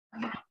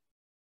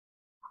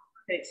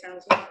it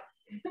sounds like.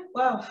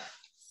 Well,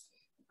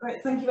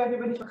 great. Thank you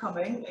everybody for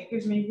coming. It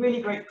gives me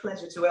really great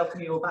pleasure to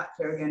welcome you all back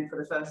here again for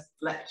the first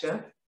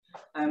lecture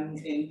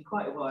in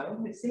quite a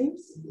while, it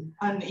seems,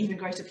 and even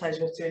greater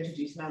pleasure to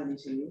introduce Melanie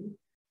to you.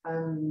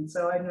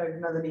 So I know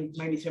Melanie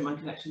mainly through my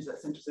connections at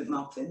Central St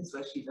Martin's,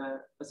 where she's an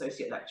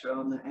associate lecturer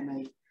on the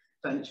MA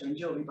Furniture and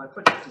Jewellery by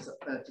Project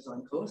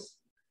Design course,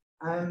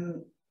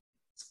 and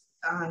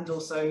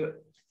also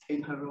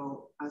in her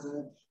role as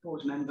a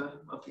board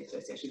member of the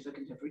Association for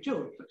Contemporary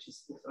Jewellery, which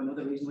is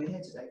another reason we're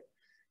here today.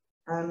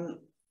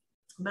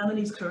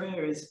 Melanie's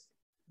career is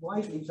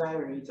widely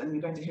varied, and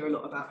you're going to hear a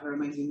lot about her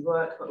amazing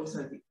work, but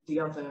also the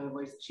other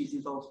ways that she's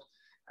involved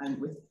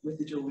with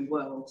the jewellery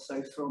world.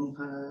 So from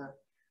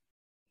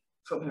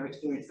her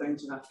experience going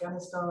to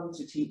Afghanistan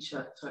to teach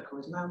at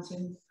Turquoise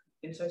Mountain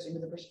in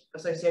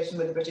association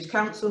with the British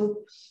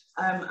Council,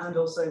 and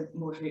also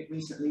more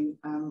recently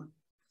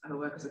her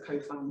work as a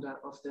co-founder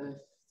of the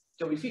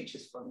Jewellery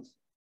Futures Fund.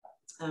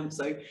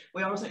 So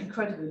we are also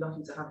incredibly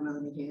lucky to have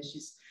Melanie here.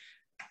 She's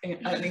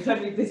in an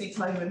incredibly busy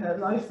time in her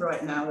life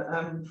right now,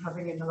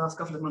 having in the last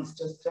couple of months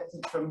just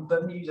jetted from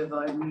Bermuda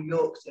via New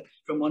York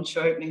from one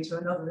show opening to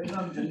another in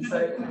London.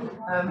 So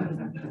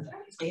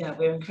yeah,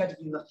 we're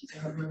incredibly lucky to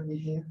have Melanie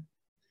here.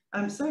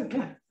 So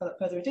yeah, without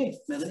further ado,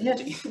 Melanie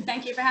Eddy.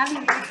 Thank you for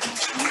having me.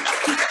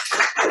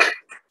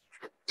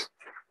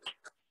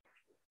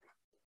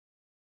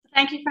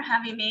 Thank you for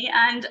having me,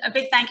 and a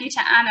big thank you to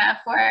Anna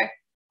for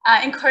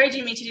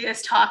encouraging me to do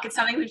this talk. It's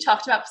something we've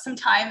talked about for some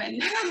time,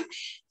 and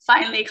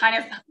finally kind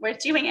of we're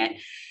doing it.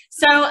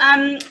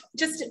 So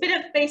just a bit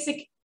of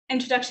basic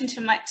introduction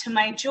to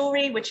my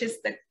jewelry, which is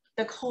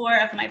the core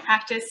of my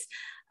practice.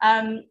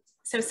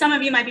 So some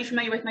of you might be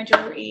familiar with my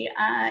jewelry.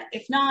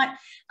 If not,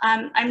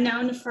 I'm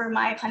known for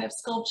my kind of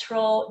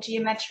sculptural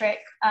geometric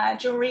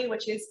jewelry,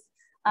 which is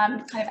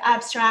kind of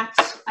abstract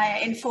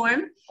in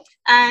form.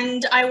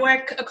 And I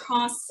work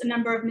across a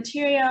number of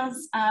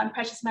materials,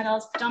 precious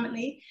metals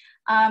predominantly,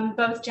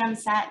 both gem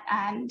set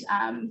and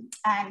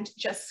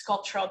just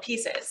sculptural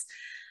pieces.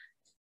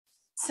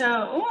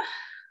 So,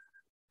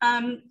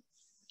 and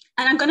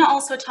I'm going to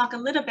also talk a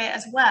little bit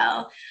as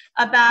well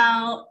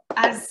about,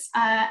 as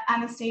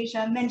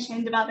Anastasia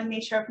mentioned, about the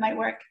nature of my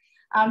work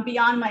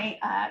beyond my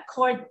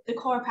the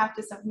core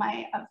practice of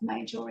my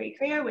jewelry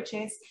career, which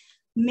is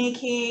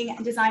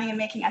designing and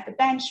making at the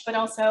bench, but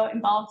also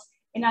involved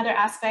in other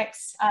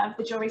aspects of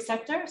the jewelry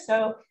sector.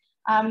 So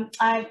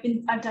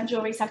I've done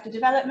jewelry sector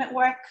development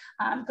work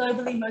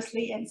globally,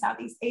 mostly in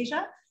Southeast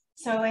Asia,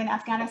 so in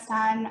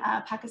Afghanistan,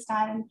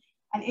 Pakistan,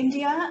 and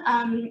India,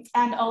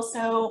 and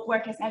also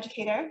work as an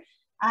educator,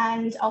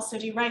 and also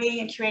do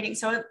writing and curating.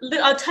 So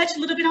I'll touch a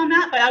little bit on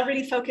that, but I'll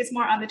really focus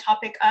more on the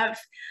topic of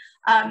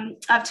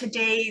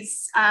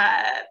today's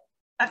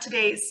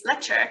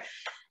lecture.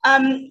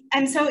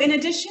 And so in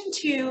addition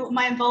to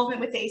my involvement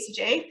with the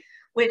ACJ,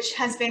 which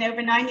has been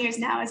over 9 years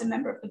now as a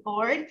member of the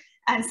board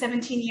and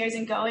 17 years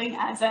in going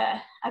as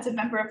a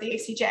member of the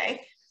ACJ.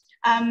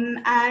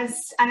 As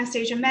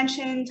Anastasia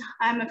mentioned,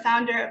 I'm a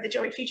founder of the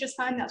Jewellery Futures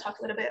Fund. I'll talk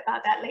a little bit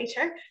about that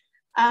later.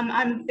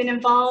 I've been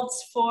involved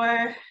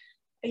for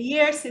a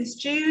year, since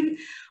June,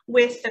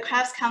 with the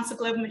Crafts Council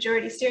Global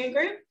Majority Steering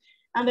Group.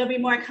 And there'll be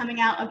more coming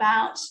out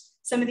about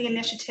some of the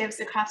initiatives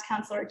the Crafts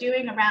Council are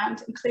doing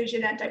around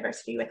inclusion and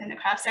diversity within the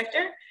craft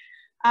sector.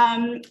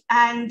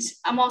 And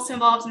I'm also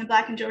involved in the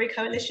Black and Jewelry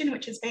Coalition,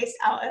 which is based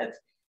out of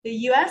the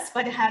US,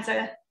 but it has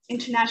an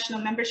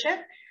international membership,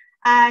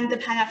 and the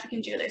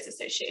Pan-African Jewelers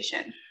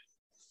Association.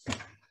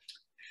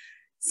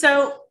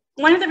 So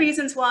one of the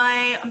reasons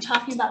why I'm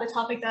talking about the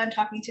topic that I'm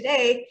talking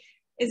today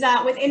is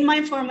that within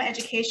my formal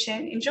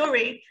education in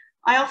jewelry,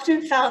 I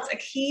often felt a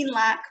keen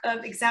lack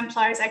of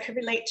exemplars I could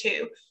relate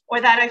to,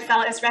 or that I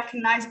felt as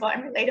recognizable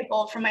and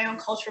relatable from my own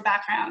cultural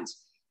background,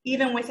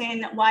 even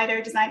within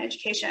wider design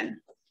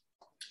education.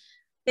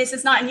 This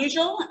is not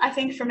unusual, I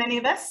think, for many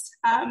of us,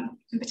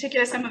 in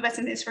particular some of us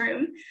in this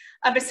room,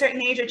 of a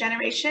certain age or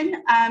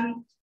generation.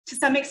 To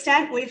some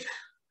extent, we've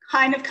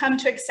kind of come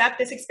to accept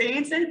this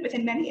experience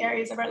within many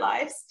areas of our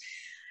lives.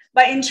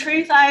 But in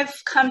truth, I've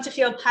come to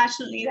feel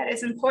passionately that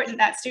it's important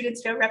that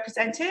students feel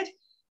represented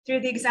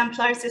through the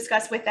exemplars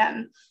discussed with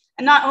them.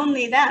 And not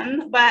only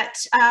them, but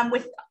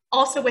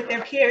also with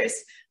their peers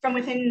from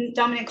within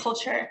dominant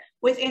culture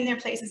within their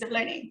places of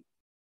learning.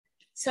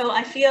 So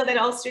I feel that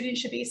all students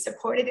should be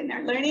supported in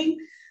their learning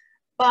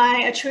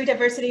by a true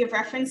diversity of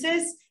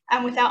references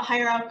and without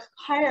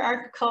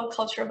hierarchical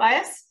cultural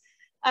bias.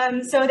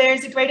 So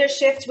there's a greater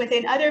shift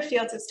within other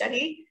fields of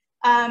study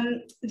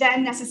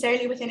than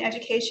necessarily within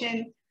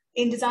education,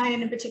 in design,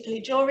 and in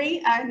particular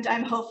jewelry, and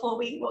I'm hopeful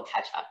we will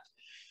catch up.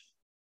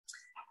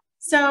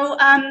 So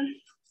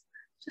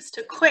just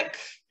a quick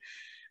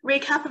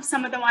recap of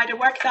some of the wider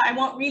work that I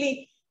won't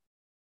really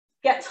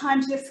get time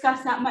to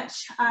discuss that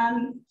much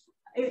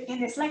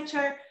in this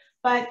lecture,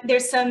 but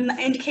there's some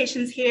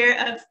indications here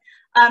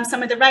of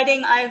some of the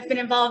writing I've been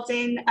involved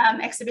in,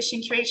 exhibition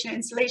curation,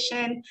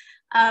 installation.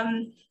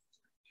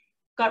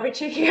 Got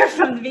Richard here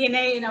from the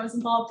V&A, and I was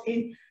involved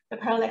in the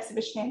Pearl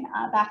exhibition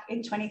back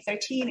in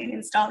 2013 in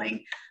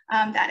installing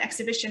that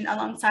exhibition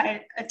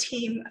alongside a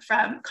team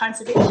from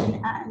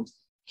conservation and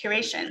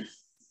curation.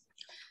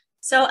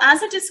 So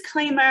as a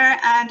disclaimer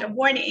and a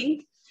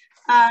warning,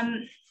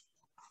 and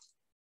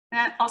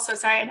I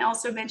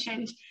also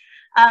mentioned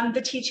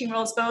the teaching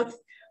roles both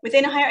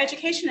within higher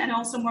education and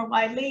also more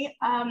widely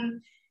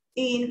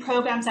in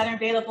programs that are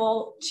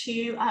available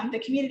to the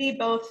community,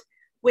 both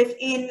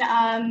within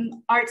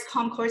arts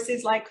comm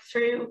courses, like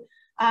through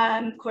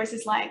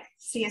courses like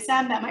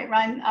CSM that might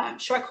run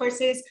short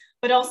courses,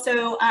 but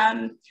also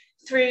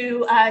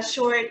through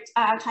short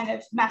kind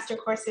of master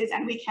courses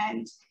and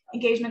weekend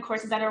engagement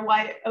courses that are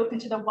open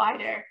to the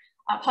wider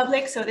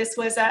public. So this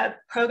was a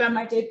program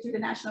I did through the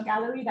National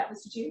Gallery that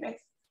was to do with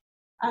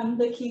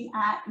looking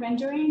at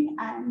rendering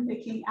and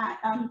looking at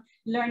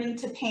learning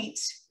to paint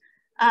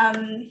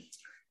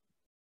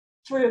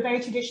through a very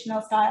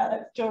traditional style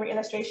of jewelry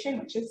illustration,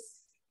 which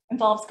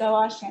involves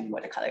gouache and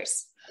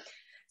watercolors.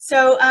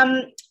 So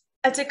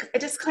a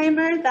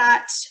disclaimer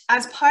that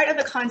as part of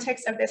the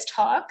context of this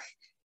talk,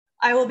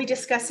 I will be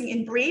discussing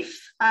in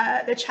brief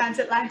the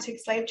transatlantic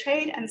slave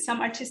trade and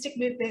some artistic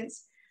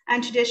movements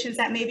and traditions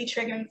that may be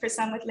triggering for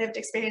some with lived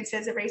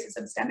experiences of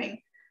racism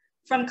stemming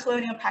from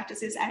colonial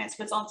practices and its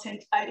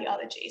resultant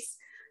ideologies.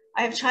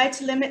 I have tried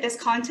to limit this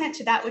content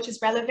to that which is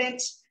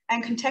relevant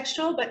and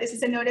contextual, but this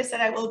is a notice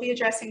that I will be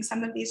addressing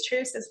some of these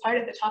truths as part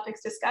of the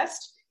topics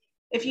discussed.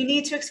 If you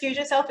need to excuse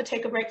yourself or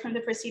take a break from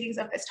the proceedings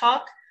of this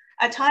talk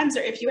at times,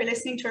 or if you are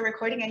listening to a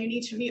recording and you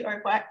need to mute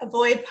or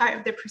avoid part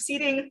of the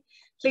proceeding,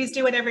 please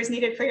do whatever is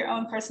needed for your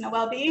own personal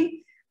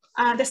well-being.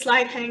 The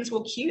slide headings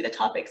will cue the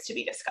topics to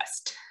be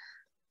discussed.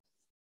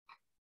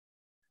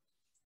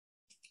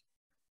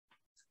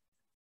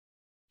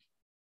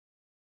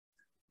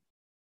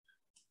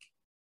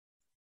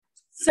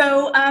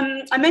 So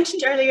I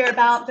mentioned earlier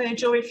about the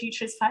Jewellery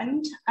Futures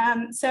Fund.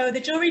 So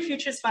the Jewellery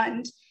Futures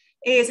Fund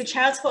is a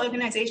charitable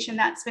organization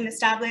that's been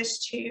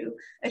established to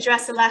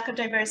address the lack of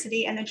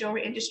diversity in the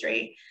jewelry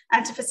industry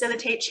and to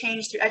facilitate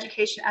change through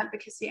education,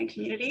 advocacy, and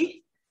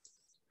community.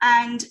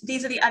 And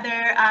these are the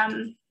other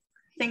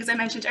things I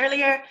mentioned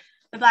earlier: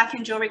 the Black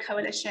in Jewelry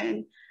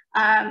Coalition,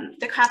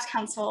 the Crafts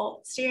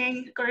Council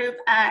Steering Group,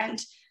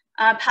 and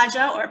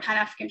PAJA, or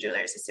Pan-African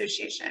Jewelers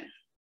Association.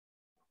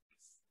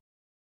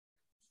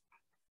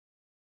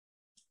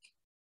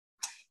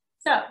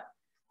 So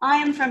I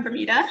am from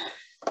Bermuda.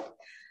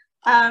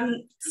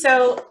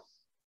 So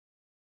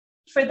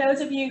for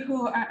those of you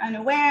who are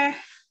unaware,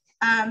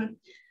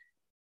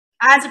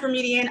 as a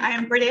Bermudian, I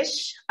am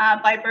British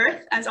by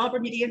birth, as all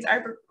Bermudians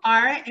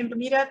are in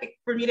Bermuda.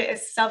 Bermuda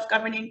is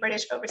self-governing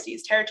British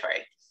overseas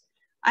territory.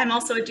 I'm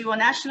also a dual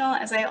national,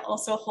 as I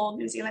also hold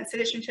New Zealand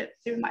citizenship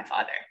through my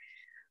father.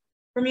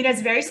 Bermuda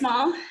is very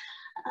small,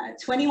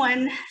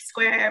 21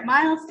 square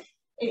miles.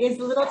 It is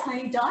a little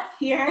tiny dot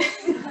here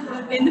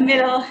in the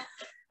middle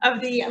of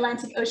the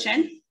Atlantic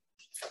Ocean.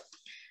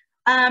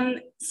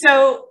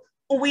 So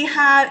we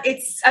have,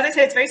 as I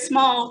said, it's very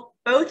small,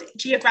 both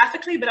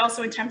geographically, but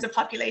also in terms of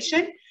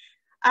population.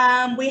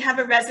 We have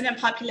a resident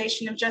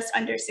population of just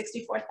under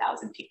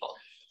 64,000 people.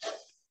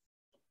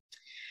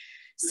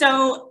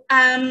 So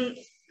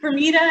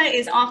Bermuda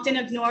is often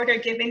ignored or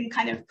given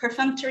kind of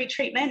perfunctory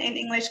treatment in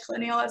English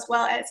colonial as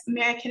well as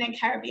American and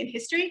Caribbean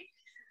history,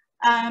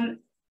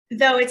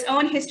 though its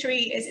own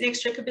history is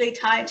inextricably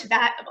tied to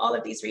that of all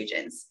of these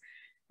regions.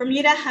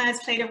 Bermuda has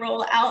played a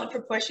role out in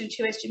proportion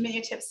to its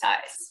diminutive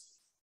size.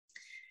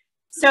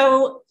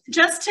 So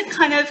just to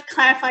kind of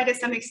clarify to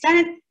some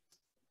extent,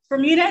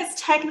 Bermuda is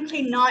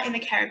technically not in the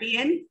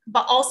Caribbean,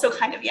 but also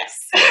kind of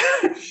yes.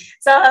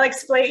 So I'll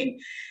explain.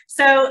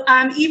 So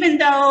even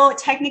though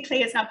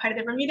technically it's not part of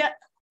the Bermuda,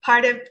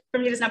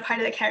 Bermuda is not part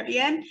of the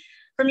Caribbean,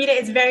 Bermuda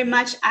is very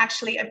much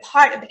actually a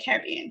part of the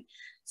Caribbean.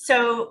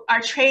 So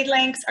our trade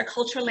links, our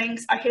cultural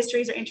links, our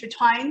histories are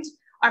intertwined,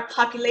 our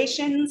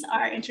populations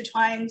are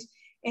intertwined,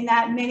 in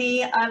that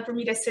many of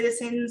Bermuda's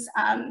citizens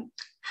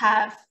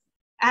have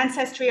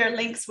ancestry or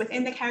links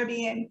within the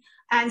Caribbean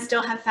and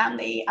still have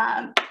family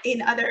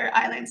in other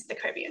islands of the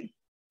Caribbean.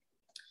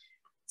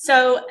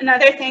 So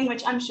another thing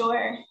which I'm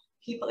sure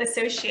people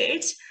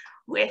associate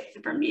with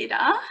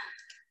Bermuda.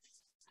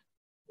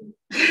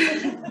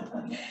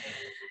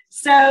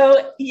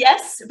 So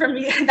yes,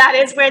 Bermuda, that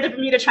is where the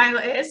Bermuda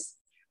Triangle is.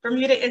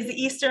 Bermuda is the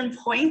eastern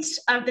point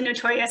of the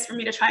notorious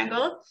Bermuda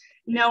Triangle.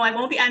 No, I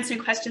won't be answering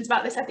questions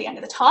about this at the end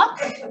of the talk,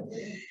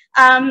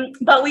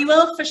 but we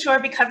will for sure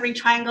be covering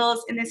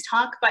triangles in this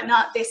talk, but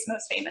not this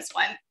most famous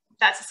one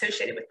that's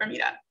associated with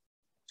Bermuda.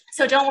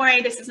 So don't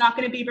worry, this is not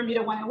going to be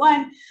Bermuda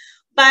 101,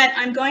 but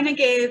I'm going to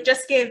give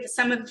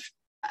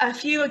a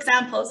few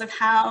examples of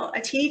how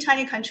a teeny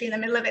tiny country in the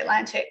middle of the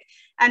Atlantic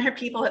and her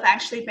people have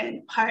actually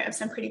been part of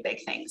some pretty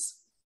big things.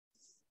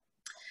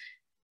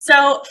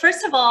 So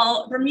first of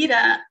all,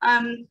 Bermuda,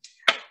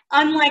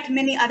 unlike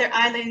many other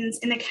islands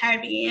in the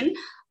Caribbean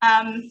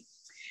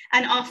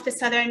and off the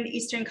southern and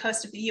eastern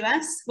coast of the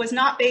US, was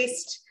not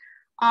based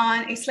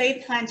on a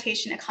slave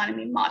plantation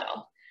economy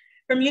model.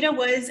 Bermuda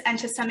was, and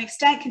to some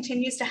extent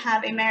continues to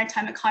have, a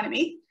maritime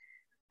economy.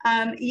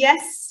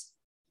 Yes,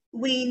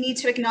 we need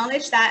to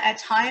acknowledge that at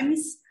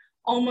times,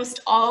 almost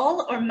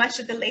all or much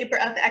of the labor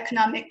of the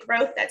economic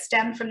growth that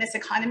stemmed from this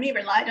economy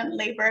relied on the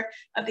labor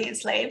of the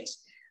enslaved.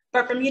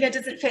 But Bermuda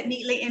doesn't fit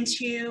neatly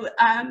into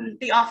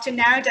the often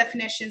narrow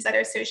definitions that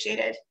are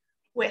associated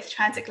with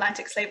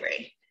transatlantic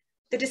slavery.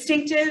 The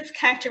distinctive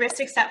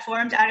characteristics that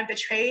formed out of the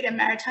trade and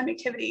maritime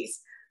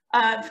activities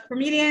of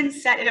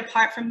Bermudians set it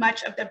apart from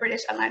much of the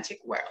British Atlantic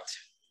world.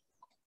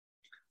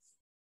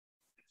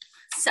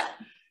 So,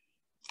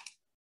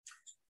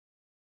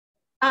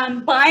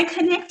 by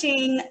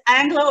connecting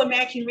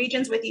Anglo-American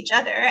regions with each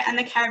other and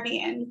the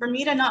Caribbean,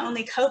 Bermuda not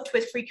only coped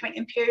with frequent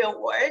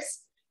imperial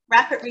wars,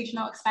 rapid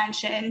regional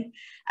expansion,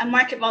 and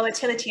market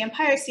volatility and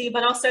piracy,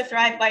 but also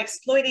thrived by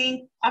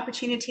exploiting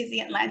opportunities in the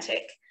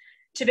Atlantic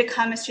to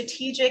become a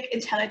strategic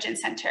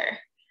intelligence center.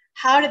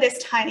 How did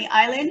this tiny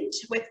island,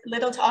 with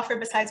little to offer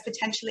besides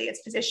potentially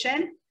its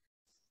position,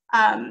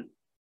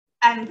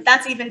 and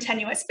that's even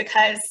tenuous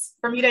because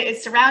Bermuda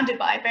is surrounded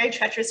by very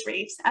treacherous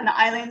reefs and the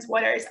island's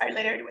waters are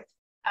littered with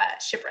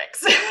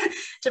shipwrecks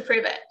to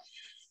prove it.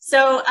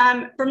 So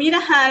Bermuda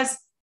has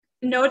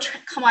no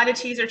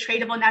commodities or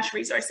tradable natural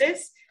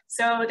resources.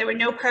 So there were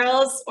no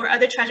pearls or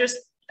other treasures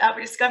that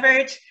were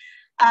discovered.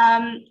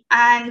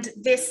 And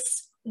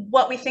this,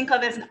 what we think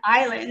of as an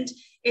island,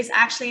 is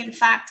actually in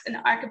fact an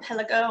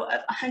archipelago of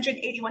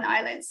 181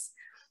 islands.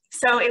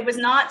 So it was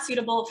not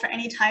suitable for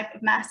any type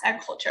of mass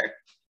agriculture.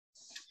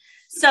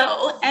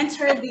 So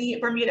enter the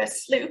Bermuda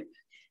sloop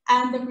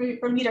and the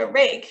Bermuda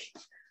rig,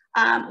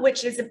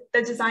 which is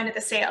the design of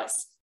the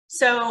sails.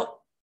 So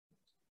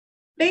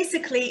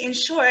basically, in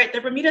short,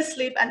 the Bermuda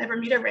sloop and the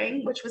Bermuda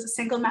rig, which was a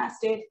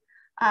single-masted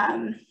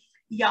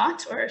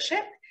yacht or a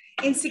ship,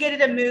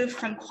 instigated a move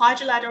from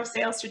quadrilateral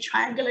sails to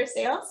triangular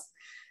sails.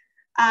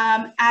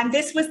 And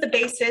this was the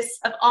basis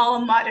of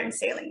all modern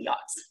sailing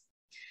yachts.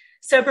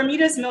 So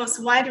Bermuda's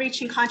most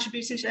wide-reaching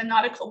contribution to the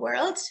nautical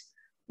world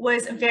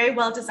was a very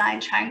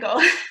well-designed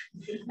triangle,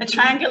 a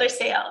triangular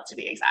sail to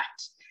be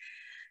exact.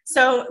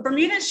 So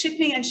Bermuda's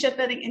shipping and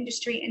shipbuilding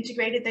industry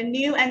integrated the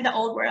new and the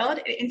old world.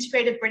 It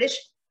integrated British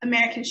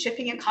American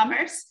shipping and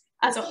commerce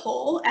as a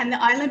whole, and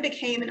the island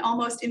became an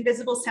almost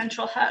invisible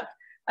central hub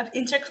of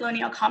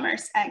intercolonial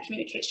commerce and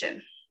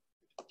communication.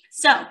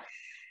 So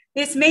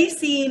this may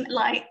seem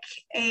like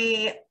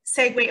a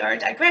segue or a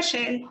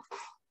digression,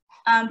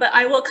 but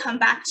I will come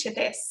back to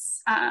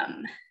this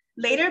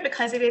later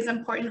because it is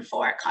important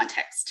for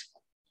context.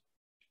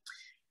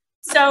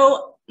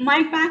 So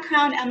my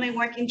background and my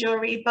work in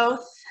jewelry,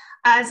 both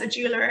as a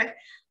jeweler,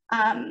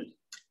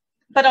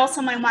 but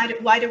also my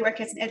wider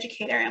work as an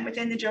educator and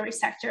within the jewelry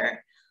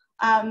sector,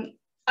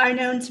 are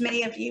known to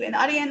many of you in the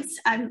audience,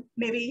 and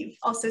maybe you've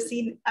also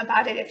seen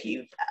about it if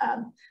you've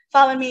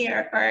followed me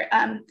or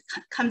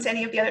come to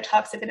any of the other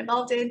talks I've been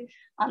involved in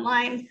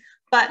online.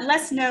 But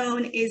less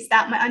known is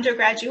that my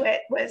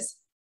undergraduate was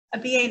a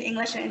BA in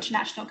English and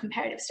International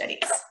Comparative Studies.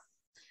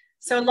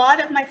 So a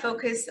lot of my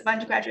focus of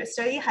undergraduate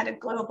study had a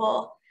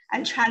global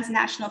and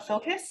transnational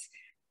focus,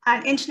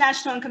 and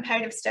international and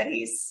comparative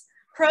studies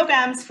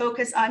programs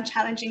focus on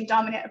challenging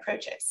dominant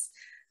approaches.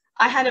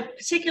 I had a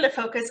particular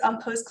focus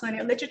on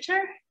post-colonial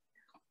literature,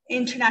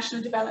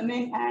 international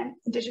development, and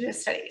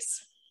Indigenous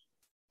studies.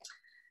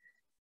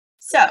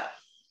 So,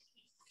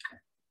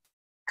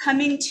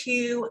 coming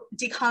to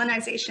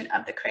decolonization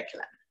of the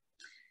curriculum.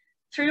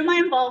 Through my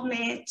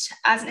involvement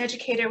as an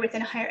educator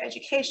within higher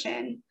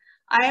education,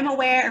 I am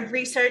aware of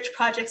research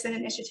projects and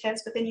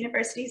initiatives within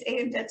universities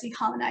aimed at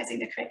decolonizing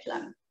the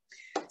curriculum,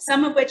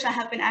 some of which I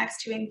have been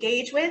asked to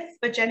engage with,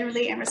 but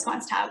generally in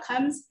response to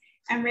outcomes,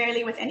 and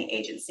rarely with any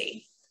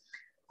agency.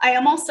 I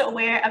am also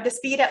aware of the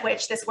speed at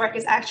which this work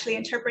is actually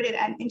interpreted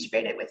and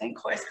integrated within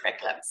course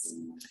curriculums.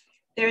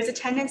 There is a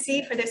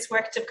tendency for this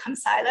work to become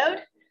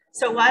siloed,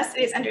 so once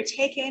it is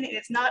undertaken, it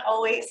is not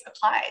always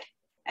applied,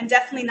 and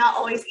definitely not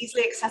always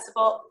easily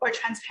accessible or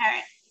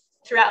transparent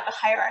throughout the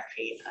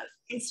hierarchy of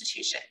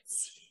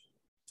institutions.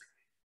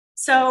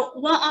 So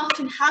what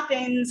often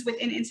happens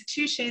within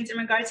institutions in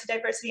regards to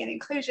diversity and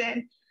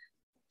inclusion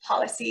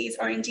policies,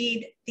 or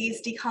indeed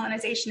these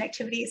decolonization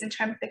activities in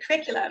terms of the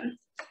curriculum,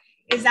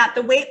 is that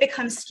the weight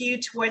becomes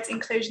skewed towards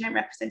inclusion and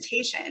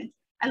representation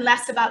and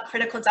less about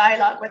critical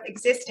dialogue with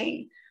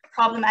existing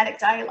problematic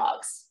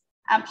dialogues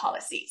and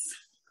policies.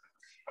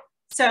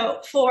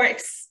 So for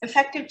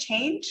effective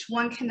change,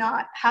 one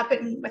cannot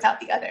happen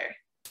without the other.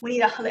 We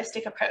need a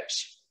holistic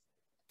approach.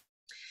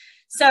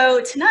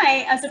 So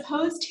tonight, as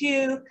opposed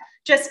to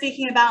just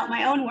speaking about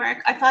my own work,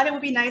 I thought it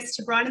would be nice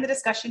to broaden the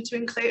discussion to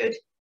include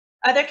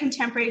other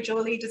contemporary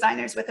jewelry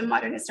designers with a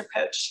modernist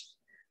approach.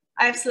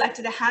 I have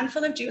selected a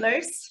handful of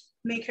jewelers,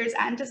 makers,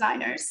 and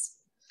designers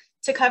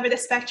to cover the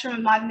spectrum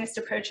of modernist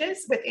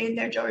approaches within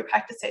their jewelry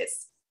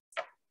practices.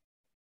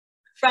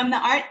 From the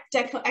Art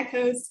Deco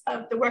echoes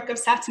of the work of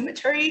Satta and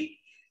Matturi,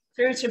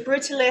 through to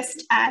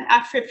brutalist and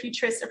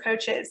Afrofuturist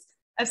approaches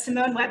of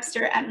Simone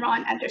Webster and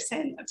Ron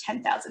Anderson of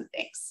 10,000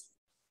 Things.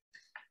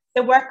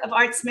 The work of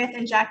Art Smith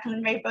and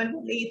Jacqueline Rabun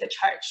will lead the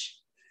charge.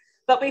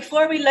 But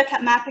before we look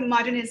at mapping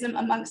modernism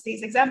amongst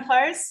these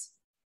exemplars,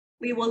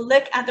 we will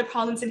look at the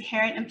problems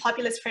inherent in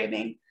populist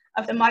framing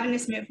of the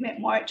modernist movement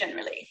more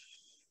generally.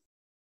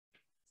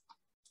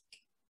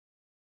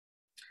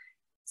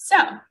 So,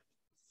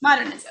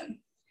 modernism.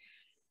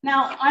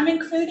 Now, I'm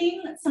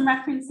including some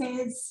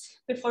references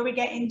before we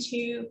get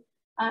into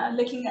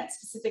looking at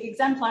specific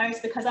exemplars,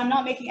 because I'm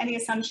not making any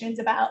assumptions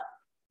about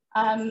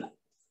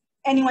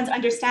anyone's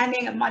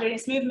understanding of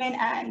modernist movement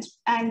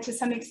and to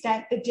some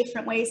extent the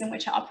different ways in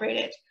which it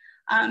operated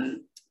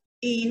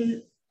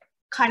in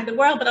kind of the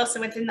world, but also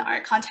within the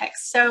art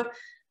context. So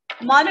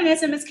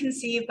modernism is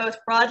conceived both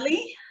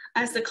broadly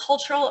as the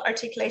cultural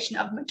articulation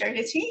of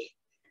modernity,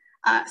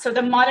 so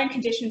the modern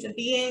conditions of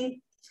being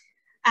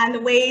and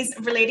the ways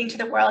of relating to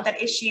the world that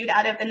issued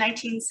out of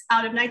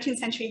 19th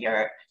century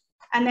Europe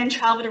and then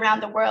traveled around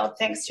the world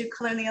thanks to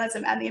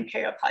colonialism and the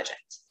imperial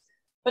project.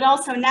 But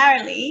also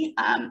narrowly,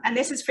 and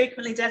this is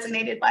frequently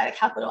designated by the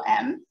capital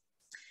M,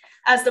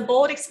 as the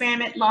bold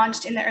experiment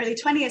launched in the early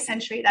 20th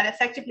century that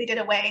effectively did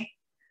away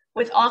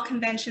with all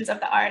conventions of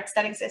the arts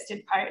that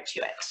existed prior to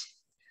it.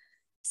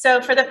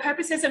 So for the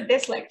purposes of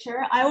this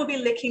lecture, I will be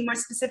looking more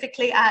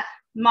specifically at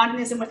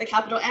modernism with a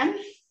capital M,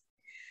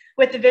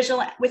 with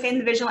within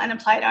the visual and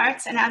applied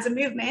arts and as a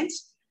movement,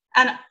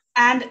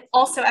 and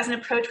also as an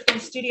approach within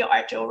studio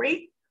art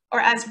jewelry,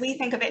 or as we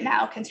think of it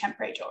now,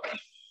 contemporary jewelry.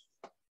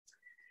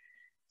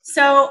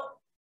 So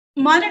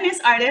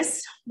modernist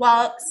artists,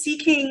 while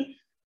seeking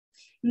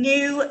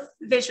new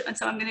visual, and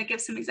so I'm going to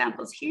give some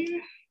examples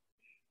here.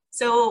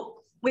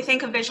 So we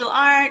think of visual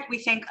art, we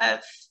think of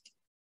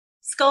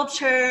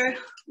sculpture,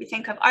 we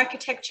think of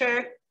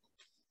architecture.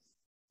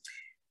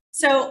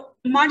 So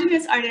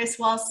modernist artists,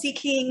 while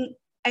seeking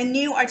a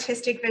new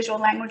artistic visual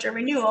language or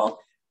renewal,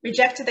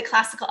 rejected the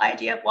classical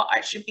idea of what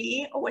art should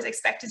be or was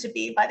expected to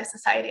be by the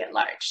society at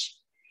large.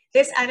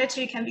 This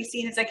attitude can be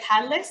seen as a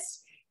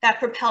catalyst that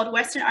propelled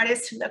Western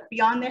artists to look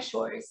beyond their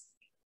shores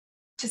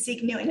to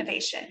seek new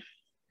innovation.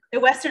 The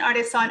Western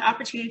artist saw an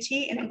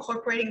opportunity in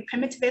incorporating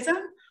primitivism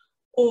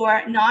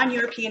or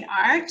non-European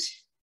art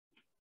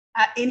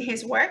in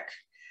his work,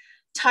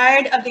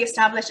 tired of the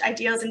established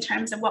ideals in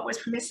terms of what was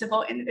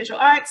permissible in the visual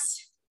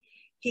arts.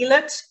 He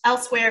looked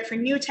elsewhere for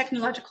new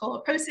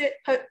technological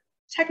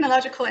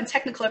and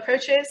technical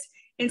approaches,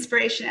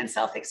 inspiration, and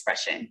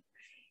self-expression.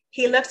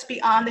 He looked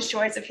beyond the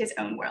shores of his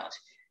own world.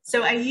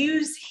 So I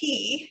use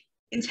he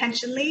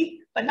intentionally,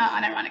 but not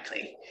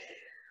unironically.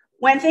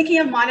 When thinking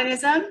of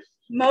modernism,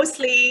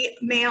 mostly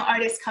male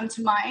artists come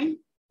to mind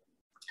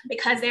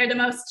because they're the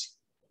most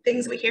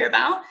things we hear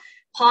about.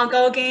 Paul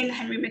Gauguin,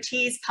 Henri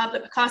Matisse, Pablo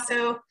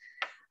Picasso.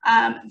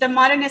 The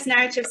modernist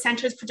narrative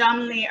centers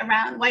predominantly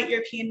around white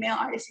European male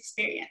artist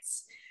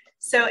experience.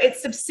 So it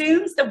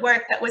subsumes the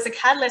work that was a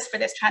catalyst for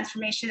this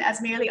transformation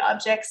as merely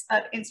objects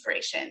of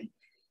inspiration.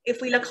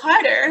 If we look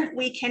harder,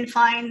 we can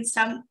find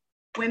some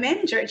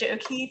women, Georgia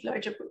O'Keeffe,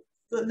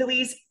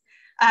 Louise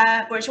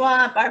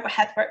Bourgeois, Barbara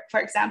Hepworth,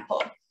 for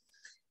example.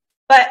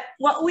 But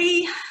what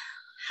we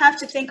have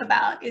to think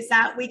about is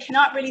that we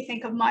cannot really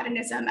think of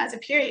modernism as a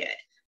period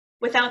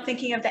without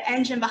thinking of the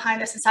engine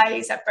behind the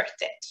societies that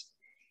birthed it.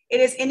 It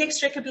is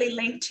inextricably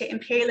linked to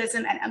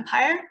imperialism and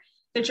empire,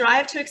 the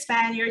drive to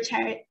expand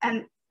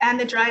and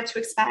the drive to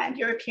expand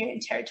European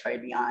territory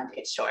beyond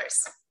its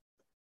shores.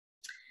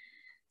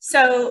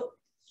 So,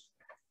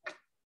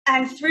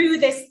 and through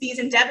these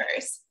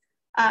endeavors,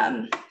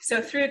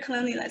 so through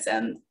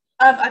colonialism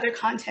of other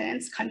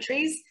continents,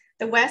 countries,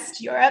 the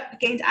West, Europe,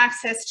 gained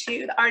access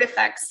to the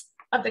artifacts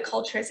of the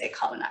cultures it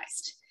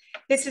colonized.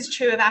 This is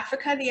true of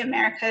Africa, the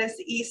Americas,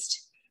 the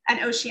East,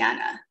 and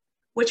Oceania,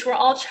 which were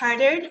all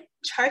charted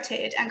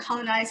and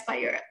colonized by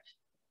Europe.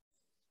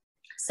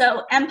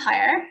 So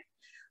empire,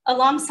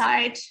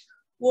 alongside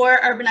war,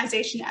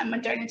 urbanization, and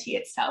modernity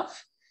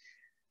itself,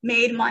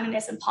 made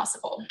modernism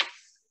possible.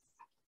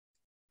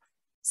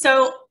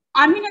 So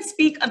I'm going to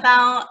speak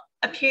about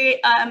a period,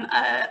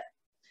 an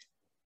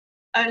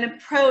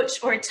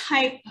approach or a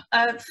type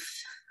of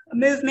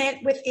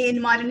movement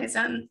within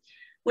modernism,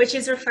 which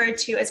is referred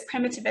to as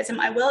primitivism.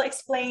 I will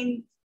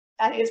explain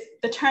that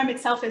the term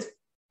itself is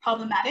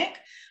problematic,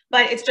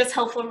 but it's just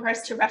helpful for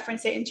us to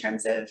reference it in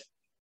terms of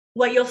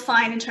what you'll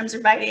find in terms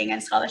of writing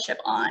and scholarship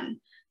on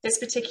this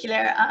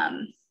particular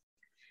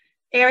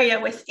area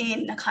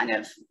within a kind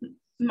of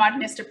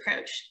modernist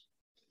approach.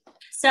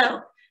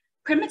 So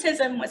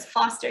primitivism was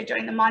fostered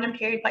during the modern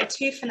period by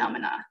two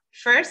phenomena.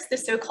 First, the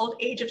so-called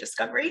Age of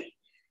Discovery,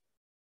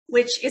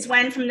 which is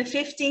when from the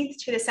 15th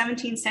to the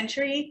 17th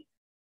century,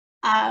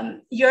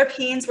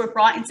 Europeans were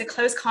brought into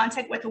close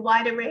contact with a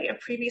wide array of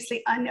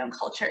previously unknown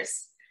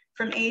cultures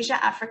from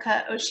Asia,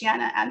 Africa,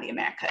 Oceania, and the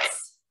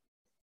Americas.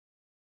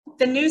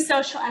 The new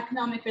social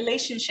economic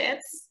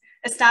relationships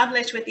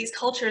established with these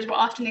cultures were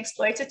often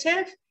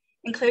exploitative,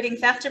 including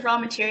theft of raw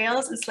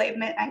materials,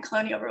 enslavement, and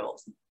colonial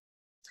rules.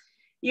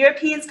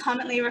 Europeans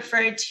commonly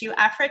referred to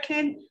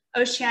African,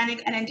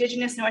 Oceanic, and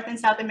indigenous North and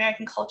South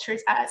American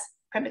cultures as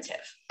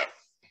primitive.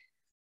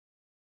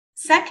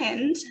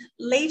 Second,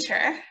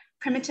 later,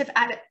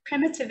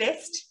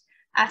 primitivist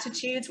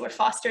attitudes were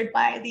fostered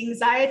by the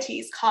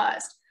anxieties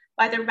caused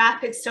by the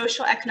rapid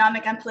social,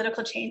 economic, and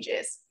political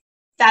changes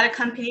that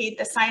accompanied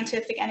the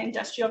scientific and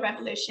industrial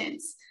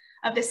revolutions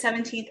of the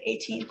 17th,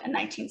 18th, and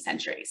 19th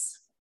centuries.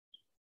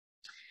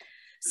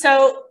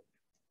 So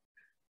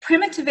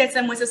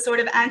primitivism was a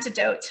sort of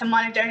antidote to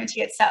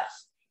modernity itself.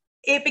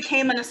 It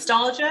became a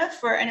nostalgia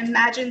for an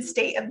imagined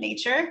state of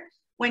nature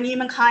when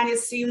humankind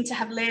is assumed to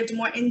have lived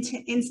more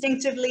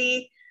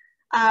instinctively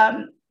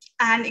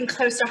and in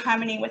closer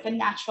harmony with the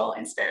natural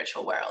and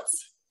spiritual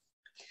worlds.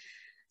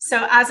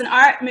 So as an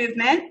art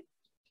movement,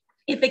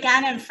 it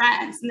began in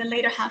France in the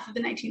later half of the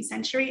 19th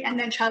century and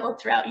then traveled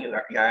throughout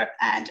Europe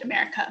and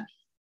America.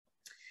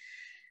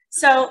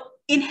 So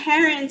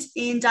inherent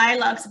in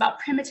dialogues about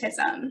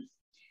primitivism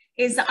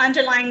is the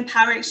underlying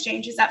power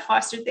exchanges that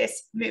fostered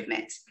this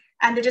movement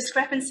and the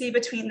discrepancy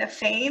between the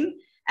fame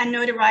and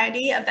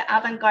notoriety of the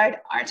avant-garde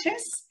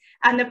artists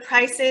and the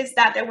prices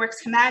that their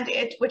works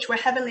commanded, which were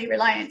heavily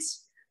reliant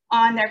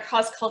on their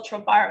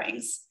cross-cultural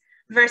borrowings,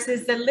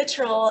 versus the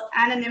literal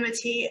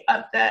anonymity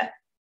of the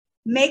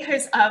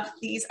makers of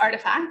these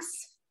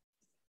artifacts.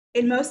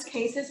 In most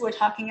cases, we're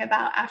talking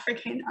about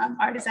African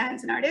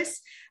artisans and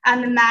artists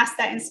and the mass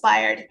that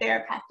inspired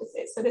their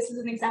practices. So this is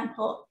an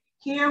example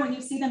here. When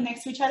you see them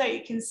next to each other,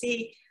 you can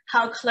see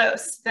how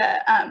close the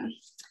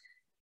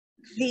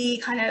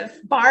kind of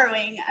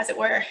borrowing, as it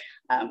were,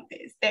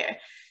 is there.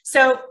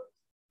 So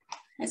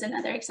there's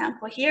another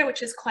example here,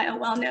 which is quite a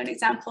well-known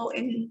example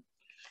in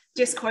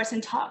discourse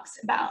and talks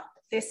about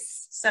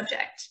this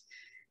subject.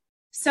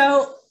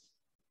 So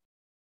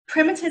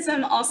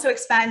primitivism also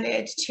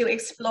expanded to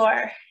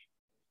explore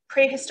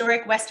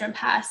prehistoric Western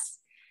past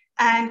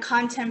and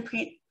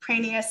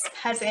contemporaneous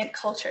peasant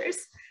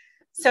cultures.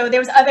 So there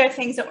was other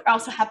things that were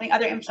also happening,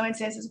 other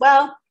influences as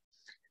well.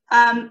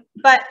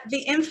 But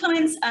the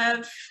influence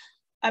of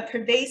a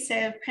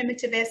pervasive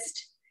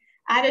primitivist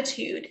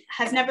attitude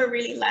has never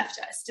really left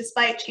us,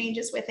 despite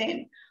changes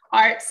within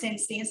art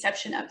since the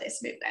inception of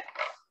this movement.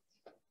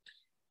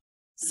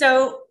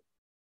 So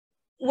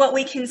what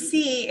we can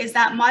see is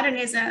that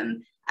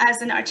modernism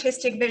as an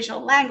artistic visual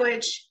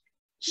language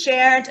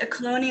shared a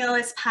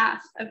colonialist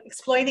path of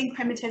exploiting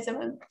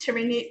primitivism to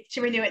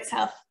renew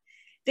itself.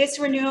 This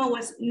renewal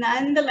was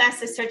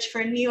nonetheless a search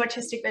for a new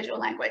artistic visual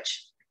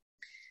language.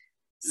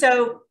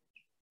 So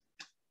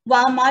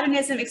while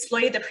modernism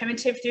exploited the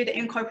primitive through the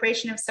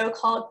incorporation of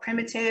so-called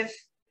primitive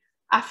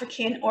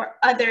African or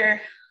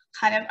other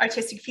kind of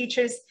artistic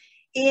features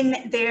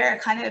in their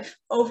kind of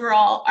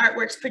overall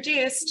artworks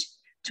produced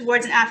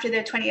towards and after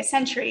the 20th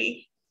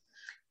century,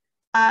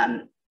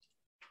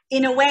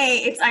 in a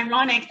way, it's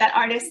ironic that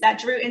artists that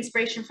drew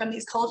inspiration from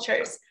these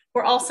cultures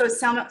were also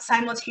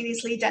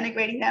simultaneously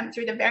denigrating them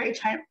through the very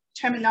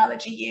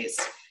terminology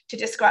used to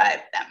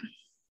describe them.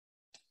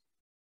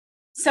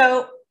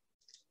 So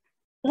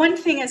one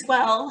thing as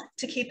well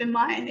to keep in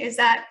mind is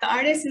that the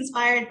artists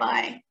inspired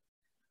by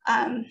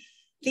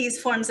these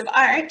forms of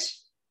art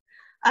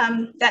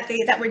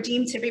that were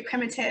deemed to be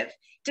primitive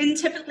didn't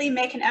typically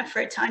make an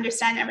effort to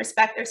understand and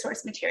respect their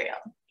source material.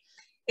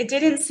 It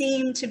didn't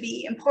seem to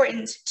be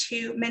important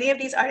to many of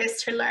these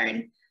artists to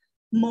learn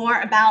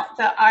more about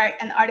the art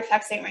and the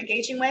artifacts they were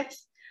engaging with,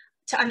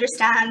 to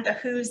understand the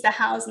who's, the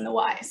hows, and the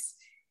whys.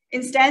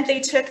 Instead, they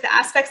took the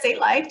aspects they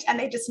liked and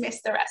they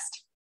dismissed the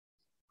rest,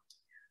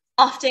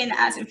 often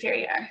as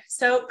inferior.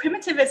 So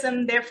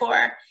primitivism,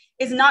 therefore,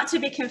 is not to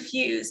be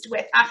confused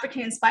with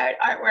African-inspired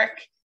artwork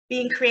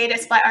being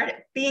created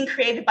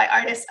by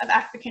artists of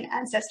African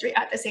ancestry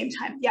at the same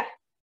time. Yeah,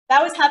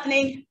 that was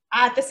happening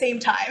at the same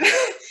time,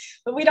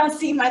 but we don't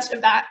see much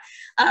of that.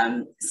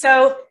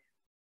 So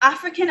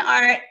African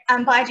art,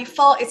 and by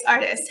default, its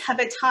artists have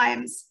at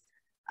times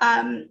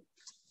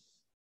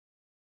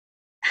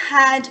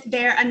had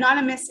their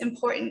anonymous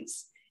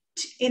importance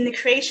in the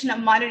creation of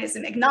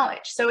modernism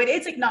acknowledged. So it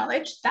is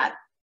acknowledged that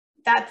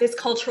this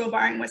cultural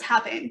borrowing was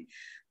happening,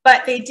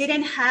 but they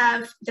didn't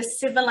have the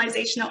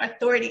civilizational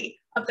authority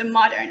of the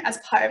modern as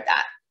part of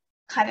that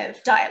kind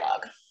of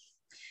dialogue.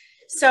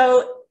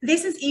 So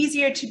this is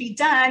easier to be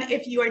done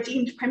if you are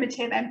deemed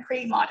primitive and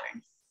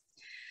pre-modern.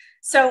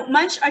 So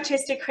much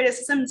artistic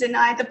criticism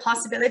denied the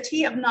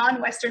possibility of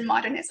non-Western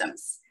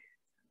modernisms,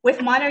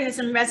 with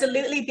modernism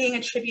resolutely being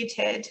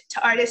attributed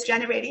to artists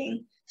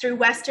generating through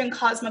Western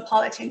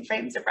cosmopolitan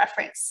frames of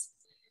reference.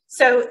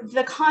 So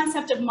the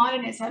concept of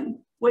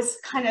modernism was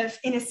kind of,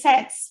 in a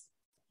sense,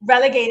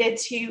 relegated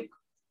to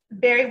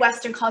very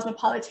Western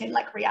cosmopolitan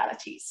like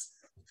realities,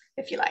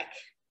 if you like.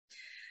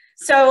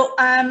 So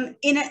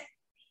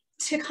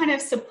to kind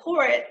of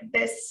support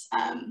this,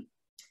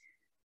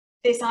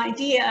 this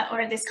idea,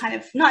 or this kind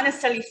of, not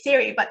necessarily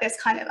theory, but this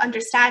kind of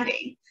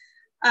understanding,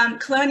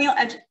 colonial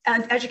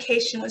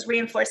education was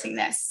reinforcing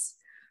this,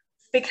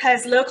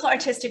 because local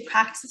artistic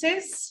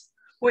practices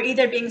were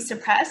either being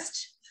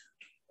suppressed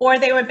or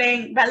they were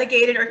being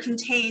relegated or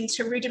contained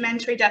to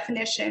rudimentary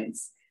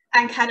definitions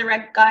and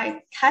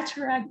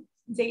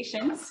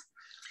categorizations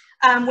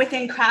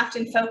within craft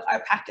and folk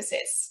art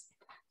practices.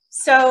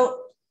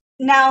 So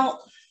now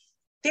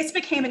this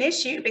became an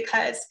issue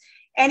because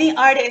any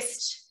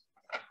artist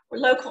or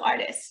local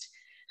artist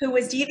who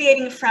was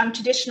deviating from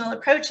traditional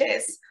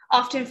approaches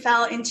often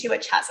fell into a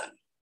chasm.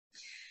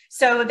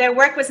 So their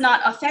work was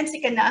not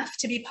authentic enough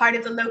to be part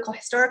of the local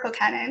historical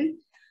canon,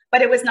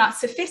 but it was not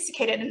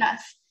sophisticated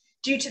enough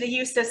due to the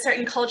use of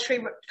certain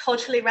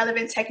culturally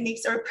relevant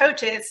techniques or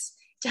approaches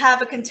to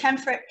have a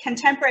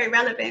contemporary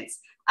relevance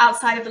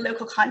outside of the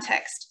local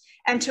context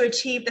and to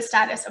achieve the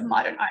status of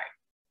modern art.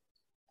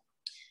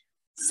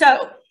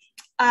 So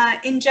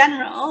in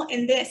general,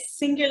 in this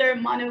singular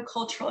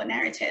monocultural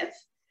narrative,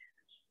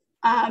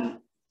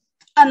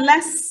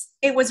 unless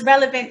it was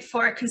relevant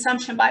for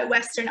consumption by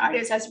Western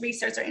artists as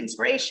research or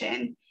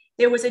inspiration,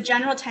 there was a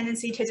general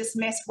tendency to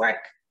dismiss work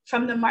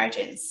from the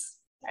margins,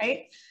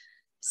 right?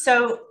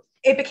 So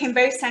it became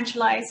very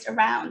centralized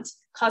around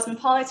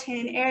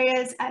cosmopolitan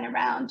areas and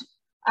around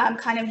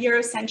kind of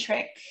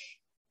Eurocentric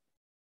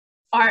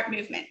art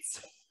movements.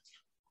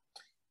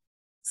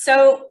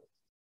 So,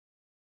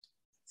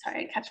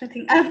 sorry, catch my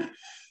thing.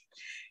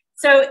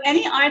 So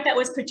any art that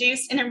was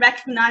produced in a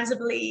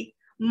recognizably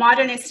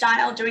modernist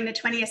style during the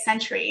 20th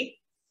century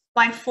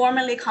by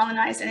formerly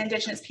colonized and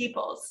indigenous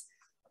peoples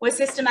was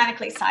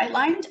systematically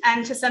sidelined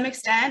and to some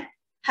extent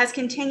has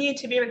continued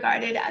to be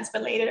regarded as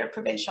belated or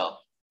provincial.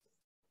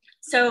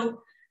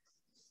 So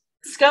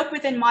scope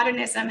within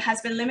modernism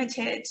has been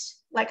limited,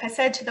 like I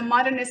said, to the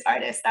modernist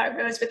artists that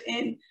arose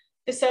within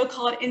the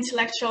so-called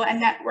intellectual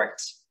and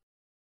networked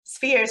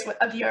spheres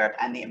of Europe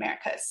and the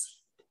Americas.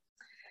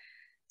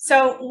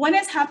 So what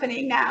is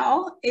happening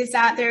now is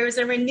that there is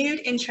a renewed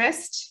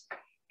interest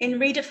in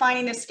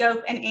redefining the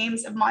scope and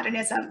aims of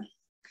modernism,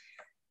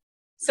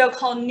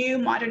 so-called new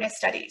modernist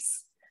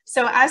studies.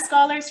 So as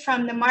scholars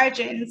from the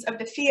margins of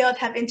the field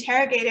have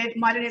interrogated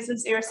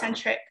modernism's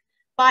Eurocentric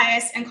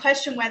bias and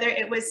questioned whether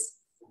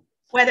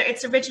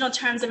its original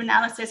terms of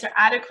analysis are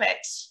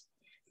adequate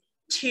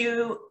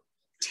to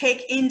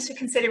take into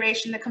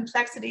consideration the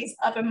complexities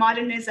of a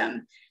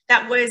modernism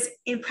that was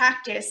in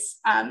practice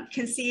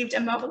conceived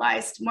and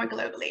mobilized more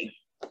globally.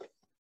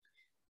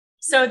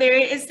 So there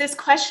is this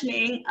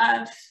questioning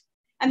of,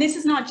 and this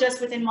is not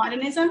just within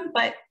modernism,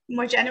 but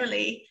more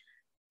generally,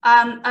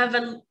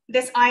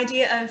 this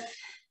idea of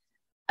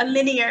a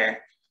linear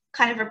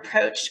kind of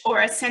approach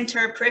or a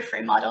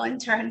center-periphery model in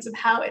terms of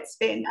how it's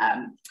been,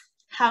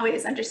 how it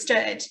is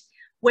understood,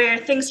 where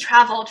things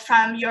traveled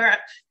from Europe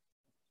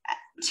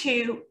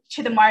to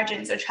the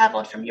margins, or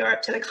traveled from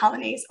Europe to the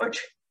colonies, or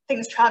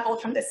things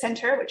traveled from the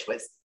center, which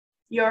was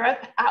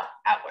Europe,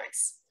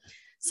 outwards.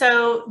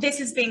 So this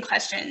is being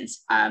questioned.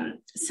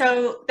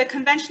 So the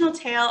conventional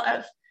tale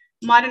of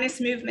modernist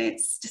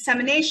movements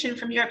dissemination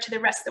from Europe to the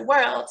rest of the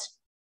world,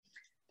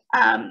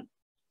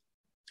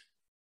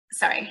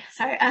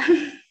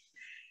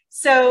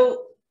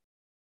 so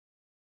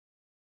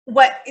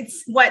what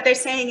they're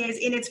saying is,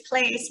 in its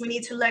place, we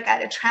need to look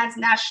at a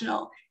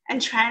transnational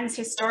and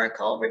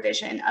trans-historical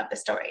revision of the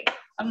story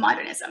of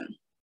modernism.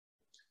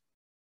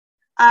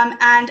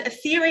 And a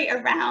theory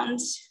around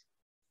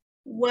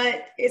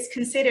what is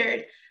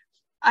considered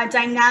a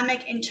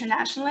dynamic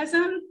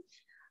internationalism,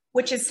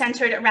 which is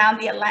centered around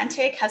the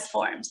Atlantic, has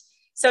formed.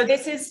 So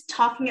this is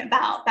talking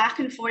about back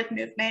and forth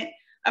movement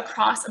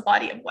across a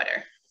body of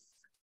water.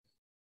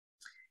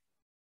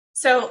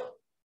 So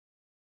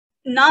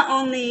not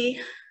only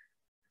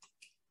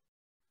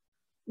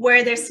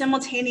were there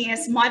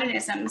simultaneous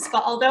modernisms,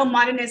 but although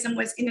modernism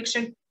was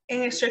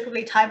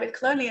inextricably tied with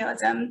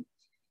colonialism,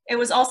 it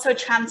was also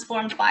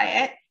transformed by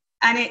it,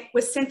 and it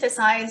was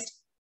synthesized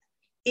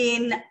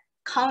in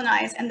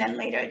colonized and then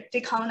later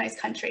decolonized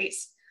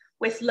countries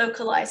with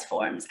localized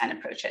forms and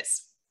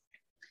approaches.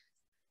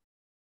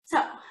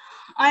 So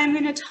I'm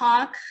going to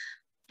talk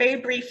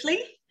very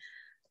briefly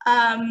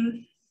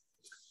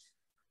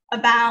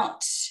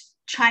about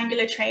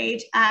triangular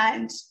trade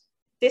and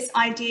this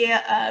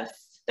idea of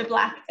the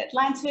Black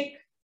Atlantic,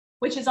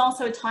 which is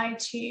also tied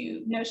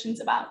to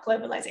notions about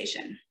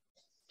globalization.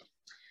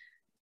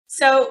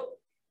 So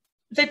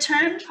the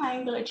term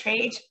triangular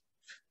trade,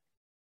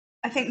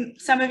 I think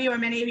some of you or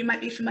many of you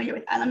might be familiar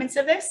with elements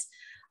of this.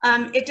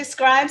 It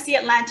describes the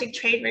Atlantic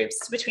trade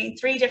routes between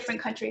 3 different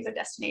countries or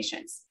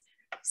destinations.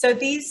 So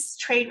these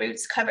trade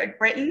routes covered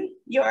Britain,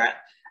 Europe,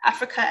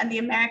 Africa, and the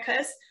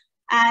Americas,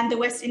 and the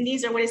West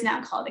Indies, or what is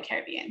now called the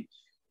Caribbean.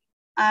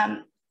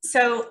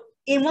 So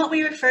in what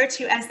we refer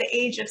to as the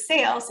age of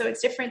sail, so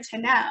it's different to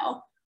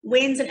now,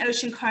 winds and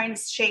ocean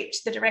currents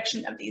shaped the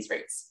direction of these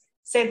routes.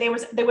 So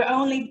they were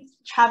only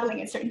traveling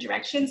in certain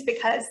directions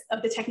because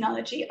of the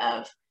technology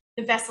of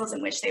the vessels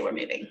in which they were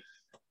moving.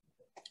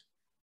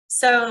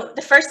 So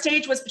the first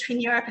stage was between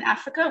Europe and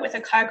Africa with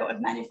a cargo of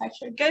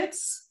manufactured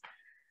goods.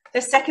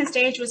 The second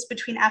stage was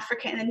between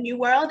Africa and the New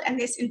World, and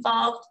this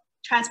involved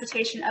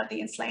transportation of the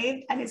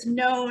enslaved and is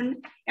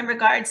known in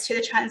regards to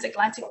the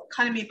transatlantic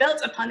economy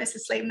built upon this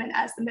enslavement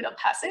as the Middle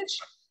Passage.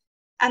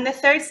 And the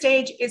third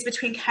stage is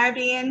between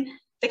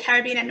the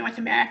Caribbean and North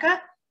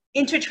America,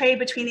 intertrade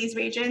between these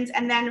regions,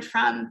 and then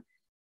from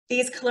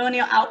these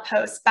colonial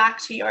outposts back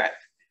to Europe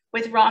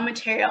with raw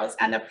materials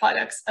and the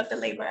products of the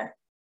labor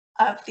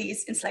of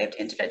these enslaved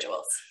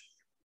individuals.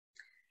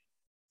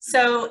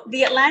 So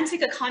the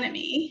Atlantic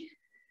economy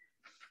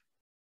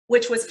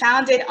which was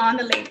founded on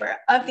the labor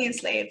of the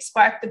enslaved,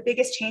 sparked the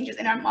biggest changes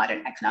in our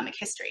modern economic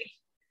history.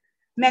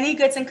 Many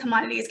goods and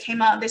commodities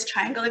came out of this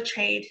triangle of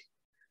trade,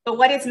 but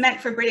what it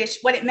meant for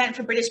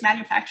British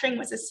manufacturing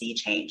was a sea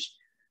change.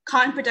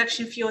 Cotton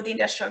production fueled the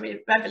Industrial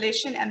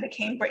Revolution and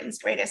became Britain's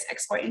greatest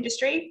export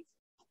industry.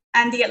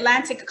 And the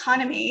Atlantic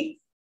economy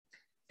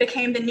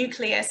became the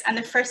nucleus and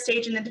the first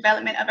stage in the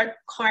development of our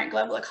current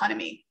global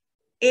economy.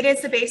 It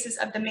is the basis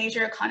of the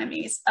major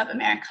economies of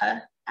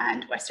America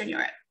and Western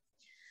Europe.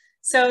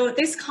 So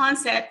this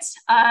concept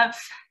of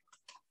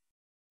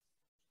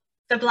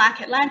the Black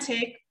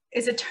Atlantic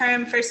is a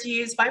term first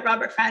used by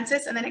Robert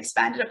Francis and then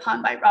expanded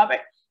upon by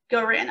Robert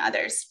Gilroy and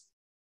others.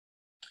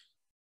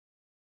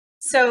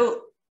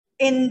 So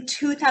in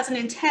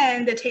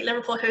 2010, the Tate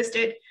Liverpool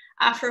hosted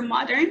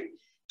Afro-Modern,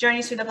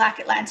 Journeys Through the Black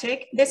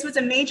Atlantic. This was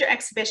a major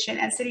exhibition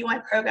and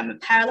citywide program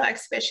of parallel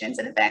exhibitions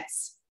and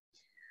events.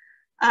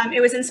 It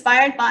was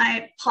inspired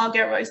by Paul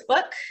Gilroy's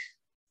book,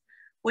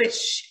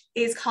 which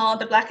is called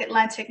The Black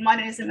Atlantic,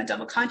 Modernism and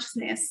Double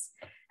Consciousness.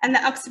 And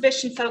the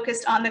exhibition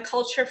focused on the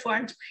culture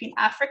formed between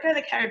Africa,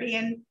 the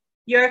Caribbean,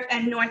 Europe,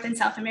 and North and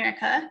South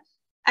America.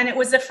 And it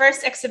was the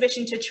first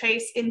exhibition to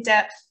trace in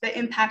depth the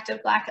impact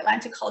of Black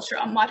Atlantic culture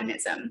on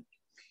modernism.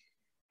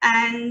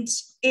 And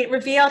it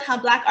revealed how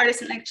Black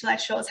artists and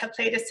intellectuals have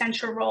played a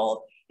central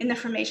role in the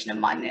formation of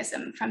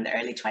modernism from the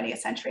early 20th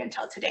century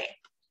until today.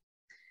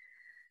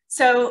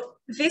 So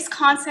this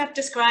concept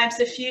describes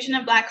the fusion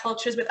of Black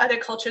cultures with other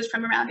cultures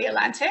from around the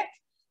Atlantic.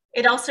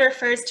 It also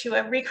refers to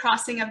a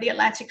recrossing of the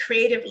Atlantic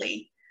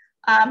creatively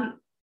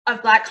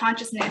of Black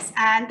consciousness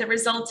and the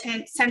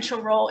resultant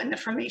central role in the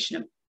formation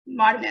of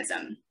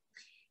modernism.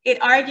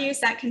 It argues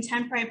that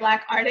contemporary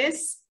Black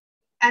artists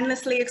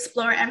endlessly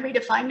explore and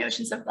redefine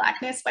notions of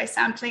Blackness by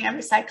sampling and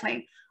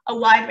recycling a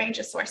wide range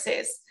of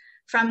sources,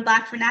 from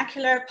Black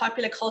vernacular,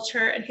 popular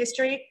culture, and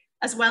history,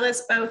 as well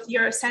as both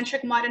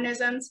Eurocentric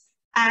modernisms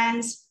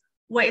and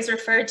what is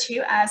referred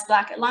to as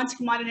Black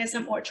Atlantic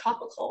modernism or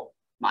tropical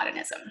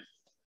modernism.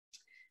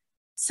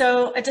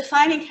 So a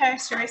defining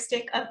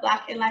characteristic of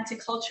Black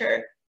Atlantic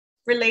culture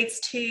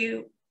relates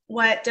to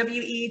what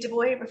W.E. Du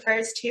Bois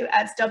refers to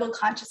as double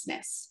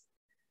consciousness.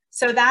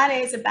 So that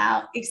is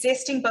about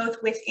existing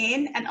both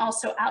within and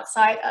also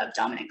outside of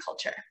dominant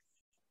culture.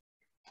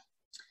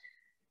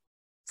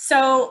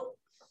 So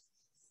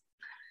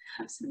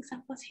I have some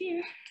examples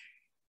here.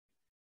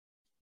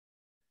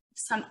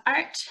 Some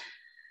art.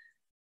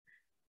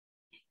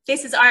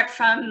 This is art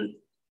from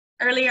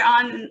earlier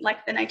on,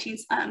 like the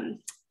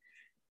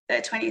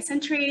 20th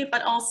century,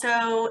 but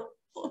also,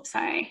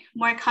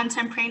 more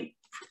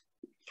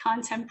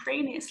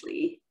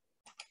contemporaneously,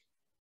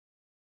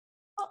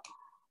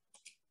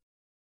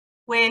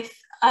 with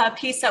a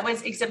piece that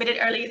was exhibited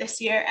earlier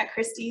this year at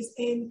Christie's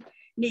in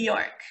New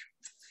York.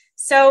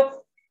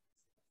 So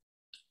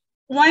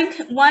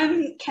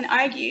one can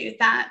argue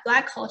that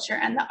Black culture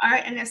and the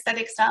art and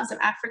aesthetic styles of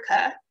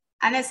Africa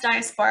and its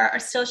diaspora are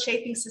still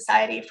shaping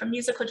society from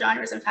musical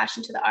genres and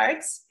fashion to the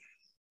arts,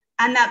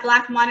 and that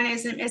Black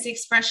modernism is the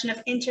expression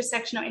of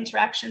intersectional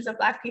interactions of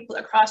Black people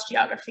across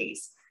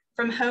geographies,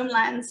 from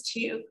homelands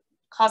to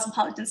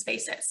cosmopolitan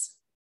spaces.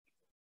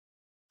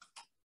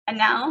 And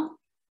now,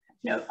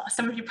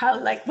 some of you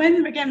probably like,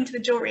 when we're getting to the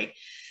jewelry.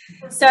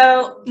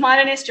 So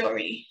modernist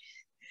jewelry.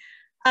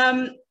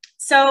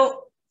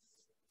 So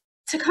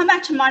to come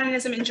back to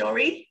modernism in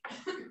jewelry,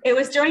 it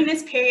was during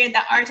this period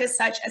that artists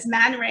such as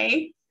Man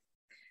Ray,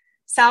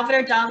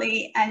 Salvador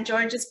Dali, and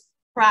Georges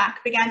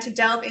Braque began to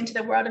delve into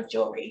the world of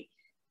jewelry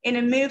in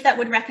a move that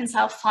would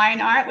reconcile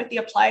fine art with the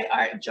applied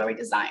art of jewelry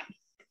design.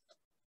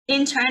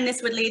 In turn,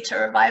 this would lead to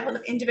a revival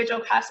of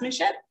individual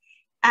craftsmanship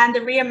and the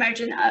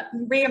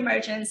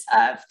reemergence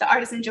of the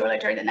artisan jeweler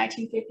during the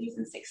 1950s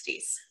and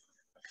 60s.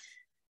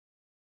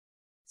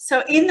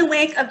 So in the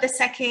wake of the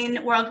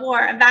Second World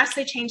War, a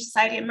vastly changed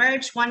society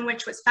emerged, one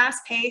which was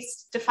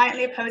fast-paced,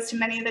 defiantly opposed to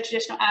many of the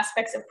traditional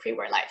aspects of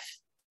pre-war life.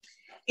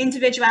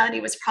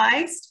 Individuality was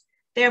prized,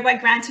 thereby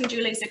granting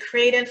jewelers the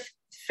creative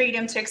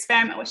freedom to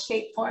experiment with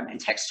shape, form, and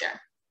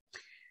texture.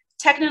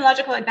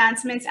 Technological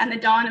advancements and the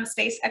dawn of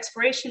space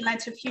exploration led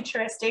to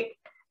futuristic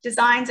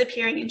designs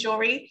appearing in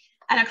jewelry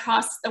and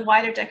across the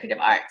wider decorative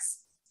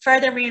arts,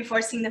 further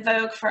reinforcing the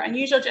vogue for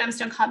unusual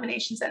gemstone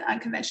combinations and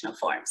unconventional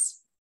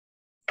forms.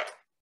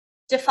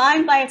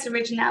 Defined by its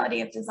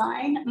originality of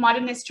design,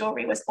 modernist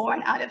jewelry was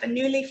born out of a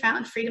newly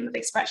found freedom of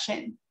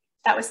expression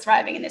that was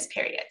thriving in this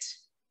period.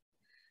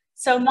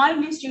 So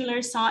modernist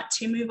jewelers sought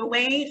to move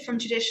away from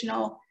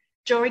traditional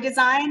jewelry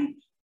design,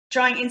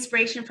 drawing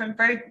inspiration from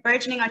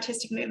burgeoning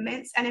artistic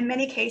movements, and in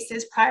many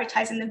cases,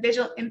 prioritizing the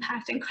visual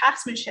impact and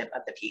craftsmanship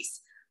of the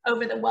piece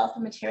over the wealth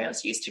of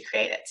materials used to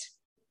create it.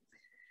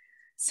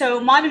 So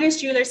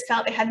modernist jewelers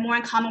felt they had more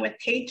in common with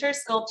painters,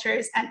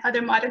 sculptors, and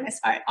other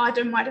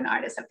modern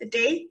artists of the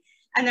day,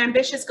 and their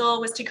ambitious goal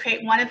was to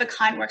create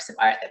one-of-a-kind works of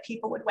art that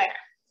people would wear.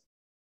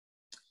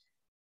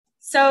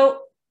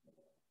 So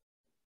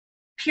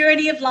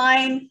purity of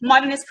line,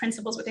 modernist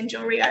principles within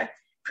jewelry are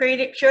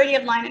purity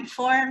of line and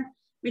form,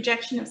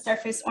 rejection of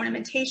surface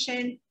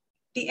ornamentation,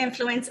 the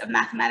influence of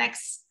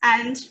mathematics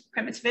and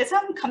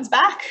primitivism comes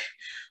back,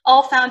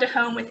 all found a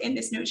home within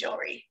this new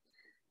jewelry.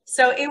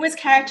 So it was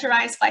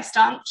characterized by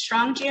strong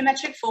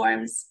geometric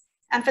forms,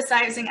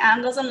 emphasizing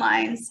angles and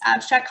lines,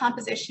 abstract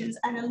compositions,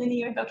 and a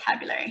linear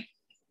vocabulary.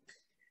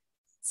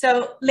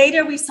 So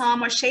later we saw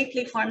more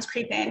shapely forms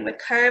creep in with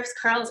curves,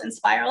 curls, and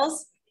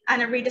spirals,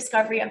 and a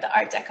rediscovery of the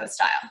Art Deco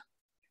style.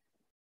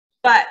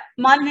 But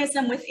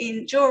modernism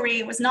within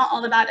jewelry was not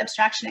all about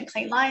abstraction and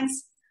clean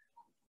lines.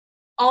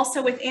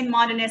 Also within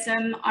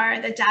modernism are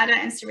the Dada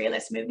and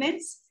Surrealist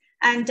movements,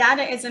 and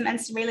Dadaism and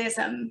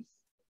Surrealism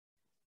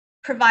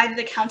provided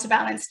a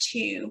counterbalance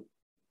to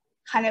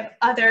kind of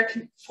other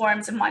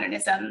forms of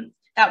modernism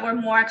that were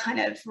more kind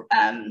of,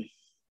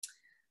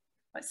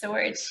 what's the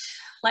word?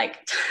 Like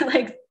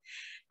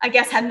I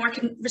guess had more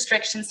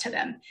restrictions to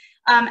them.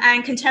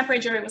 And contemporary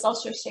jewelry was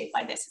also shaped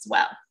by this as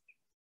well.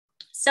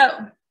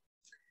 So,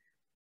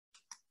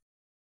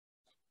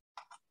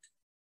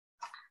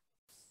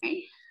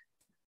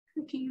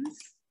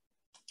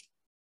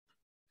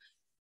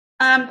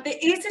 there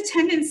is a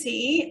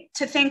tendency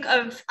to think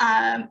of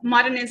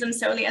modernism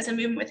solely as a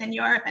movement within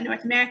Europe and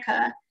North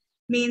America,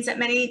 means that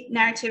many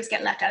narratives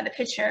get left out of the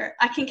picture.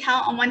 I can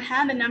count on one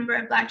hand the number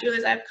of Black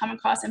jewelers I've come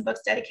across in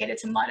books dedicated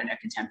to modern or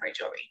contemporary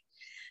jewelry.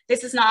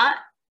 This is not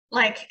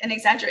like an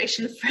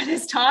exaggeration for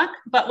this talk,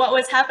 but what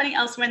was happening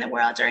elsewhere in the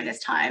world during this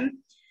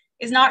time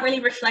is not really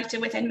reflected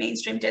within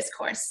mainstream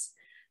discourse.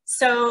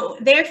 So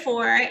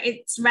therefore,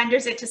 it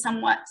renders it to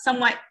somewhat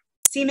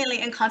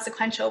seemingly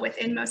inconsequential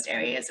within most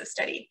areas of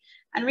study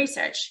and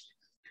research.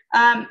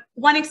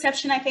 One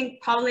exception, I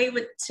think, probably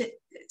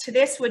to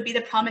this would be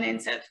the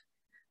prominence of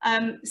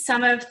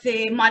some of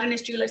the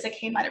modernist jewelers that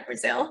came out of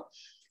Brazil.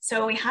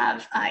 So we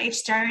have H.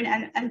 Stern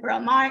and Burl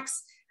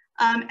Marx.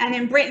 And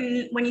in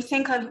Britain, when you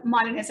think of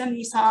modernism,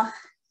 you saw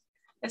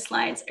the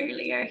slides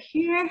earlier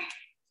here.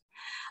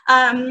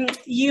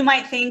 You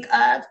might think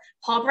of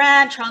Paul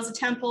Brandt, Charles de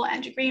Temple,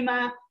 Andrew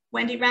Grima,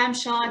 Wendy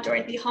Ramshaw,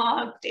 Dorothy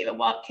Hogg, David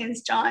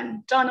Watkins,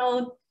 John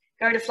Donald,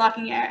 Gerda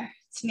Flockinger,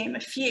 to name a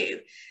few.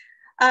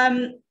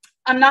 I'm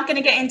not going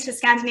to get into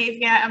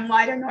Scandinavia and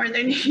wider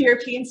Northern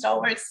European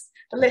stalwarts.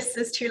 The list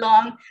is too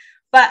long.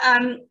 But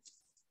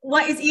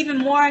what is even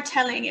more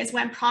telling is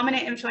when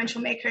prominent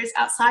influential makers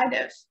outside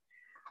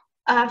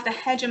of the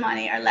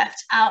hegemony are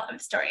left out of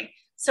the story.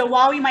 So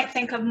while we might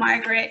think of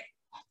Margaret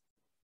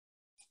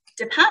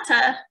de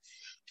Pata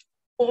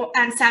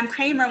and Sam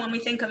Kramer when we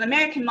think of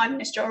American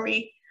modernist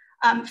jewelry,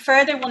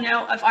 further we'll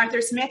know of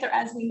Arthur Smith, or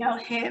as we know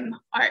him,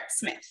 Art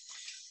Smith.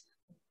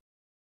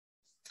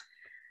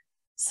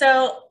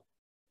 So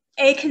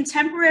a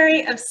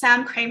contemporary of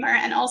Sam Kramer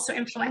and also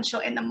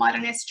influential in the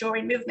modernist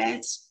jewelry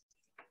movement.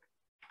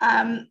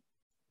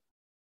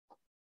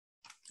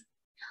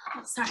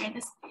 Sorry,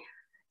 this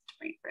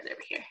bring it further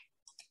over here.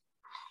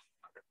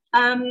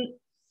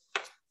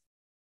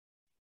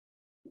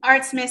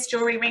 Art Smith's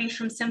jewelry ranged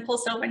from simple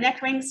silver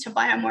neck rings to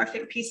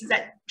biomorphic pieces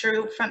that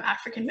drew from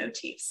African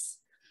motifs.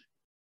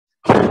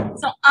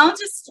 So I'll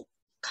just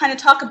kind of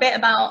talk a bit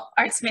about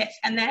Art Smith,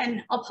 and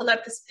then I'll pull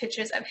up the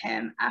pictures of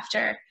him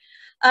after.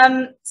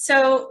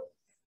 So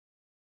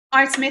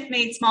Art Smith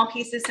made small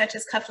pieces such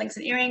as cufflinks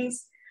and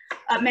earrings.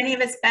 Many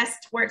of his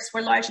best works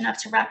were large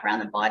enough to wrap around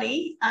the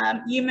body.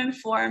 Human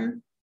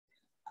form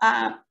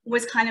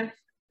was kind of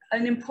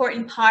an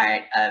important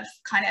part of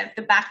kind of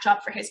the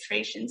backdrop for his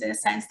creations, in a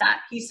sense that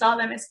he saw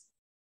them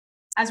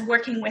as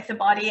working with the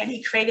body, and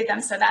he created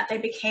them so that they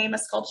became a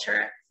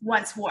sculpture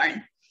once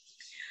worn.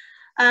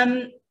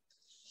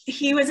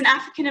 He was an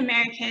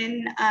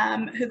African-American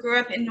who grew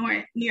up in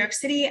New York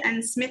City,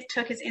 and Smith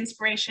took his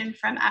inspiration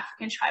from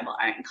African tribal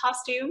art and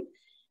costume,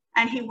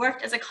 and he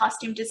worked as a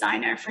costume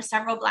designer for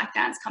several Black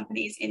dance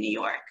companies in New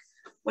York,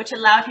 which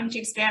allowed him to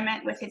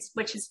experiment with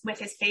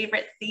his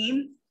favorite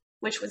theme,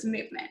 which was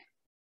movement.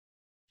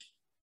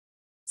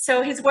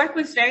 So his work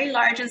was very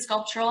large and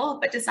sculptural,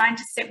 but designed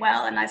to sit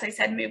well and, as I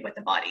said, move with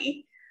the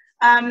body.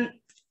 And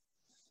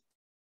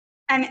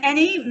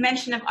any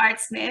mention of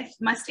Art Smith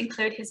must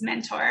include his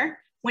mentor,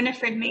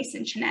 Winifred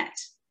Mason Chenette.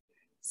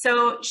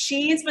 So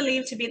she is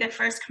believed to be the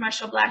first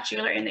commercial Black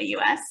jeweler in the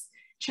US.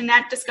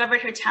 Chenette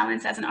discovered her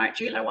talents as an art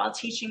jeweler while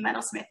teaching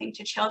metalsmithing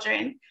to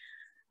children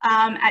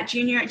at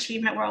Junior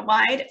Achievement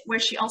Worldwide, where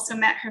she also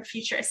met her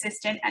future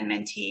assistant and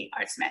mentee,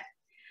 Art Smith.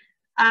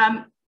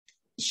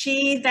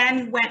 She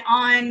then went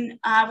on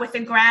with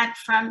a grant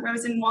from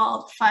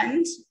Rosenwald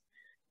Fund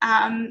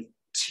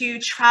to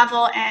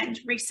travel and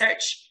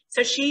research.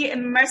 So she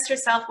immersed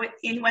herself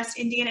in West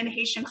Indian and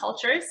Haitian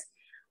cultures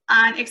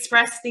and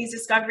expressed these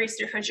discoveries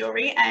through her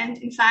jewelry. And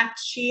in fact,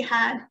 she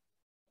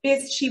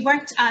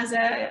worked as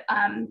a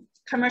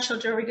commercial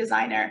jewelry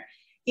designer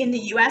in the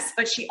US,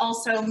 but she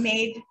also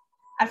made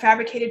a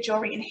fabricated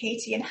jewelry in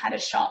Haiti and had a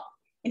shop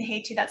in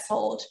Haiti that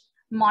sold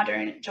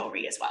modern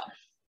jewelry as well.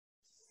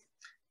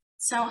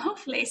 So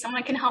hopefully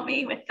someone can help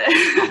me with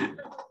the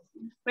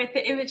with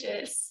the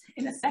images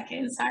in a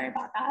second. Sorry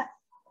about that.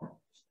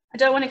 I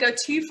don't want to go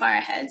too far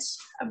ahead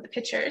of the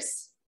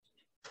pictures.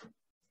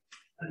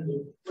 And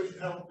would it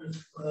help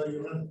if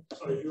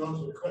you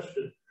answer the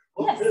question,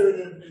 What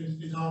period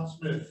is Art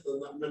Smith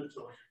and that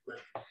mentor?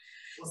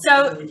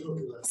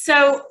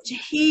 So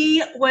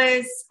he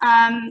was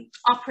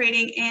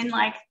operating in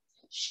like,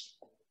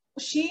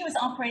 she was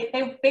operating,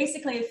 they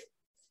basically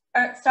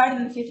started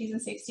in the 50s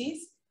and 60s,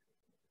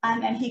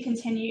 and then he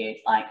continued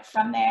like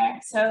from there.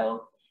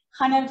 So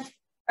kind of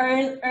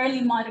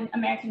early modern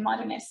American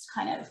modernist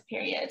kind of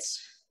period.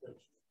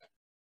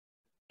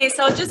 Okay,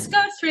 so I'll just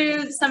go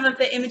through some of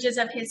the images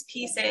of his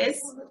pieces.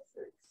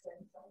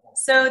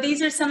 So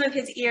these are some of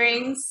his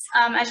earrings.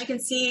 As you can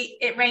see,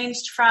 it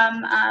ranged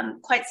from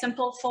quite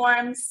simple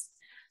forms.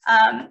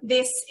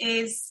 This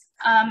is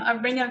a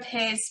ring of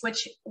his,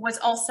 which was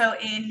also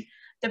in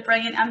the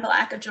Brilliant and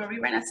Black, a Jewelry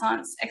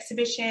Renaissance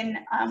exhibition,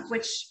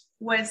 which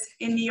was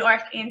in New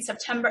York in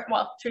September,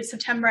 well, through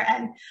September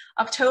and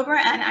October.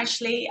 And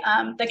actually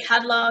the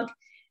catalog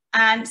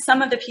and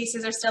some of the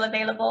pieces are still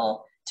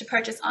available to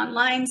purchase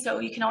online. So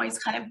you can always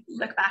kind of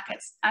look back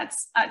at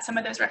some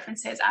of those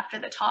references after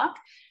the talk.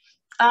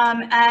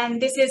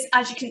 And this is,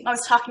 as you can, I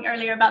was talking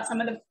earlier about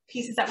some of the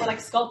pieces that were like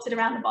sculpted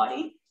around the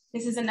body.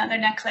 This is another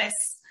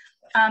necklace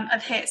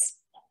of his.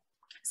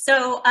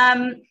 So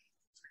I'm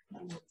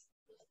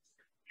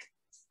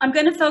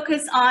going to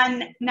focus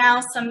on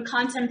now some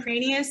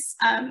contemporaneous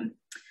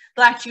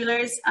Black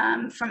jewelers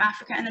from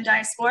Africa and the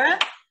diaspora.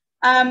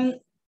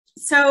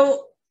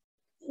 So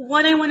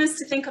what I want us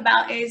to think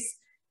about is,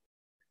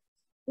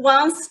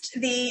 whilst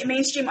the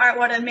mainstream art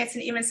world admits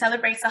and even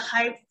celebrates the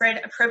hybrid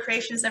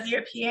appropriations of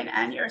European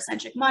and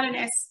Eurocentric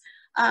modernists,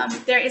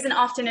 there isn't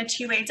often a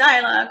two-way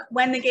dialogue.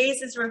 When the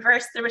gaze is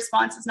reversed, the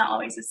response is not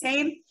always the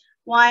same.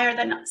 Why are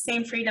the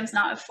same freedoms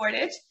not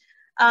afforded?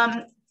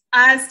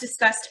 As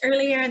discussed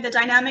earlier, the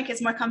dynamic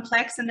is more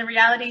complex and the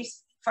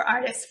realities for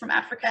artists from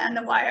Africa and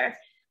the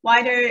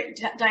wider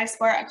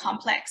diaspora are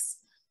complex.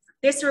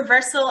 This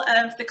reversal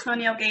of the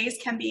colonial gaze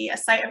can be a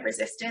site of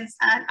resistance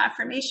and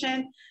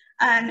affirmation.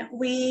 And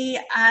we,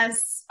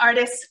 as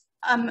artists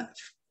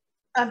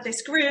of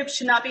this group,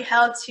 should not be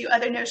held to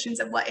other notions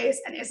of what is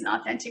and isn't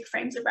authentic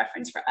frames of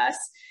reference for us.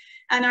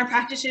 And our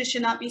practices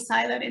should not be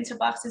siloed into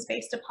boxes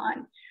based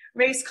upon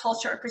race,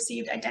 culture, or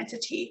perceived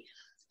identity.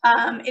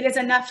 It is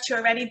enough to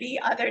already be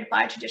othered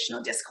by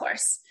traditional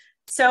discourse.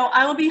 So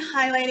I will be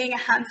highlighting a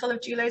handful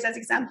of jewelers as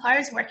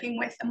exemplars working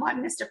with a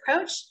modernist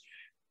approach.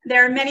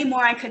 There are many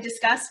more I could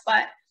discuss,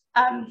 but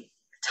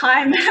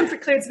time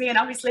precludes me, and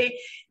obviously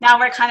now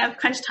we're kind of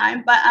crunch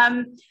time. But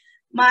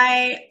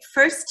my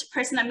first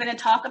person I'm going to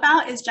talk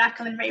about is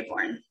Jacqueline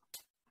Rabun.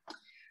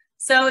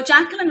 So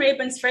Jacqueline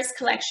Rabun's first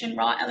collection,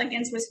 Raw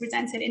Elegance, was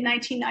presented in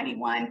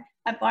 1991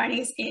 at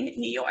Barney's in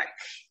New York.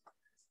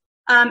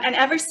 And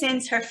ever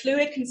since, her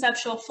fluid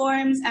conceptual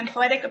forms and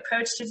poetic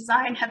approach to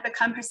design have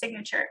become her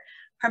signature.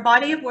 Her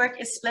body of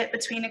work is split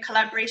between a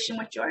collaboration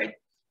with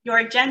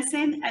Georg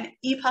Jensen, an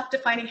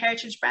epoch-defining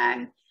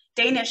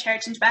Danish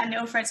heritage band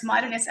known for its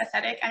modernist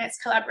aesthetic and its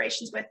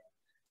collaborations with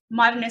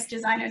modernist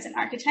designers and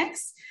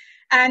architects.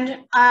 And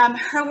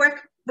her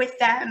work with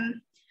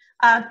them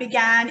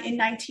began in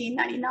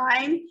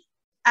 1999,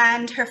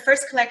 and her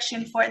first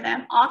collection for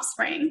them,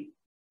 Offspring,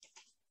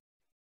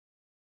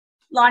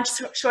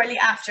 launched shortly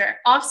after.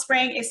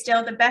 Offspring is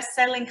still the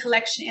best-selling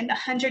collection in the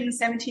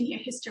 117-year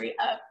history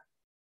of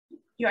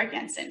Georg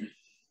Jensen.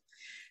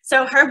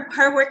 So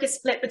her work is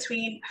split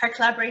between her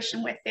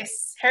collaboration with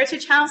this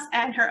heritage house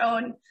and her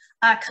own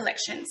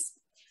collections.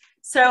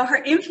 So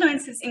her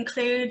influences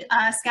include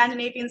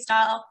Scandinavian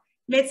style,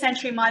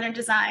 mid-century modern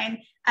design,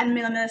 and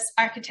minimalist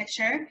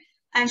architecture.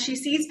 And she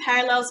sees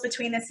parallels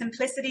between the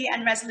simplicity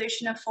and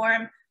resolution of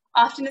form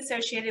often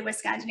associated with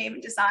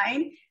Scandinavian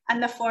design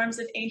and the forms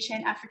of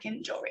ancient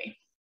African jewelry.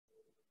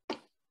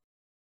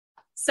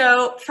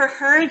 So for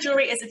her,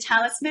 jewelry is a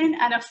talisman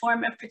and a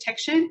form of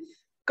protection,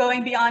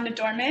 going beyond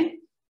adornment.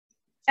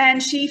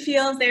 And she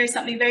feels there's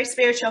something very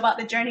spiritual about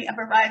the journey of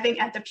arriving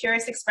at the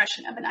purest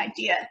expression of an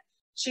idea.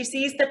 She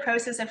sees the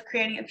process of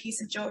creating a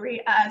piece of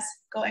jewelry as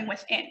going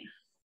within.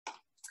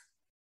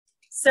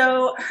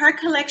 So her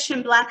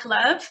collection, Black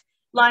Love,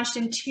 launched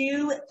in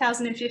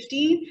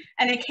 2015,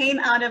 and it came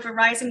out of a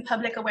rising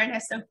public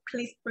awareness of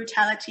police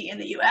brutality in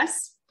the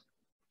US.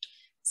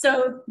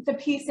 So the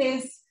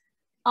pieces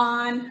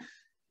on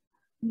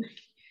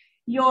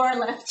your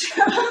left,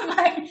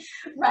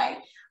 right,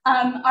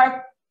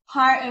 are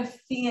part of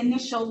the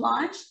initial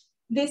launch.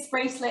 This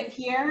bracelet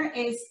here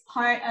is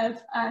part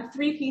of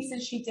 3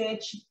 pieces she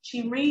did.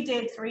 She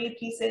redid 3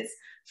 pieces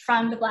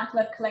from the Black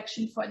Love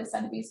collection for the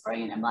Sotheby's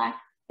Brilliant and Black.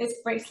 This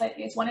bracelet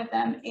is one of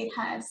them. It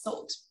has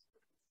sold.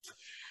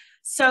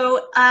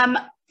 So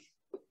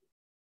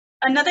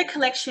another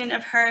collection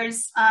of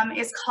hers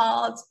is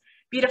called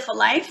Beautiful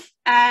Life.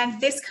 And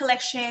this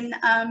collection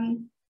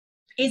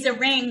is a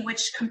ring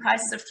which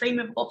comprises of 3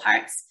 movable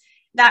parts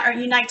that are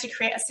unite to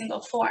create a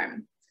single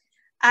form.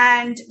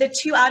 And the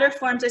 2 outer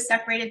forms are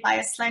separated by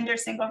a slender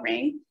single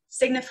ring,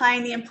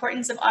 signifying the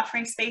importance of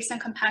offering space and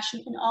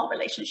compassion in all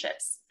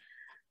relationships.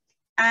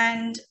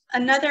 And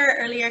another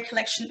earlier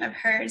collection of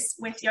hers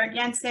with Georg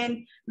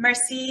Jensen,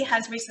 Mercy,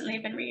 has recently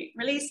been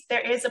released.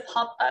 There is a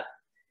pop-up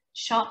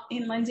shop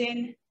in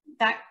London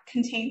that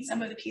contains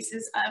some of the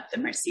pieces of the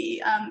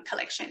Mercy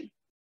collection.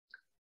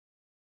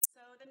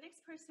 So the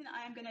next person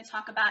I am going to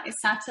talk about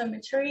is Satta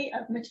Matturi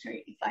of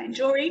Matturi Fine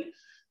Jewelry.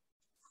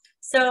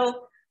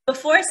 So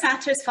before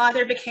Satta's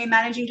father became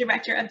managing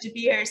director of De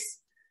Beers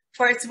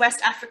for its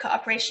West Africa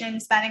operation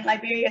spanning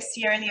Liberia,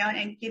 Sierra Leone,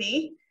 and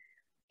Guinea,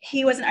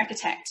 he was an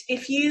architect. I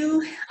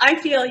feel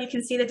you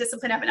can see the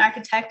discipline of an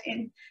architect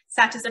in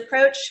Satta's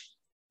approach.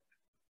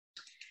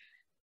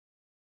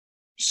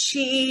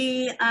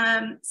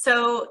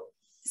 So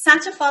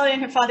Satta followed in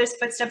her father's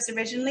footsteps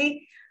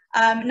originally,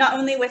 not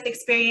only with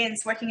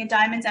experience working in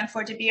diamonds and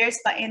for De Beers,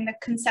 but in the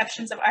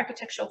conceptions of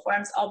architectural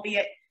forms,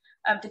 albeit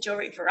of the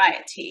jewelry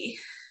variety.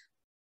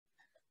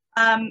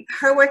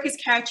 Her work is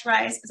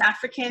characterized as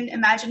African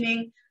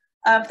imagining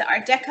of the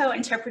Art Deco,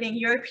 interpreting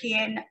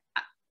European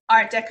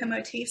Art Deco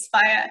motifs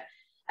via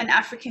an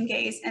African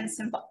gaze and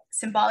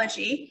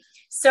symbology.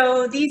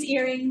 So these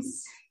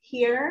earrings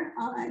here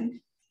on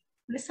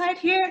this side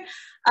here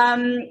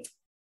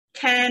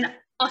can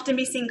often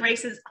be seen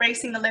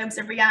gracing the lobes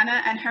of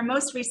Rihanna, and her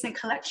most recent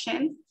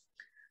collection,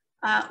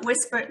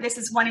 this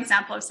is one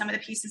example of some of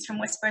the pieces from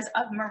Whispers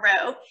of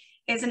Moreau,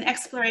 is an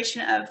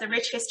exploration of the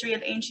rich history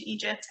of ancient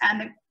Egypt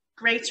and the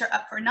greater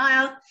Upper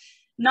Nile,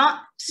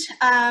 not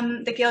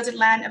the gilded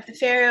land of the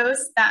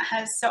pharaohs that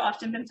has so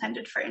often been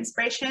plundered for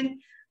inspiration,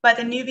 but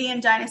the Nubian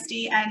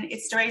dynasty and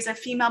its stories of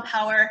female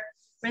power,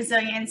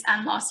 resilience,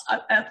 and loss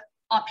of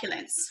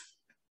opulence.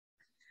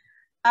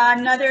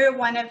 Another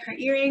one of her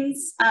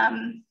earrings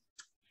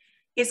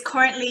is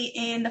currently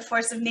in the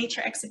Force of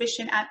Nature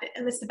exhibition at the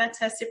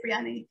Elisabetta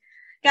Cipriani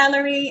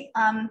Gallery.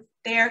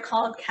 They are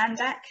called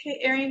Kandak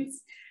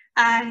earrings,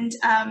 and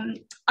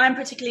I'm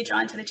particularly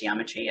drawn to the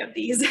geometry of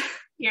these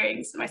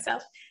earrings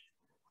myself,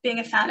 being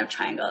a fan of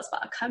triangles,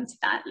 but I'll come to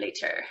that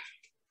later.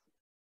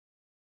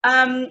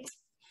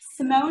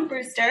 Simone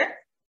Brewster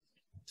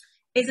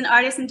is an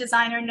artist and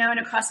designer known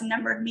across a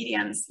number of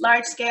mediums: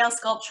 large-scale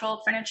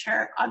sculptural,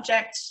 furniture,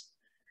 object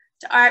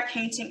to art,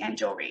 painting, and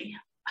jewelry.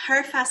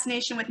 Her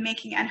fascination with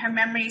making and her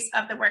memories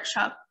of the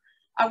workshop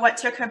are what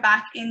took her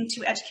back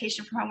into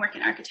education from her work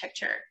in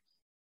architecture.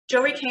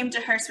 Jewelry came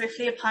to her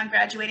swiftly upon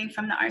graduating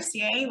from the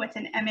RCA with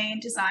an MA in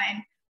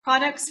design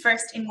products,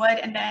 first in wood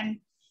and then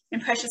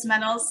in precious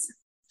metals,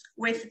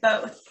 with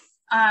both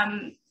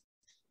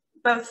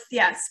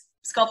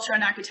sculpture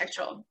and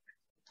architectural.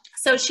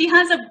 So she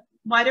has a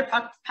wider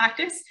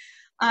practice.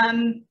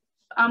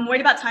 I'm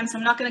worried about time, so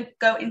I'm not going to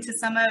go into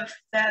some of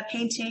the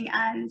painting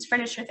and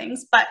furniture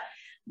things, but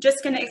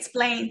just going to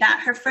explain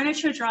that her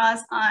furniture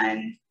draws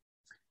on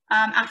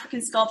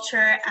African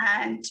sculpture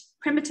and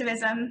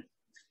primitivism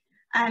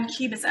and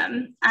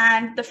cubism,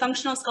 and the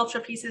functional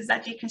sculptural pieces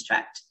that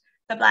deconstruct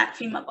the Black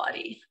female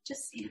body.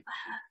 Just see if I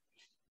have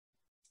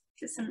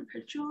some of her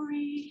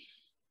jewelry.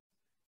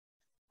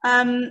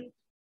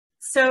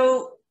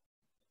 So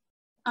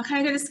I'm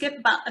kind of going to skip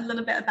a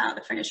little bit about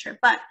the furniture,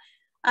 but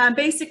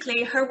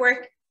basically her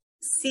work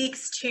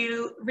seeks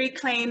to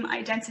reclaim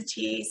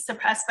identity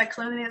suppressed by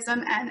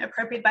colonialism and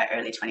appropriated by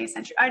early 20th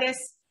century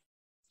artists.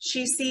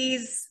 She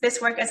sees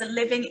this work as a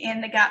living in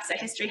the gaps that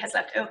history has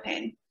left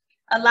open,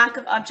 a lack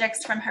of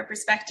objects from her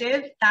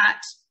perspective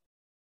that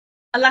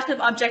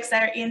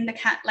are in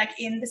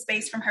the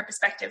space from her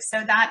perspective.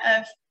 So that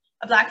of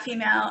a Black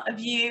female, a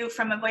view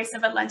from a voice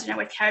of a Londoner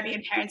with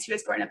Caribbean parents who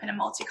has grown up in a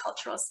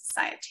multicultural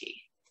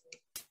society.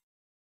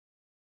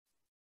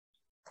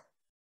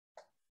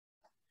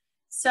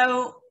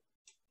 So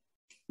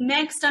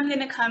next I'm going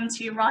to come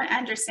to Ron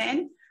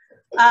Anderson.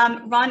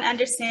 Ron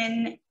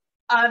Anderson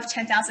of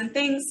 10,000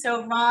 Things.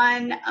 So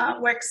Ron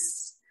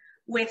works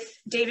with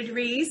David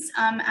Rees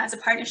as a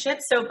partnership.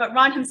 But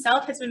Ron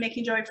himself has been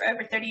making jewelry for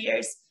over 30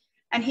 years,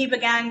 and he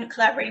began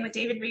collaborating with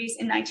David Rees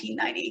in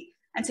 1990,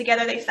 and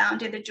together they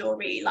founded the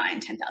jewelry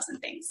line 10,000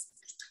 Things.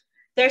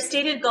 Their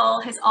stated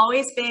goal has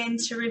always been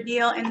to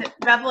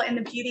revel in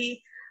the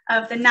beauty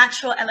of the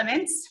natural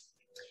elements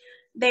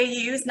they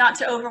use, not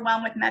to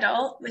overwhelm with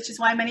metal, which is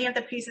why many of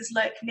the pieces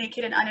look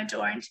naked and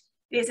unadorned.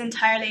 It is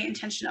entirely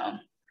intentional.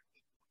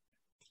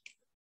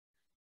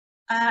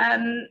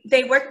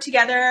 They work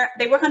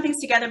on things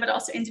together, but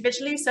also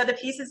individually. So the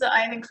pieces that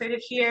I've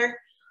included here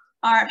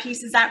are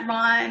pieces that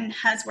Ron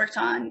has worked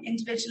on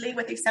individually,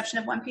 with the exception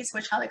of one piece,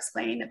 which I'll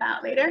explain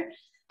about later.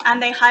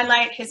 And they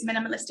highlight his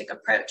minimalistic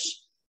approach.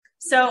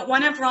 So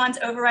one of Ron's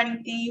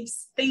overriding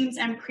themes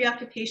and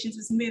preoccupations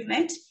was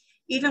movement.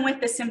 Even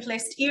with the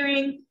simplest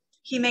earring,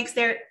 he makes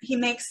a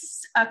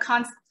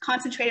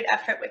concentrated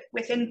effort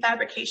within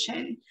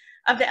fabrication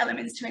of the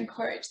elements to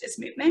encourage this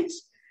movement.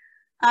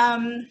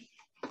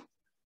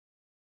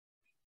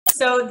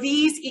 So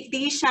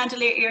these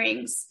chandelier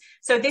earrings,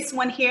 so this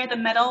one here, the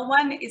metal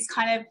one, is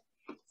kind of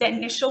the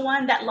initial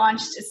one that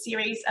launched a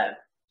series of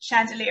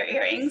chandelier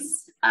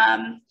earrings.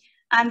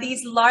 And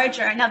these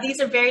larger, now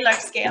these are very large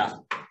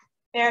scale.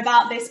 They're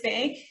about this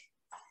big.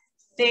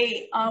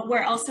 They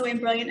were also in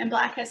brilliant and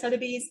black at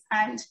Sotheby's,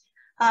 and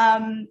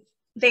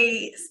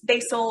they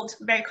sold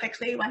very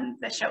quickly when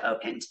the show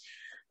opened.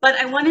 But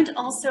I wanted to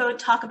also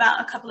talk about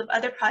a couple of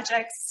other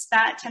projects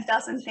that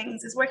 10,000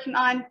 Things is working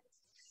on.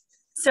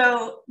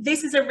 So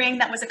this is a ring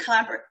that was a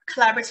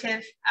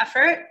collaborative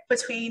effort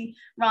between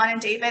Ron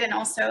and David, and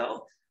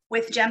also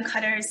with gem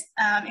cutters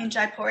in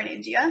Jaipur in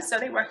India. So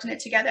they worked on it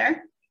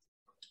together.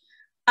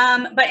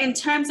 But in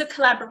terms of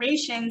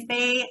collaborations,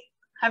 they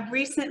have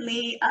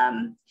recently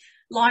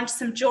launched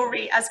some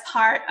jewelry as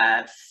part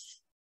of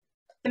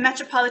the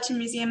Metropolitan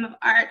Museum of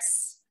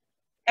Art's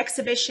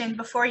exhibition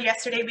Before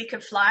Yesterday We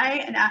Could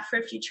Fly, an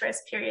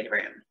Afro-Futurist period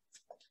room.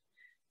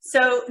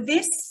 So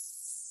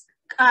this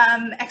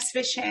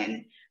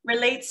exhibition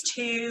relates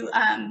to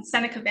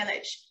Seneca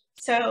Village.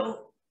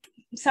 So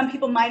some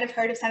people might have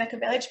heard of Seneca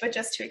Village, but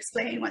just to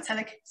explain what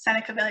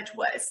Seneca Village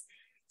was.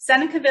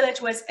 Seneca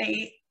Village was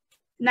a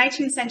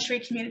 19th century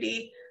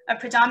community of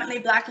predominantly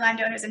Black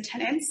landowners and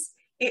tenants.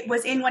 It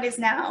was in what is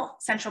now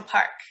Central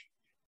Park.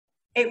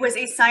 It was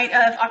a site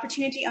of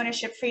opportunity,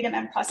 ownership, freedom,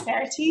 and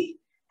prosperity.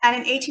 And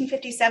in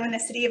 1857, the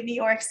city of New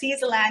York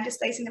seized the land,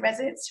 displacing the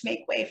residents to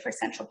make way for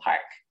Central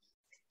Park.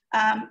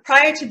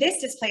 Prior to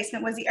this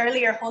displacement was the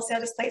earlier wholesale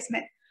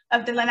displacement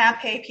of the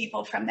Lenape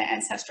people from their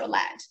ancestral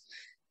land.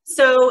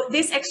 So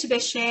this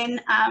exhibition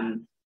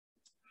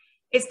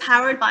is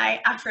powered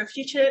by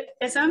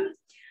Afrofuturism,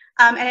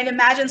 and it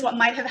imagines what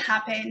might have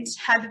happened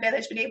had the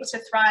village been able to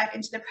thrive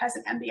into the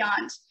present and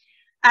beyond.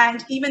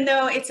 And even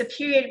though it's a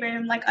period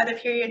room like other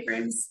period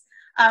rooms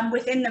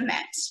within the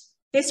Met,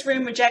 this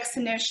room rejects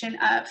the notion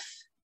of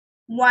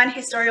one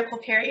historical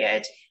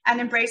period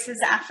and embraces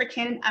the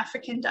African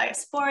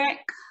diasporic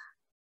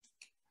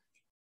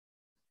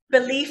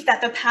belief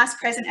that the past,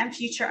 present, and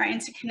future are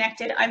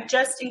interconnected. I've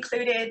just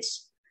included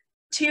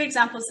 2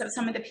 examples of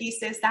some of the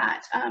pieces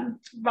that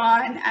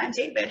Ron and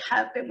David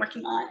have been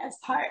working on as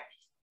part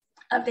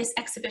of this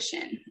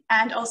exhibition,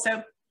 and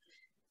also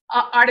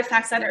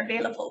artifacts that are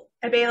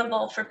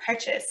available for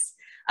purchase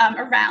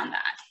around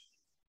that.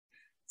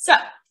 So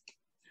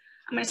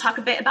I'm going to talk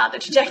a bit about the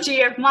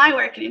trajectory of my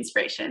work and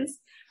inspirations.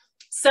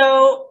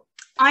 So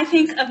I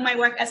think of my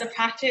work as a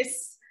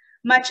practice,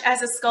 much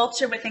as a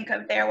sculptor would think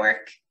of their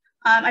work.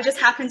 I just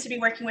happen to be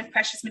working with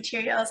precious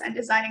materials and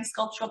designing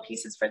sculptural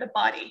pieces for the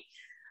body.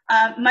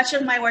 Much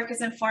of my work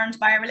is informed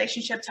by our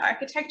relationship to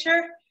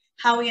architecture,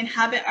 how we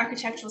inhabit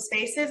architectural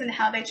spaces, and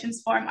how they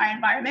transform our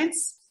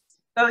environments,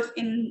 both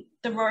in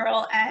the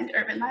rural and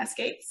urban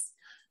landscapes.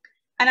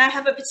 And I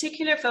have a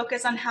particular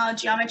focus on how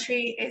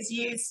geometry is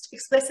used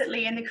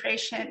explicitly in the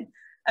creation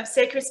of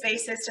sacred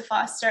spaces to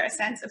foster a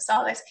sense of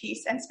solace,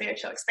 peace, and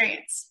spiritual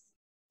experience.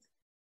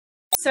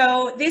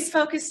 So this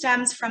focus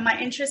stems from my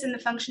interest in the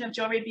function of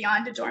jewelry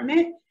beyond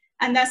adornment,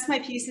 and thus my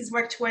pieces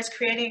work towards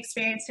creating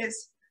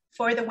experiences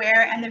for the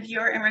wearer and the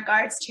viewer in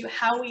regards to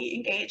how we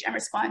engage and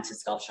respond to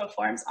sculptural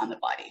forms on the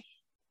body.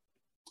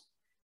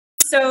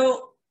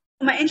 So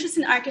my interest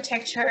in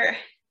architecture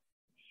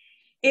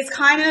is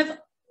kind of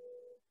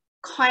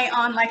quite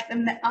on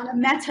a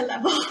meta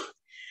level,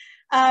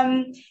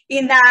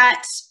 in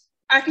that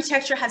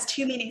architecture has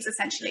 2 meanings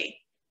essentially.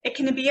 It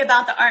can be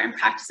about the art and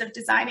practice of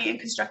designing and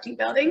constructing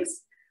buildings,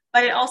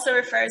 but it also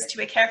refers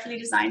to a carefully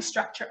designed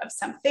structure of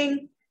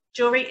something.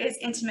 Jewelry is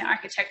intimate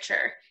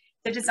architecture,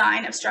 the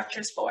design of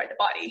structures for the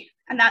body.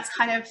 And that's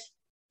kind of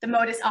the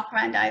modus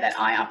operandi that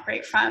I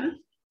operate from.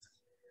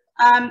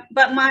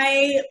 But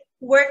my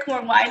work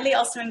more widely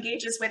also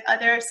engages with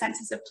other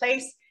senses of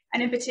place,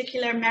 and in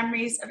particular,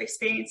 memories of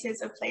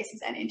experiences of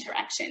places and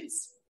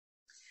interactions.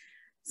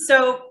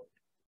 So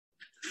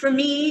for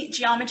me,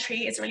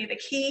 geometry is really the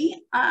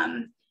key.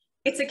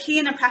 It's a key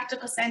in a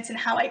practical sense in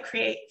how I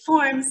create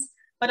forms,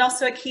 but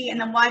also a key in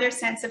the wider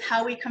sense of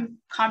how we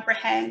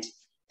comprehend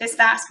this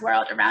vast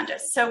world around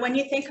us. So when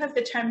you think of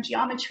the term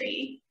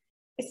geometry,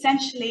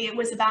 essentially it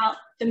was about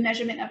the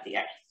measurement of the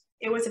earth.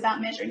 It was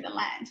about measuring the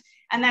land.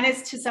 And that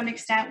is to some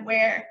extent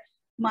where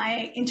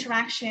my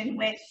interaction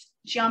with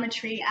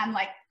geometry and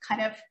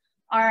kind of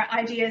our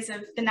ideas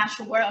of the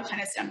natural world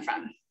kind of stem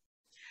from.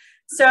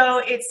 So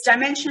it's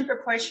dimension,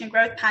 proportion,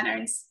 growth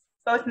patterns,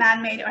 both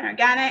man-made and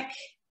organic.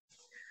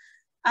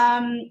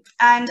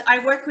 And I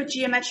work with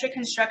geometric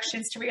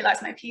constructions to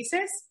realize my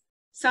pieces.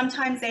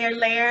 Sometimes they are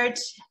layered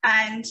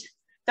and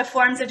the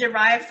forms are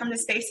derived from the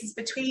spaces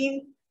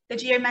between the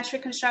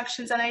geometric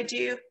constructions that I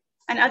do.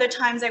 And other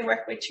times I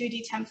work with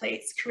 2D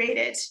templates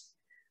created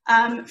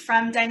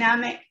from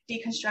dynamic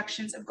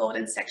deconstructions of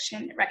golden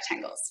section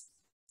rectangles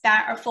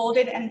that are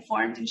folded and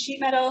formed in sheet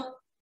metal,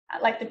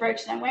 like the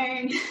brooch that I'm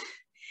wearing,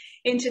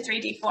 into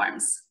 3D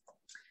forms.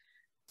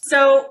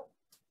 So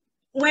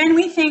when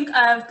we think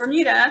of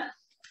Bermuda,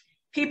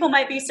 people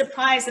might be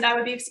surprised that I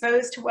would be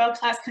exposed to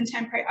world-class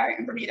contemporary art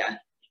in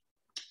Bermuda.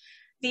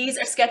 These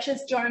are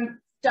sketches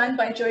done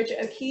by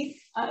Georgia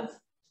O'Keeffe of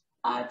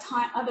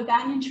a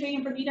banyan tree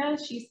in Bermuda.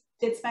 She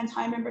did spend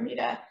time in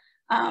Bermuda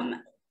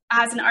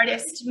as an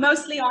artist,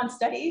 mostly on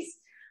studies.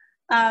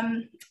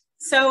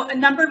 So a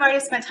number of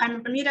artists spent time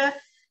in Bermuda.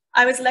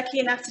 I was lucky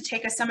enough to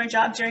take a summer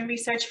job doing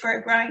research for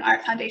a growing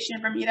art foundation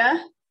in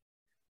Bermuda.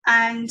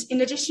 And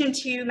in addition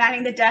to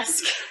manning the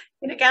desk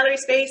in a gallery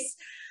space,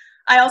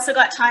 I also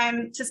got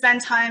time to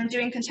spend time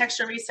doing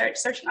contextual research,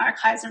 searching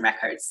archives and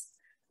records,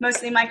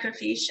 mostly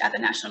microfiche at the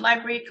National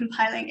Library,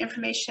 compiling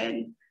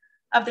information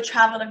of the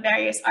travel of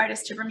various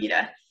artists to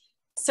Bermuda.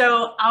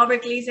 So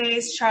Albert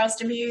Gleizes, Charles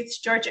Demuth,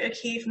 Georgia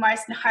O'Keeffe,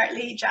 Marston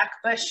Hartley, Jack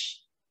Bush,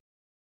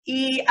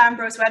 E.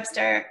 Ambrose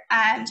Webster,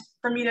 and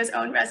Bermuda's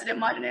own resident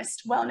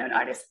modernist, well-known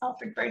artist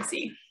Alfred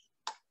Birdsey.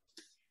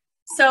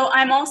 So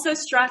I'm also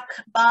struck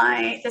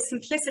by the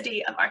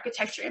simplicity of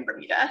architecture in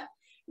Bermuda,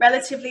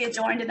 relatively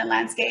adorned in the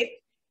landscape,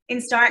 in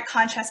stark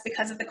contrast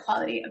because of the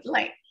quality of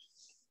light.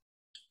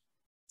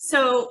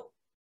 So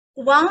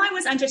while I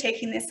was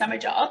undertaking this summer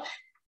job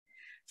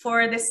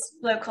for this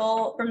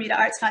local Bermuda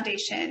Arts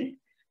Foundation,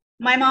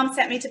 my mom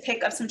sent me to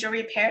pick up some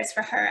jewelry pairs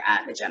for her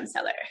at the gem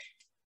seller.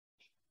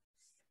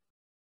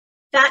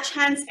 That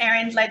chance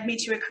errand led me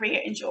to a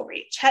career in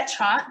jewelry. Chet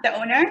Trott, the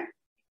owner,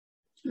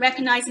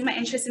 recognizing my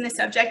interest in the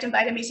subject,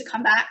 invited me to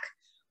come back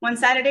one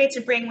Saturday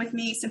to bring with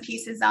me some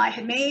pieces I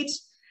had made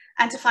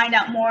and to find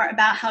out more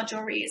about how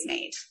jewelry is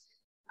made.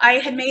 I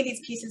had made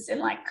these pieces in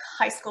like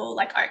high school,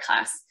 like art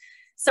class.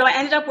 So I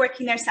ended up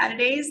working there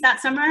Saturdays that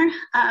summer.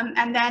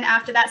 And then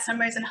after that,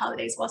 summers and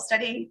holidays while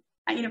studying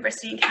at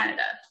university in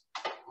Canada.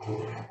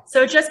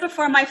 So just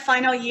before my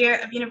final year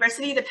of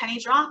university, the penny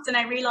dropped and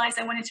I realized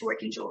I wanted to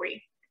work in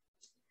jewelry.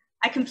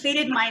 I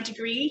completed my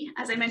degree,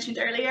 as I mentioned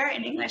earlier,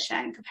 in English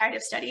and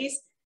comparative studies,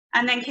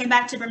 and then came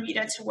back to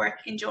Bermuda to work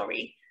in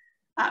jewelry.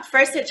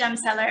 First at Gem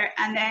Seller,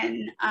 and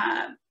then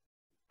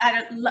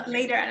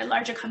later at a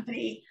larger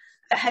company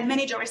that had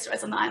many jewelry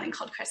stores on the island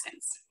called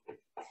Crescents.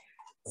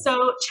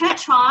 So Chet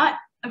Trott,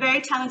 a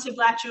very talented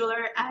Black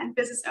jeweler and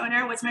business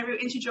owner, was my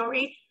route into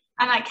jewelry,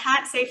 and I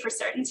can't say for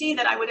certainty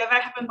that I would ever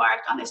have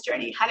embarked on this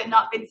journey had it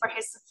not been for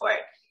his support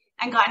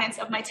and guidance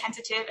of my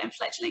tentative and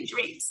fledgling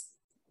dreams.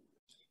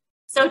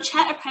 So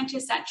Chet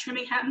apprenticed at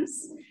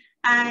Trimmingham's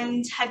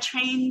and had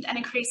trained and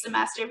increased the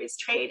master of his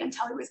trade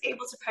until he was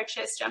able to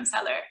purchase Gem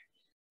Seller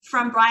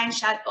from Brian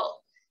Shadbolt.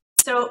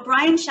 So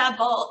Brian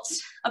Shadbolt,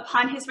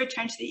 upon his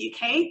return to the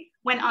UK,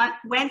 went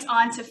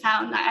on to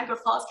found Niagara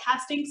Falls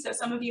Casting. So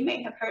some of you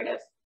may have heard of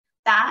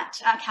that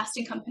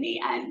casting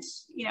company, and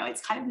you know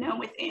it's kind of known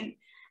within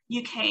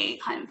UK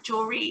kind of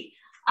jewelry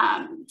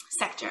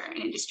sector and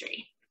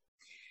industry.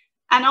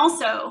 And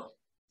also,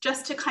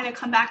 just to kind of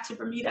come back to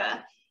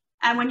Bermuda,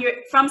 and when you're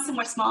from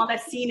somewhere small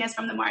that's seen as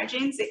from the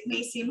margins, it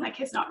may seem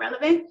like it's not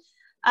relevant.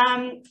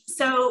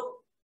 So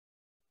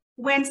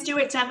when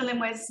Stuart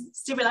Devlin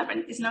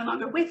is no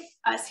longer with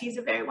us, he's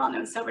a very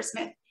well-known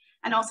silversmith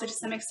and also to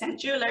some extent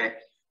jeweler.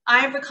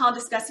 I recall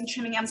discussing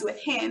Trimmingham's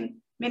with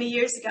him many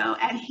years ago,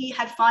 and he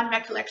had fond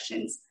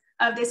recollections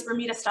of this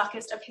Bermuda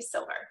stockist of his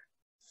silver.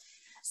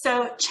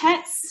 So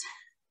Chet's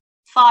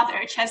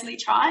father, Chesley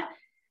Trott,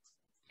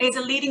 is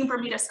a leading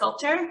Bermuda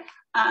sculptor.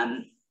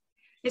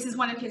 This is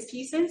one of his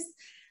pieces.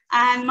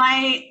 And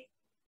my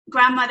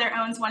grandmother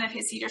owns one of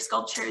his cedar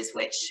sculptures,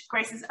 which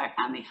graces our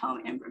family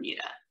home in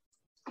Bermuda.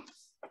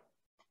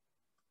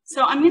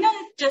 So I'm gonna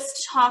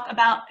just talk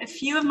about a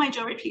few of my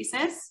jewelry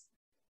pieces.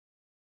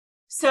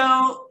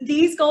 So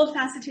these gold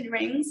faceted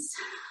rings,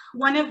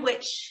 one of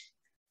which,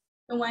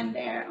 the one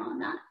there on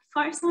that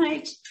far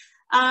side,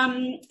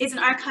 is an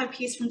archive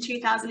piece from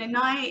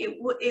 2009.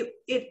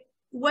 It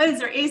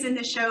was or is in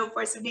the show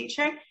Force of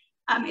Nature.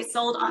 It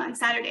sold on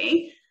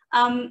Saturday.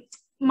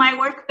 My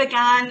work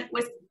began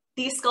with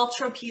these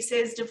sculptural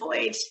pieces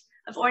devoid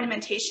of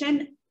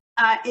ornamentation,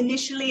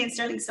 initially in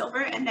sterling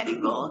silver and then in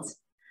gold.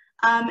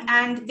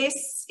 And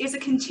this is a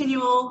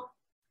continual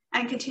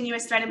and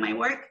continuous thread in my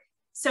work.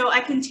 So I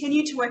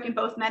continue to work in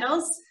both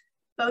metals,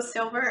 both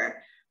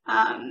silver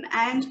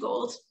and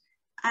gold,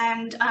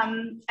 and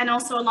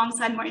also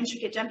alongside more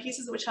intricate gem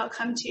pieces, which I'll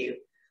come to.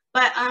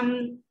 But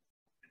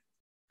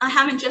I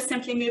haven't just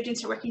simply moved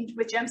into working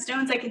with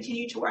gemstones. I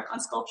continue to work on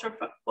sculptural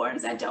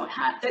forms that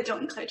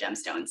don't include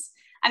gemstones.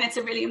 And it's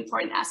a really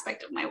important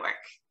aspect of my work.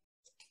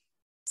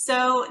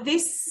 So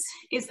this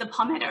is the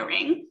palmetto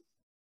ring.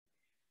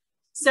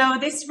 So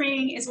this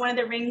ring is one of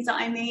the rings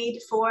that I made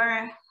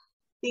for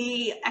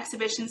the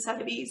exhibition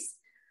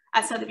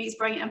at Sotheby's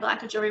Brilliant and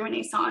Black Jewelry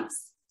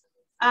Renaissance.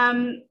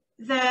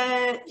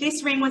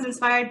 This ring was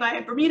inspired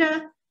by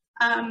Bermuda,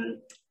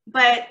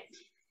 but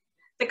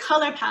the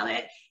color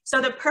palette,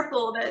 so the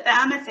purple, the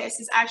amethyst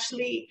is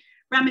actually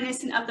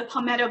reminiscent of the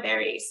palmetto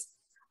berries,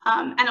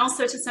 and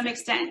also to some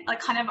extent, like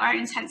kind of our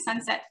intense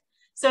sunset.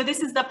 So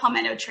this is the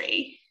palmetto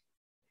tree.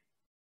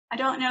 I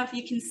don't know if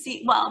you can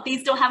see, well,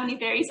 these don't have any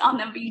berries on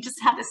them, but you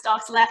just have the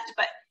stalks left,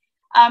 but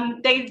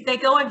they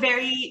go a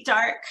very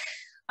dark,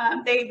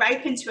 they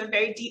ripen to a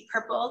very deep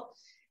purple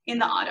in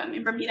the autumn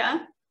in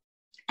Bermuda.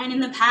 And in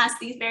the past,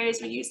 these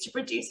berries were used to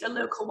produce a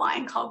local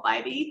wine called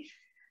Bibi.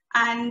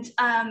 And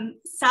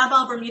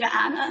Sabal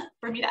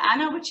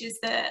Bermudiana, which is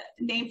the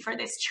name for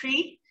this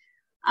tree,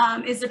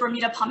 is the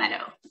Bermuda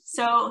palmetto.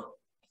 So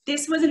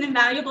this was an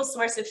invaluable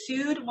source of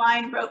food,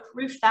 wine, rope,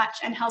 roof thatch,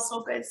 and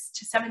household goods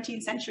to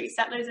 17th century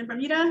settlers in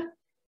Bermuda.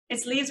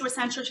 Its leaves were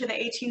central to the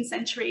 18th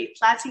century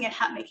plaiting and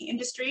hat-making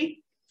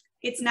industry.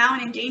 It's now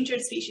an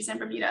endangered species in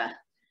Bermuda.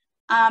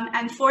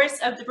 and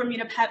forests of the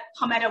Bermuda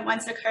palmetto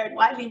once occurred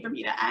widely in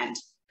Bermuda and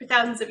for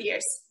thousands of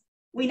years.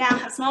 We now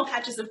have small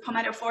patches of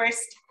palmetto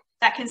forest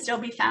that can still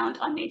be found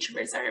on nature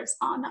reserves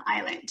on the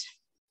island.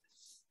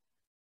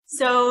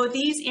 So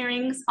these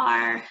earrings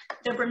are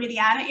the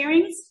Bermudiana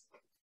earrings.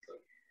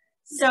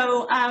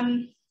 So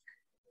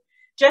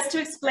just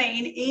to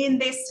explain, in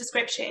this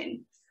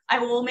description, I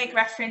will make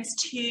reference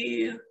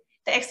to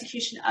the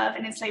execution of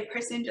an enslaved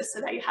person, just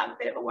so that you have a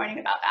bit of a warning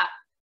about that.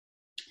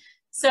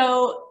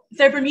 So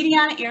the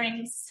Bermudiana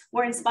earrings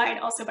were inspired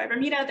also by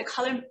Bermuda. The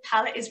color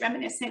palette is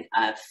reminiscent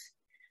of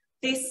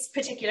this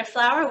particular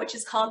flower, which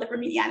is called the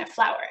Bermudiana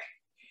flower.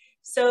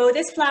 So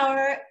this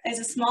flower is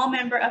a small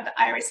member of the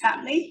iris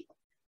family,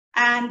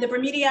 and the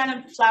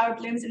Bermudiana flower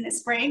blooms in the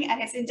spring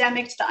and is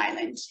endemic to the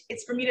island.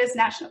 It's Bermuda's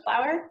national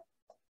flower.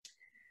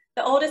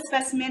 The oldest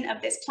specimen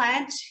of this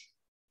plant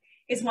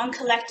is one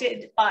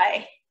collected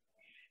by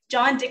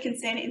John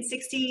Dickinson in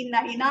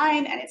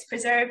 1699, and it's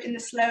preserved in the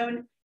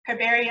Sloane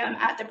Herbarium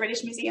at the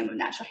British Museum of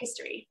Natural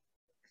History.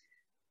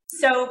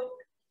 So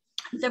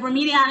the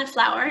Bermudiana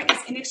flower is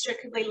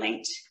inextricably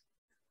linked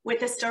with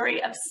the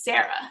story of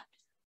Sarah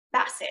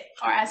Bassett,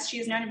 or as she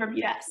is known in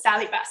Bermuda,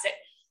 Sally Bassett.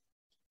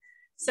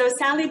 So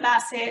Sally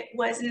Bassett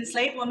was an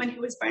enslaved woman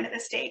who was burned at the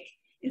stake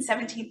in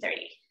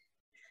 1730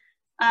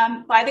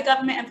 by the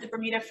government of the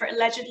Bermuda for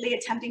allegedly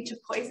attempting to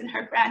poison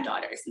her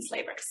granddaughters,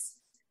 enslavers.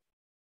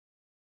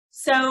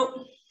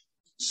 So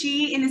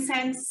she, in a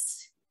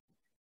sense,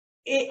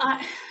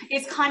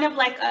 is kind of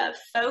like a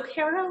folk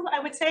hero, I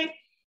would say,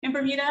 in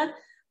Bermuda,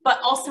 but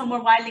also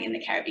more widely in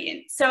the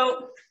Caribbean.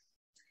 So,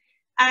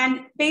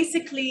 and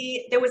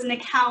basically there was an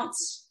account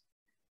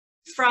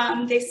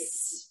from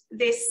this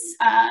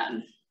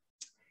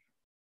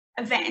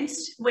event,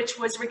 which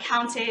was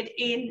recounted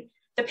in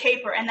the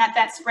paper, and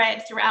that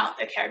spread throughout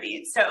the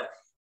Caribbean. So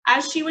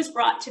as she was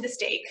brought to the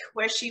stake,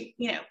 where she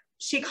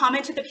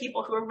commented to the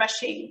people who were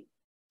rushing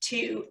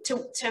to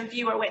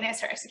view or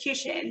witness her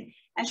execution,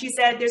 and she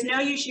said, "There's no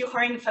use you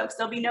hurrying, folks,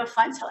 there'll be no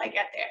fun till I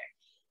get there."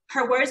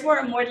 Her words were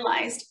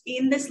immortalized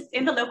in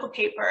the local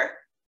paper,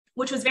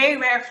 which was very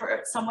rare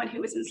for someone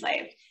who was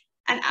enslaved.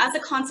 And as a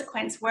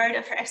consequence, word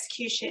of her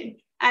execution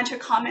and her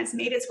comments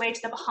made its way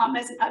to the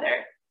Bahamas and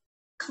other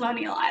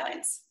colonial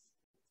islands,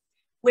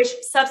 which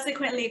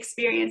subsequently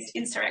experienced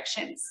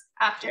insurrections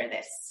after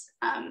this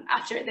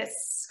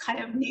kind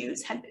of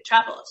news had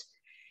traveled.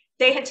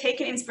 They had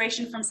taken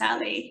inspiration from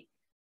Sally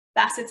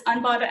Bassett's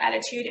unbothered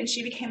attitude, and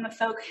she became a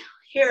folk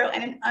hero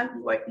and an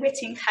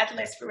unwitting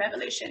catalyst for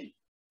revolution.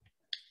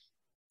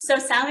 So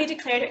Sally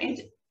declared her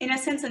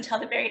innocence until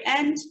the very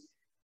end.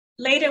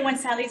 Later, when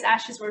Sally's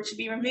ashes were to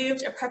be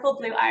removed, a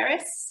purple-blue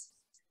iris,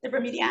 the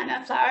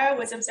Bermudiana flower,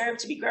 was observed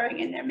to be growing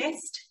in their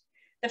midst.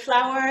 The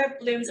flower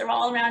blooms are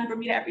all around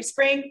Bermuda every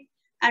spring,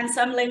 and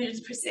some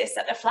legends persist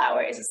that the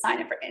flower is a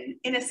sign of her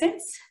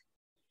innocence.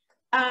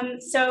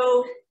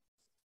 So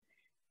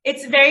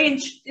it's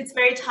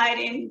very tied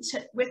in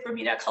with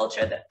Bermuda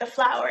culture, the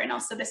flower, and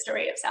also the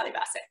story of Sally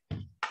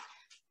Bassett.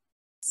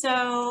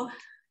 So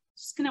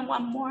just gonna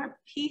one more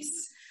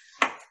piece.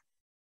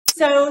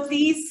 So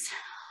these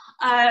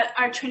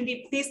are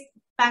Trinity. These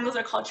bangles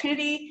are called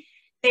Trinity.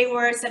 They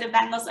were a set of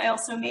bangles I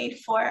also made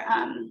for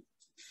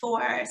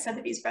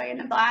Sotheby's Brilliant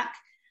and Black.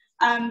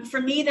 For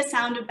me, the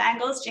sound of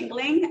bangles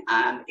jingling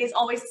is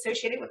always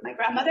associated with my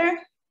grandmother,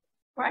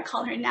 or I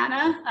call her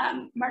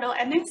Nana, Myrtle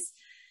Ednis.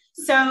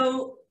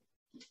 So,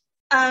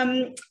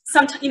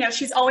 sometimes,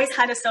 she's always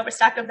had a silver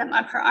stack of them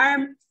up her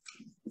arm.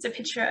 It's a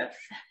picture of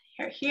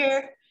her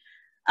here.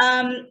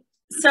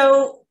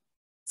 So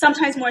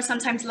sometimes more,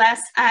 sometimes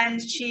less,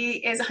 and she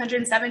is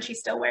 107, she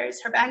still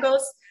wears her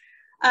bangles.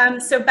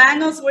 So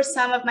bangles were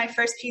some of my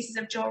first pieces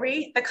of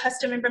jewelry. The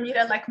custom in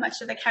Bermuda, like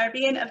much of the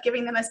Caribbean, of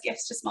giving them as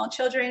gifts to small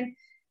children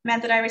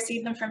meant that I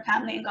received them from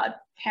family and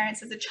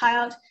godparents as a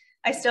child.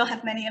 I still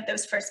have many of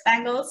those first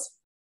bangles.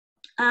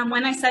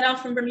 When I set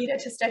off from Bermuda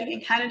to study in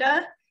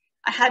Canada,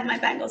 I had my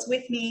bangles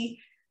with me.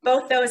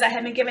 Both those I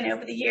had been given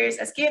over the years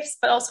as gifts,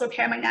 but also a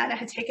pair my Nana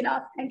had taken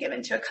off and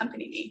given to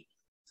accompany me.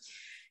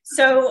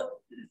 So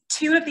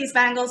 2 of these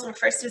bangles were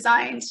first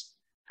designed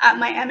at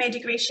my MA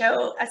degree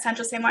show at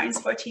Central St. Martin's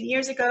 14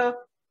 years ago,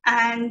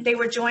 and they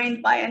were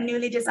joined by a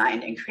newly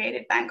designed and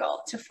created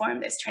bangle to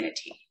form this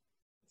trinity.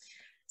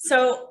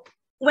 So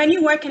when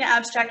you work in an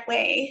abstract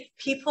way,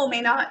 people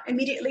may not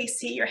immediately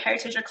see your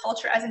heritage or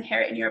culture as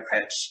inherent in your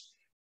approach.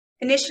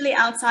 Initially,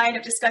 outside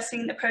of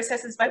discussing the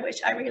processes by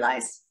which I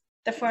realized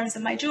the forms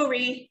of my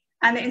jewelry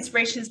and the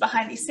inspirations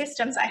behind these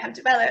systems I have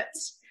developed,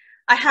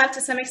 I have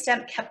to some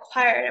extent kept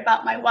quiet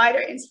about my wider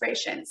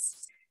inspirations.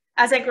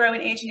 As I grow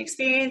in age and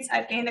experience,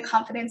 I've gained the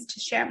confidence to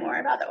share more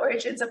about the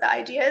origins of the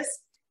ideas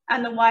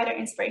and the wider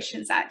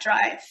inspirations that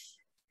drive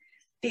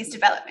these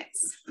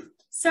developments.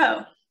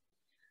 So,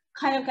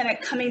 kind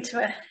of coming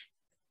to a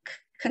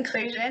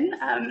conclusion.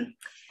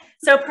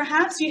 So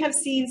perhaps you have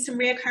seen some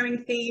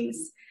reoccurring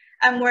themes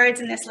and words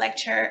in this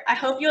lecture. I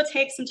hope you'll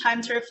take some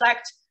time to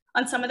reflect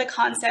on some of the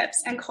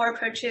concepts and core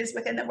approaches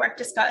within the work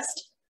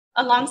discussed,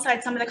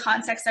 alongside some of the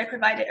context I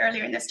provided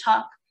earlier in this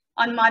talk,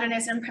 on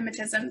modernism,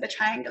 primitivism, the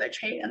triangular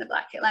trade, and the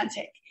Black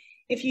Atlantic.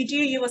 If you do,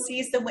 you will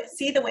see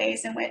the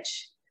ways in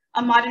which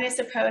a modernist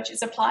approach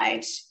is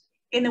applied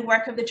in the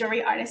work of the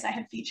jewelry artists I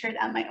have featured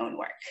and my own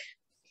work.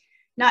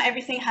 Not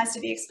everything has to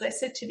be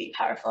explicit to be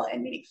powerful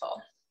and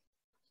meaningful.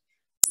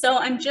 So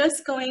I'm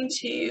just going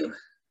to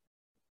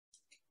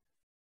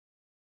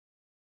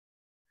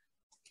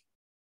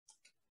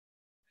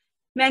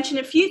mention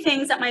a few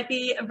things that might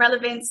be of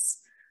relevance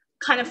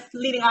kind of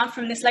leading on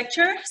from this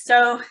lecture.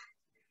 So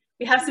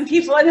we have some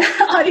people in the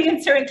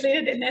audience who are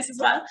included in this as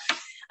well.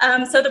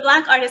 So the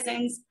Black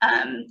Artisans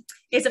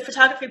is a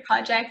photography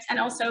project and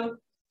also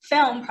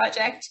film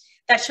project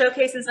that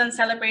showcases and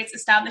celebrates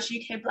established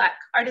UK Black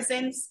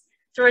artisans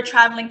through a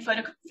traveling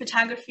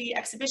photography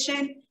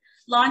exhibition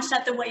launched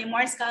at the William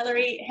Morris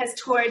Gallery. It has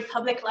toured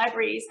public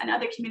libraries and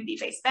other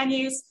community-based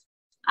venues.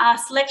 A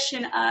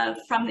selection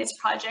from this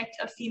project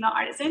of female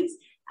artisans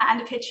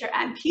and a picture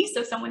and piece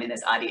of someone in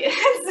this audience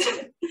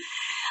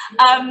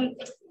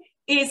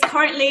is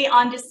currently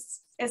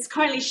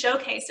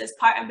showcased as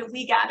part of the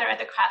We Gather at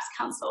the Crafts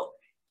Council,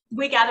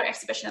 We Gather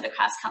exhibition at the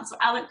Crafts Council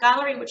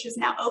Gallery, which is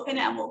now open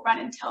and will run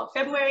until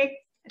February.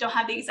 I don't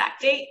have the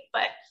exact date,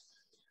 but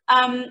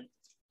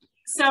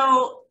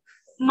so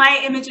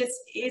my images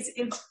is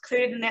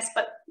included in this,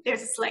 but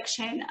there's a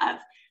selection of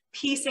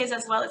pieces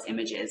as well as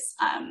images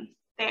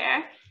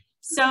there.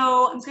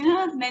 So I'm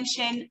gonna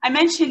mention, I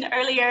mentioned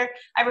earlier,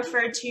 I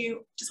referred to,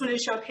 just wanted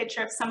to show a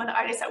picture of some of the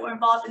artists that were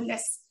involved in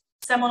this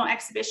seminal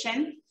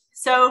exhibition.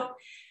 So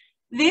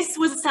this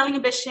was a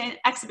selling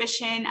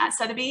exhibition at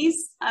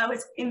Sotheby's. It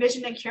was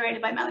envisioned and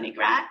curated by Melanie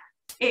Grant.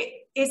 It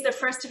is the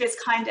first of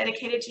its kind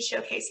dedicated to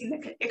showcasing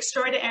the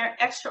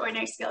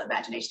extraordinary skill,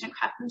 imagination, and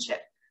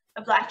craftsmanship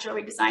of Black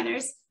jewelry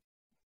designers.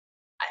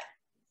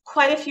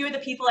 Quite a few of the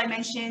people I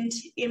mentioned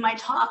in my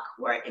talk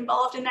were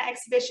involved in that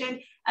exhibition,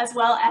 as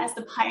well as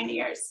the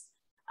pioneers,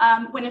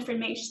 Winifred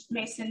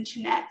Mason,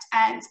 Chinette,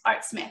 and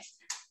Art Smith.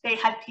 They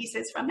had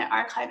pieces from their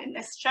archive in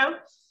this show.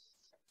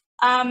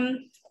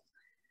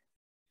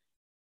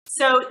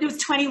 So it was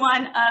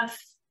 21 of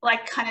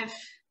like kind of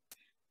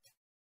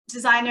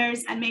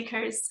designers and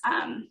makers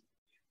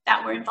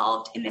that were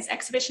involved in this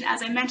exhibition.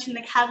 As I mentioned,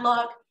 the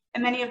catalog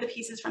and many of the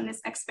pieces from this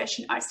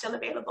exhibition are still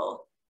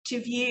available to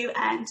view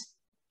and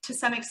to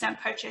some extent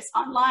purchase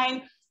online.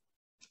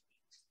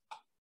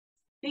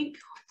 I think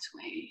which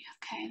way?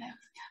 Okay,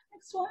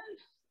 next one.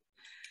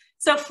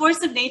 So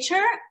Force of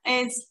Nature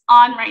is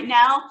on right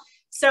now.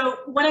 So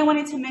what I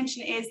wanted to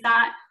mention is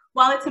that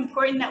while it's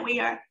important that we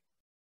are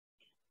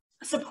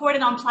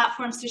supported on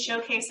platforms to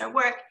showcase our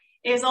work,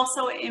 it is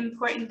also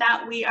important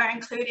that we are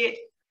included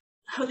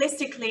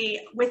holistically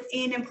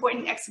within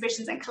important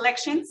exhibitions and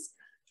collections.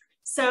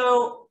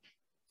 So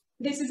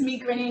this is me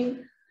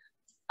grinning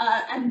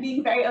and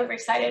being very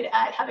overexcited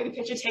at having a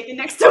picture taken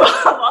next to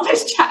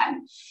Wallace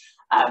Chan.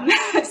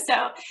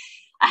 So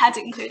I had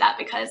to include that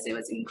because it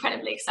was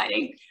incredibly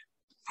exciting.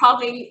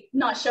 Probably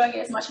not showing it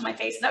as much on my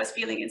face as I was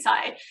feeling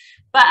inside.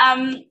 But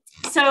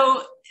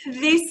so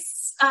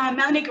this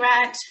Melanie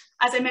Grant,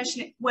 as I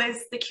mentioned, was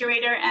the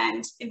curator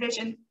and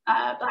envisioned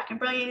Black and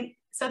Brilliant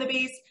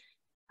Sotheby's.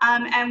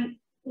 And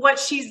what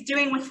she's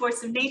doing with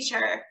Force of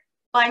Nature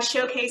by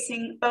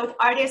showcasing both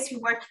artists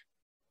who work,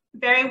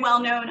 very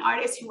well-known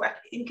artists who work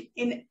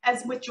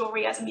with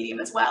jewelry as a medium,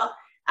 as well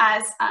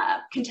as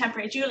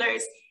contemporary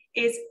jewelers,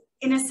 is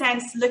in a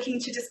sense looking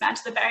to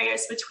dismantle the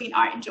barriers between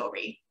art and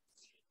jewelry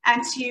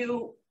and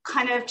to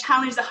kind of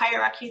challenge the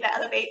hierarchy that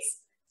elevates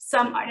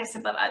some artists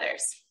above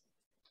others.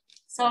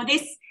 So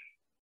this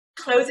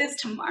closes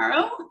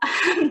tomorrow.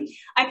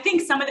 I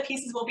think some of the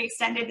pieces will be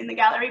extended in the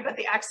gallery, but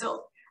the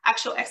actual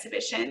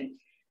exhibition,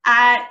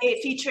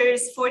 it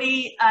features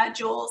 40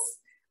 jewels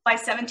by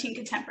 17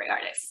 contemporary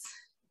artists.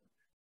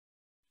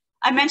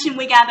 I mentioned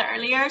We Gather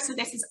earlier, so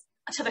this is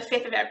until the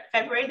 5th of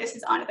February. This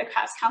is on at the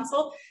Crafts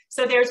Council.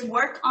 So there's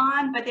work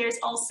on, but there's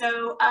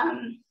also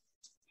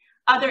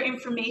other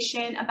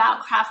information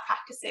about craft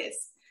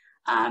practices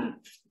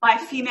by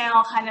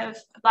female kind of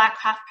Black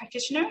craft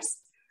practitioners.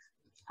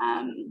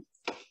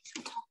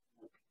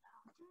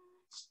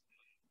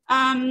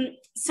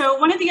 So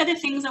one of the other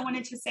things I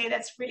wanted to say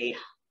that's really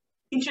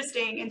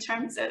interesting in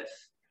terms of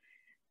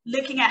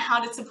looking at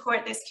how to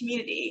support this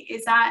community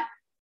is that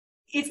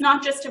it's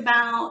not just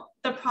about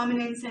the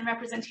prominence and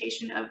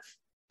representation of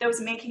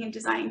those making and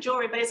designing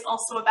jewelry, but it's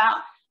also about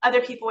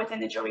other people within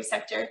the jewelry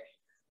sector.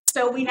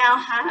 So we now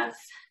have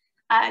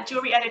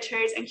jewelry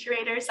editors and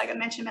curators, like I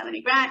mentioned,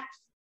 Melanie Grant.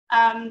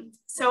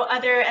 So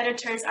other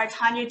editors are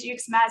Tanya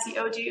Dukes, Mazzy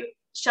Odu,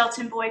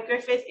 Shelton Boyd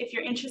Griffith. If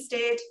you're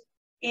interested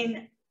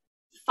in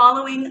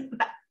following,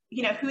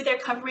 who they're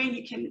covering,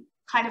 you can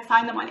kind of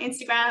find them on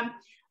Instagram.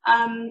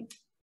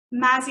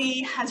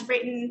 Mazzy has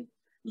written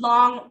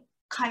long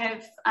kind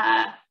of,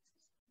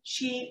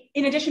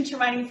 in addition to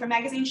writing for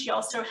magazines, she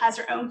also has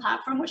her own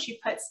platform where she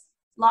puts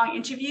long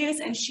interviews,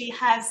 and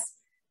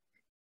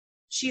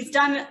she's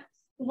done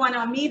one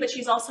on me, but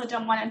she's also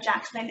done one on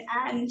Jacqueline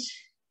and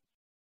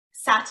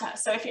Satta.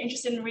 So if you're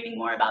interested in reading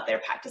more about their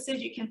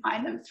practices, you can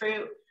find them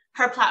through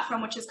her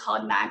platform, which is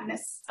called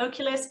Magnus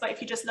Oculus, but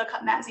if you just look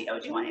up Mazzy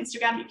Ojo on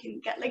Instagram, you can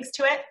get links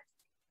to it.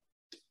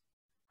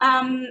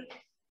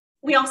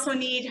 We also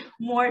need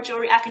more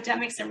jewelry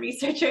academics and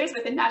researchers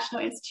within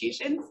national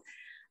institutions.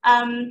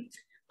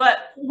 But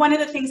one of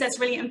the things that's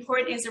really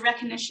important is the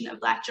recognition of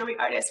Black jewelry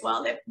artists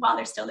while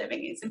they're still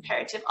living is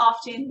imperative.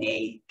 Often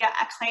they get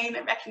acclaim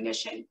and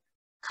recognition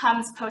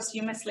comes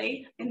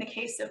posthumously. In the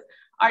case of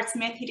Art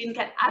Smith, he didn't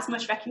get as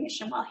much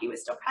recognition while he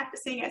was still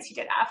practicing as he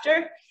did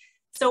after.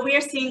 So we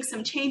are seeing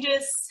some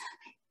changes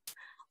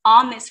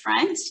on this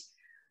front.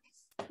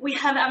 We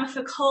have Emma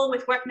Foucault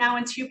with work now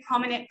in two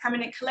prominent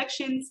permanent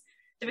collections,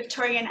 the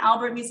Victoria and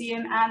Albert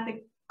Museum and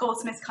the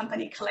Goldsmiths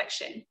Company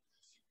collection.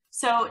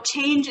 So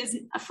change is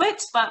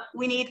afoot, but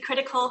we need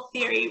critical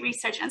theory,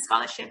 research, and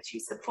scholarship to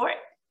support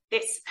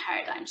this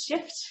paradigm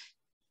shift.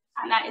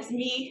 And that is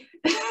me.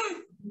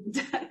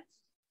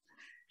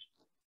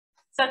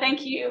 So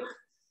thank you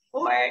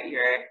for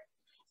your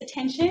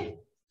attention.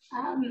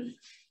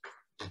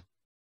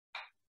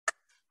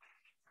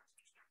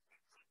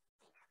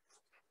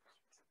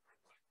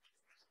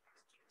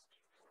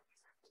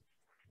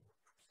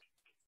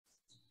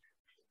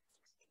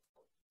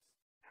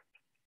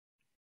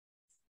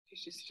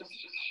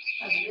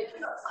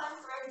 We've got time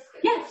for any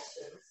Yes.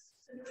 questions.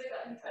 Anybody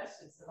got any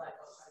questions that I've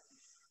got?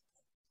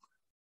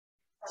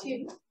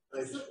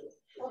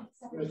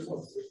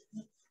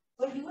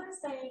 Well, you were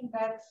saying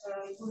that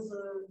it was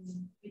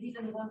you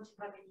didn't want to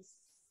have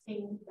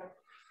anything that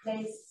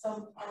plays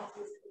some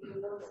artists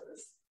in the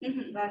others.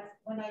 But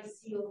when I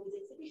see all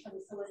these exhibitions,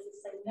 it's always the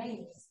same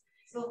names.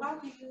 So how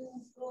do you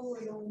go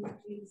along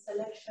between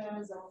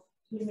selections or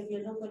doing maybe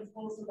an open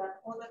call so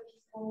that other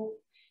people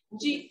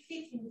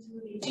fit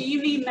into the... Do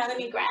you mean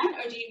Melanie Grant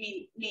or do you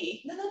mean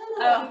me? No.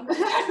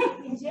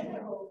 Oh. In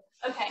general.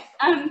 Okay.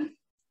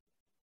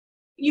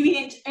 You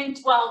mean,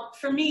 well,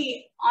 for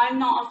me, I'm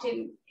not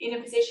often in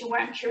a position where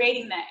I'm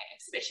curating the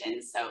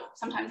exhibitions, so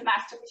sometimes I'm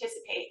asked to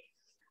participate.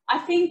 I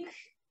think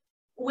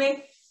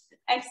with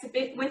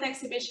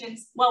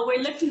exhibitions, well,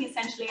 we're looking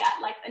essentially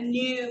at like a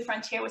new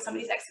frontier with some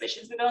of these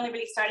exhibitions. We've only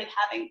really started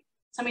having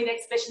some of the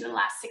exhibitions in the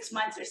last 6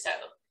 months or so.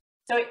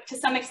 So to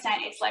some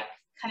extent, it's like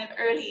kind of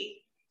early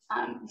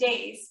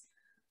days.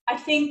 I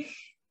think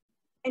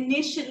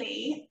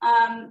initially,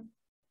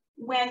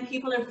 when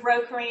people are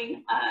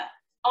brokering,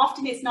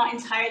 often it's not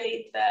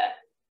entirely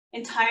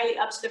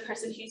up to the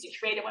person who's the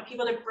curator. When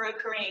people are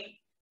brokering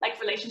like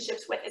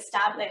relationships with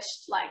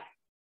established, like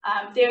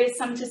there is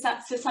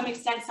to some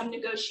extent some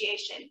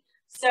negotiation.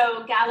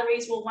 So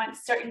galleries will want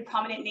certain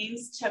prominent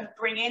names to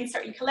bring in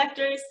certain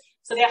collectors.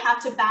 So they'll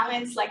have to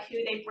balance like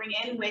who they bring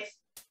in with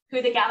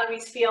who the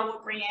galleries feel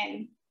will bring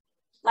in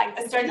like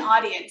a certain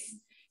audience.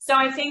 So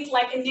I think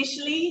like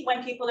initially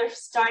when people are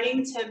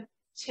starting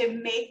to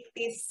make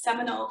these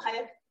seminal kind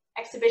of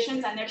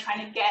exhibitions and they're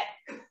trying to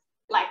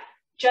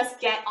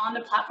just get on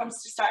the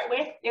platforms to start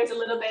with, there's a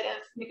little bit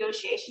of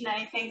negotiation. And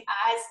I think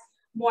as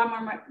more and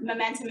more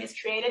momentum is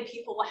created,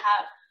 people will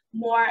have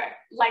more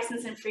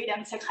license and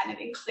freedom to kind of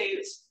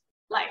include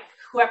like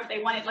whoever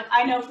they wanted. Like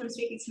I know from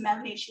speaking to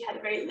Melanie, she had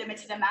a very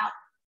limited amount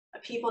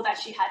of people that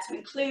she had to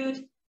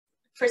include.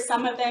 For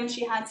some of them,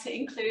 she had to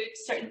include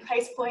certain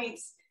price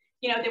points.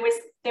 You know,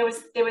 there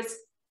was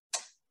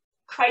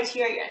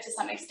criteria to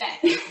some extent.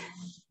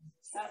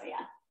 So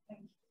yeah.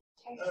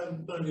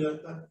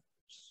 That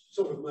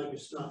sort of maybe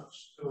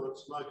starts to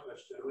answer my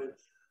question. I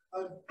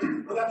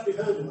mean, I've actually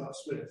heard of Art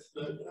Smith,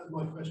 but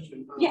my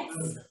question.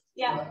 Yes.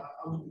 Yeah.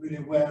 I wasn't really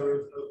aware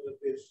of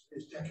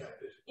his decade.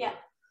 Yeah.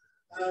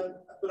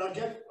 But I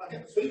get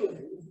the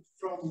feeling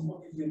from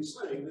what you've been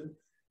saying that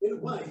in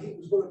a way he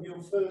was one of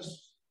your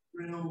first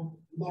real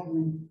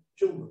modern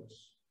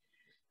jewelers.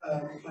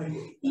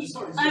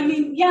 I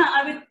mean, yeah,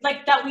 I would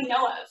like that we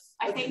know of.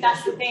 I think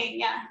that's the thing,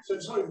 yeah. So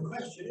sorry, the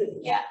question is,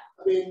 yeah.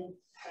 I mean,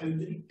 how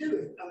did he do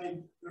it? I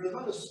mean, there are a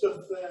lot of stuff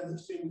there that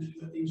seems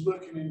that he's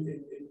working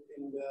in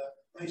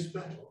base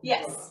metal.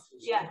 Yes.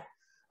 Yeah.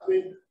 I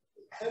mean,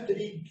 how did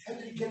he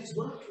get his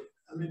market?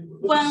 I mean,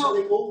 was well, he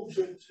selling all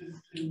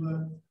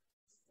to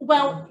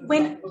well,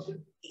 when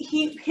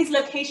his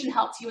location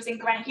helped, he was in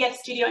Greenwich. He had a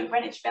studio in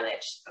Greenwich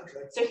Village.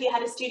 Okay. So he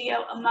had a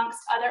studio amongst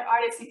other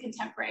artists and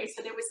contemporaries.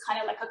 So there was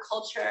kind of like a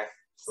culture,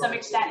 to some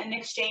extent, an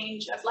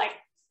exchange of like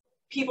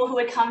people who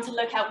would come to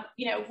look at,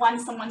 you know,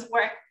 someone's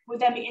work would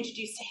then be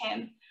introduced to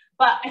him.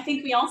 But I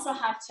think we also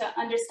have to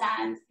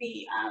understand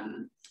the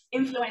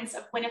influence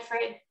of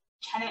Winifred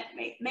Kennett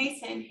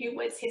Mason, who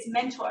was his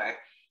mentor,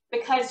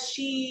 because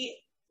she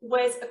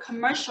was a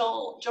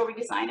commercial jewelry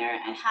designer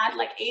and had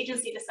like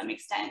agency to some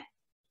extent.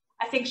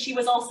 I think she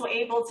was also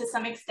able to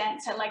some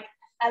extent to like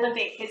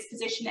elevate his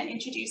position and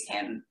introduce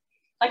him.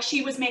 Like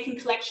she was making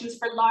collections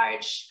for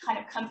large kind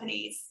of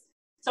companies.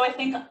 So I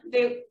think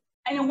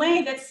in a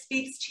way that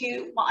speaks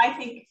to what I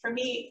think for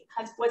me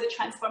was a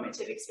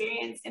transformative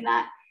experience, in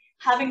that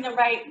having the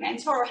right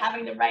mentor or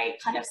having the right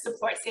kind of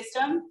support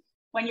system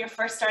when you're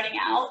first starting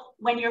out,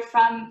 when you're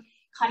from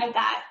kind of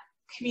that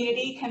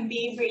community, can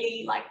be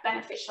really like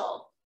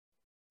beneficial.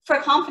 for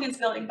confidence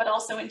building, but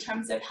also in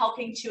terms of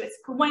helping to, it's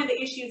one of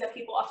the issues that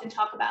people often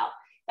talk about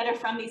that are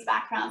from these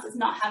backgrounds is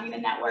not having the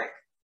network,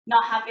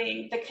 not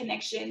having the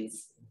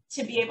connections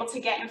to be able to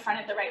get in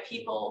front of the right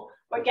people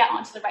or get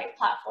onto the right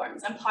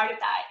platforms. And part of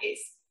that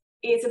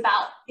is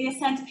about, in a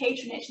sense,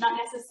 patronage, not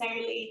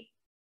necessarily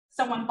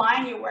someone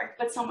buying your work,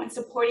 but someone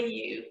supporting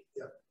you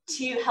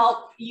to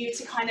help you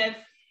to kind of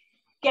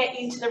get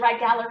into the right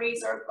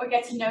galleries or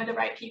get to know the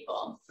right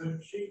people. So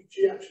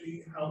she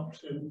actually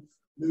helped him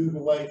move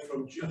away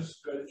from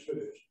just Greenwich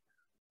Village.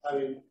 I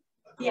mean,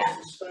 across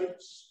the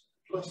States,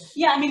 plus...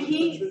 Yeah, I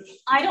mean,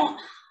 I don't,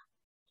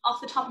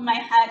 off the top of my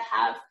head,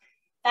 have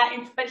that,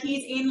 but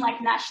he's in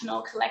like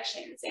national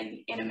collections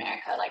in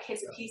America. Like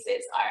his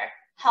pieces are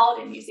held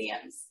in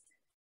museums.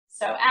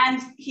 So,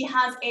 and he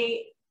has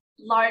a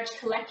large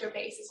collector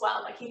base as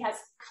well. Like he has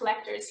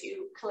collectors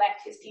who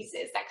collect his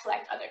pieces that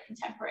collect other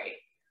contemporary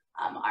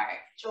art,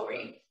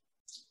 jewelry.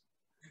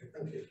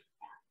 Thank you.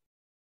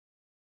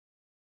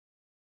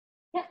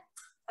 Yeah.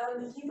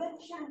 You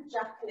mentioned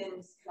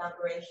Jacqueline's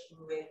collaboration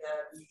with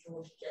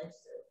George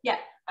Jensen. Yeah.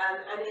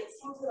 And it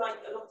seems like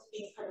a lot of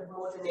these kind of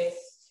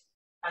modernist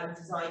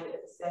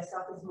designers, their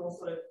stuff is more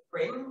sort of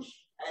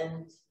fringe,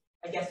 and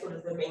I guess sort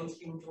of the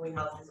mainstream jewelry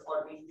houses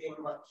aren't really doing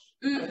much,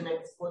 I don't know,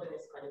 this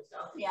modernist kind of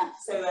stuff. Yeah.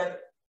 So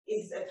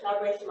is a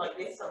collaboration like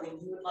this something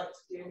you would like to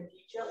do in the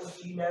future, or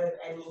do you know of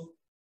any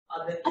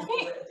other people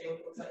that are doing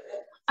things like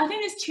this? I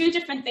think there's two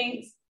different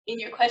things in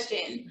your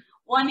question.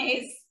 One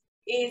is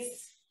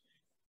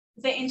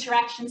the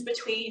interactions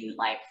between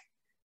like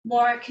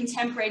more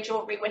contemporary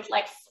jewelry with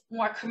like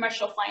more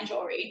commercial fine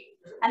jewelry,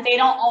 and they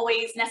don't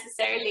always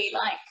necessarily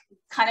like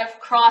kind of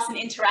cross and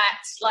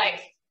interact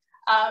like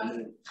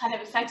kind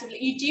of effectively.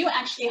 You do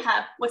actually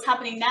have what's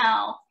happening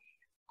now,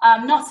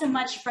 not so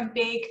much from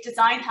big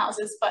design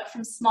houses, but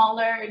from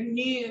smaller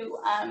new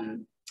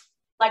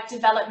like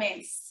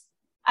developments.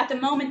 At the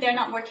moment, they're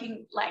not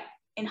working like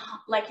in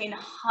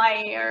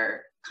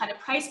higher kind of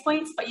price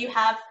points, but you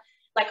have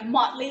like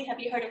Morley. Have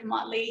you heard of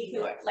Morley?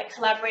 Who are like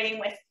collaborating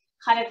with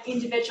kind of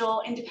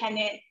individual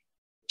independent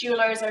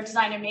jewelers or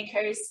designer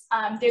makers.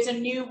 There's a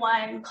new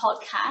one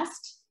called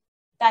Cast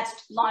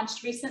that's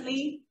launched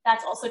recently.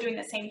 That's also doing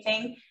the same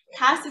thing.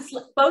 Cast is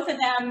both of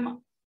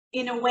them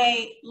in a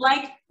way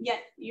like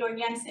your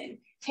Jensen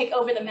take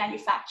over the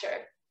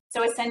manufacture.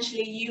 So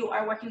essentially you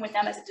are working with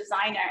them as a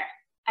designer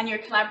and you're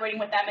collaborating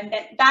with them. And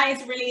then that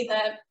is really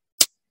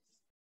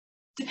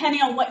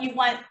depending on what you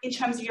want in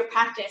terms of your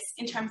practice,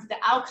 in terms of the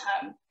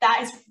outcome,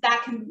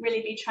 that can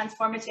really be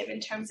transformative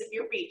in terms of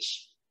your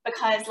reach.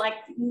 Because like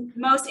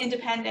most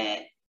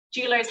independent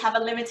jewelers have a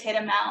limited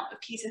amount of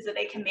pieces that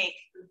they can make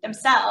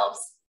themselves.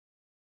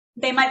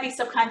 They might be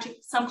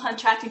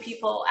subcontracting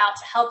people out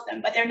to help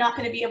them, but they're not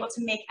going to be able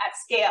to make at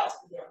scale.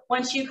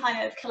 Once you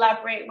kind of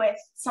collaborate with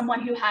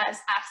someone who has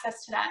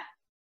access to that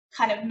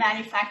kind of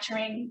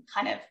manufacturing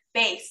kind of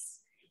base,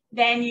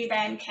 then you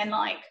then can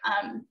like,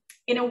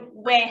 in a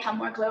way, have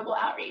more global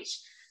outreach.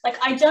 Like,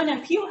 I don't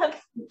know, people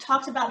have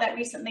talked about that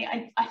recently.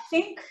 I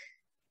think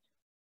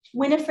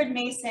Winifred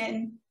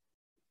Mason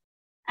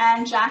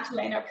and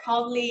Jacqueline are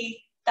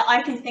probably, that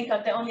I can think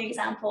of, the only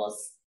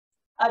examples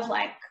of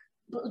like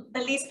the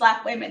least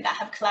Black women that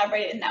have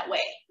collaborated in that way.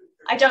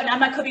 I don't know,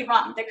 I could be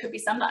wrong. There could be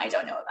some that I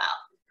don't know about.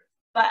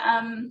 But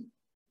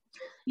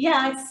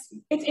yeah,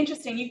 it's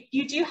interesting.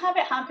 You do have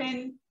it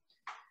happen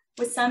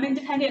with some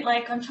independent,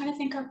 like I'm trying to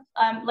think of,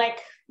 like,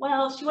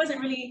 well, she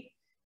wasn't really,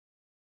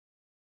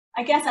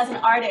 I guess as an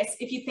artist,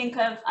 if you think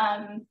of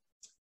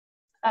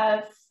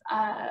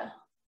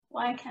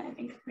why can't I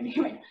think of her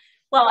name right now?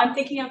 Well, I'm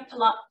thinking of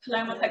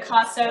Paloma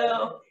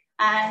Picasso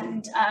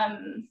and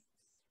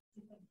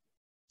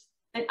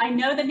I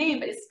know the name,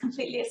 but it's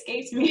completely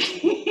escaped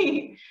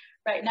me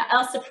right now.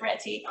 Elsa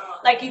Peretti,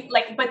 but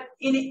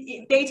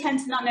they tend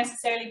to not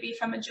necessarily be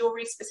from a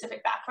jewelry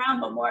specific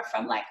background, but more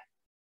from like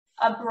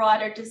a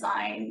broader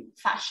design,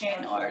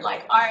 fashion, or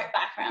like art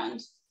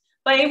background.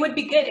 But it would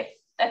be good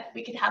if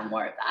we could have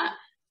more of that.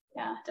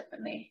 Yeah,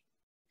 definitely.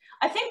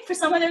 I think for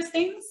some of those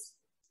things,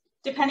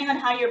 depending on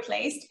how you're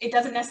placed, it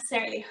doesn't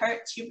necessarily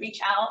hurt to reach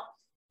out,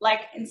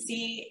 like, and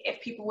see if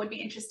people would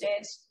be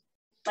interested,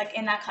 like,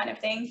 in that kind of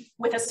thing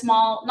with a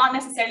small, not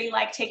necessarily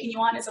like taking you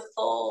on as a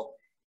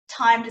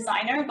full-time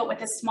designer, but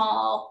with a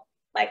small,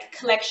 like,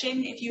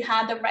 collection. If you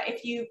had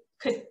if you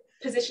could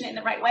position it in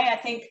the right way, I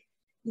think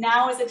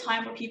now is a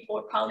time where people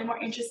are probably more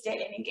interested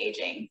in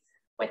engaging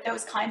with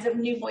those kinds of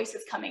new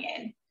voices coming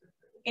in.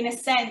 In a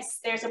sense,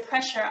 there's a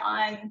pressure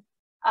on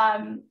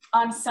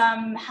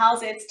some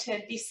houses to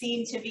be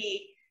seen to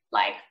be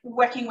like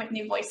working with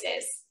new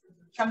voices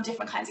from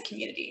different kinds of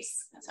communities.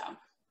 So,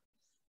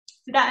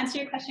 did that answer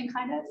your question,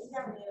 kind of?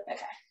 Yeah.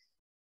 Okay.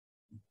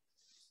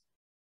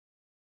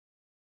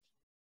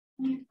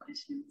 Any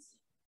questions?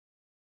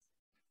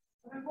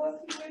 Are we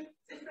working with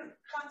different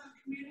kinds of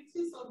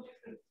communities or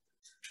different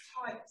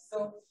types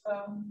of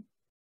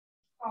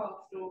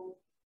craft or?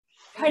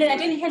 Pardon, I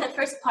didn't hear the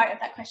first part of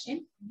that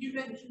question. You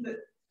mentioned that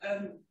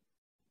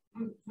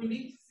we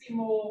need to see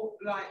more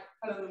like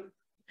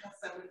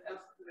Picasso and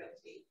Elsa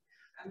Peretti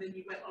and then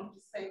you went on to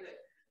say that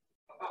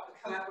about the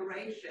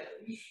collaboration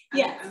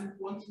and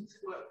wanting to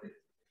work with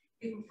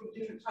people from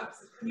different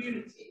types of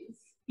communities.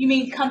 You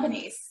mean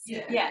companies?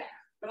 Yeah. Yeah.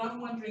 But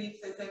I'm wondering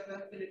if there's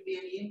ever going to be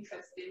any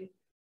interest in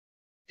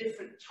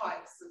different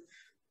types of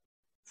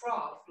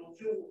craft or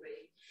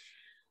jewellery.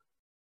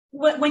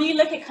 When you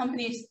look at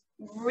companies,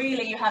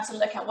 really you have to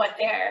look at what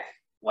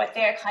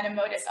their kind of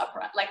modus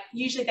operandi. Like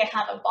usually they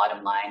have a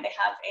bottom line, they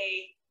have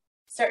a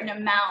certain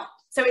amount.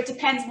 So it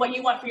depends what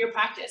you want for your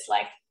practice.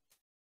 Like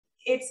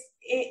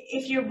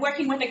if you're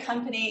working with a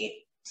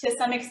company, to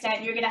some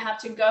extent, you're going to have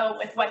to go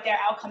with what their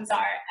outcomes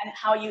are and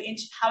how you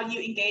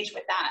engage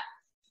with that.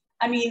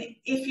 I mean,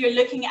 if you're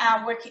looking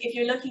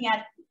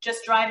at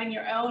just driving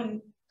your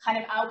own kind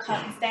of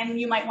outcomes, then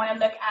you might want to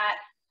look at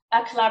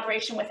a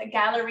collaboration with a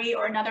gallery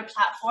or another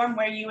platform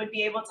where you would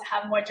be able to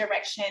have more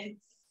direction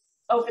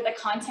over the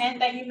content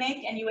that you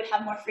make, and you would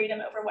have more freedom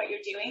over what you're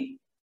doing.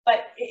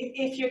 But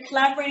if you're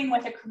collaborating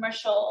with a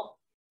commercial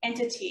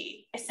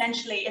entity,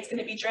 essentially it's going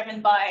to be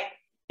driven by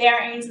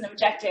their aims and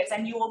objectives,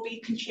 and you will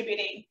be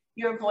contributing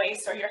your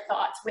voice or your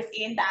thoughts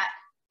within that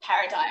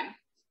paradigm.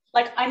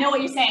 Like, I know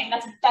what you're saying,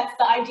 that's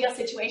the ideal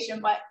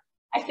situation, but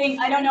I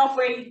don't know if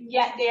we're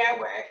yet there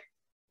where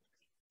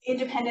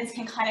independence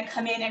can kind of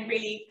come in and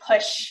really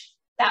push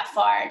that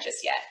far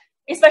just yet,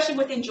 especially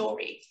within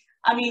jewelry.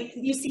 I mean,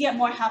 you see it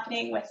more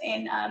happening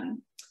within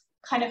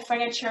kind of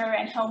furniture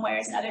and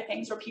homewares and other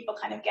things where people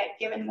kind of get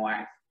given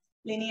more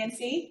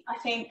leniency. I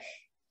think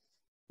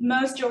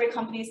most jewelry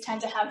companies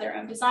tend to have their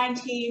own design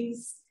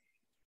teams.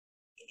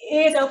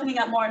 It is opening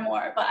up more and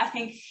more, but I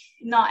think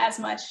not as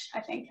much, I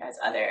think, as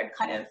other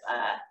kind of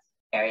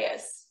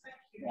areas.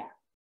 Yeah.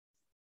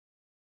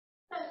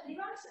 You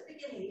asked at the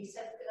beginning, you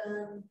said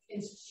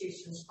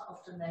institutions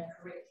often their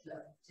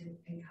curriculum to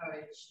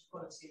encourage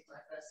equality and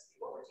diversity.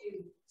 What would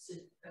you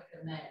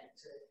recommend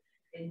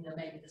in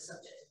maybe the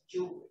subject of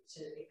jewelry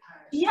to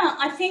encourage? Yeah,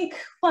 I think,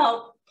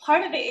 well,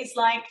 part of it is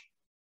like,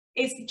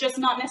 it's just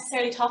not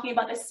necessarily talking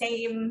about the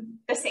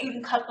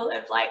same couple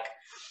of like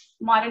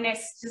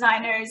modernist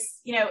designers.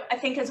 You know, I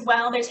think as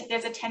well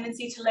there's a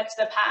tendency to look to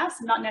the past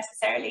and not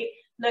necessarily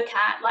look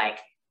at like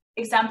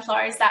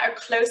exemplars that are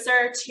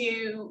closer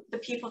to the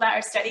people that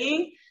are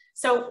studying.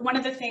 So one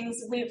of the things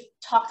we've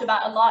talked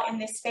about a lot in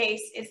this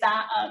space is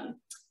that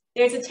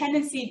there's a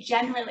tendency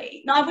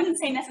generally, now I wouldn't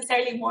say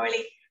necessarily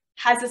Morley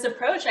has this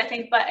approach, I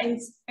think, but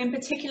in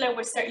particular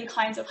with certain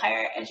kinds of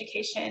higher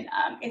education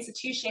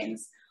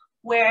institutions,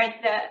 where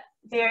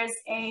there's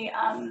a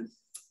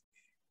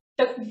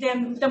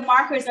the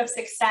markers of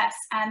success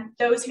and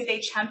those who they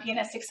champion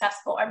as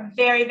successful are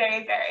very,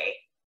 very, very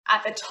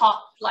at the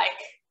top like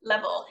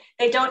level.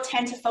 They don't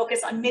tend to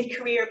focus on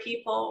mid-career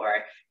people or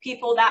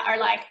people that are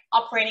like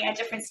operating at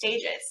different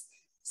stages.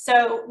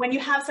 So when you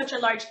have such a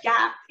large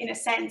gap, in a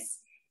sense,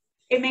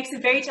 it makes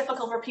it very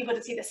difficult for people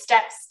to see the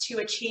steps to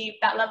achieve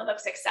that level of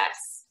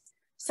success.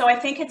 So I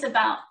think it's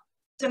about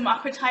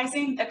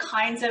democratizing the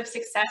kinds of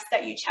success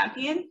that you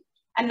champion,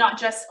 and not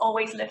just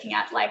always looking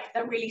at like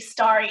the really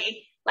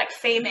starry, like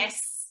famous,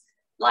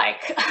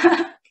 like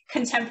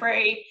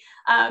contemporary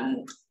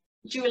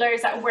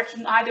jewelers that are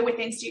working either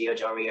within studio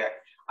jewelry or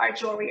art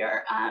jewelry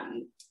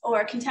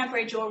or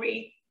contemporary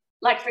jewelry,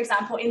 like for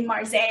example in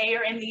Marseille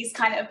or in these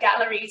kind of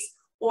galleries,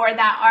 or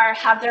that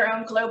have their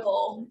own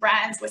global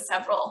brands with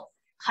several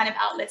kind of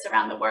outlets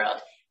around the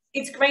world.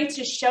 It's great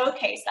to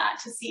showcase that,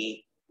 to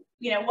see,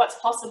 you know, what's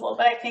possible,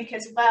 but I think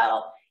as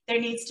well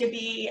there needs to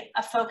be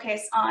a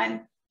focus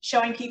on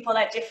showing people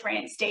at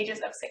different stages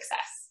of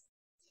success.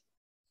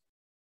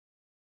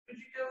 Would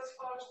you go as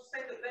far as to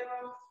say that there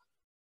are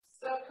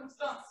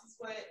circumstances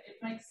where it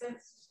makes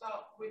sense to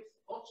start with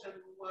bottom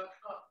and work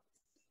up?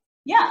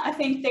 Yeah, I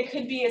think there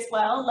could be as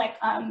well, like,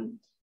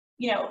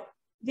 you know,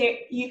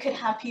 you could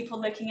have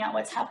people looking at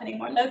what's happening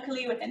more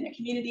locally within the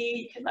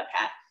community. You could look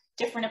at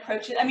different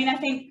approaches. I mean, I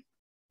think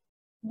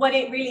what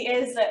it really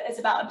is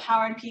about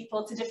empowering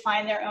people to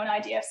define their own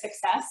idea of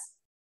success.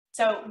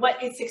 So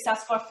what is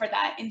successful for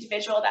that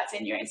individual that's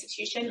in your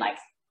institution? Like,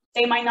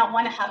 they might not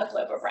want to have a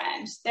global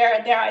brand.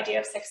 Their idea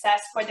of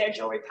success for their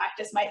jewelry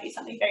practice might be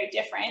something very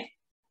different,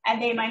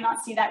 and they might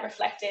not see that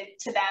reflected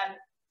to them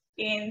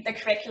in the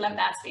curriculum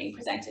that's being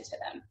presented to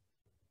them.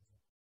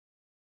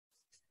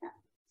 Yeah.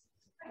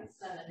 Thanks,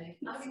 Melanie.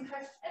 I've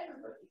encouraged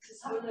everybody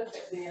to have a look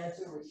at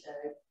the jewelry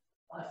show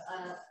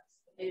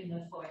in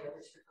the foyer,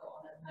 which we've got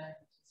on at the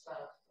moment as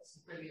well. That's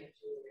some brilliant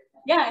jewelry.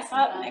 Yeah, I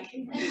saw it.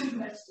 Any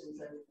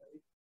questions,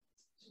 everybody?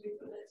 Should we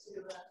put it to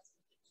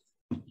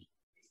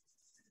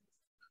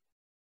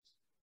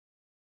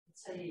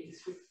say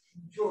we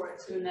draw it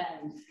to an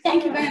end?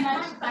 Thank you very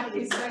much. Thank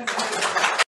you so much.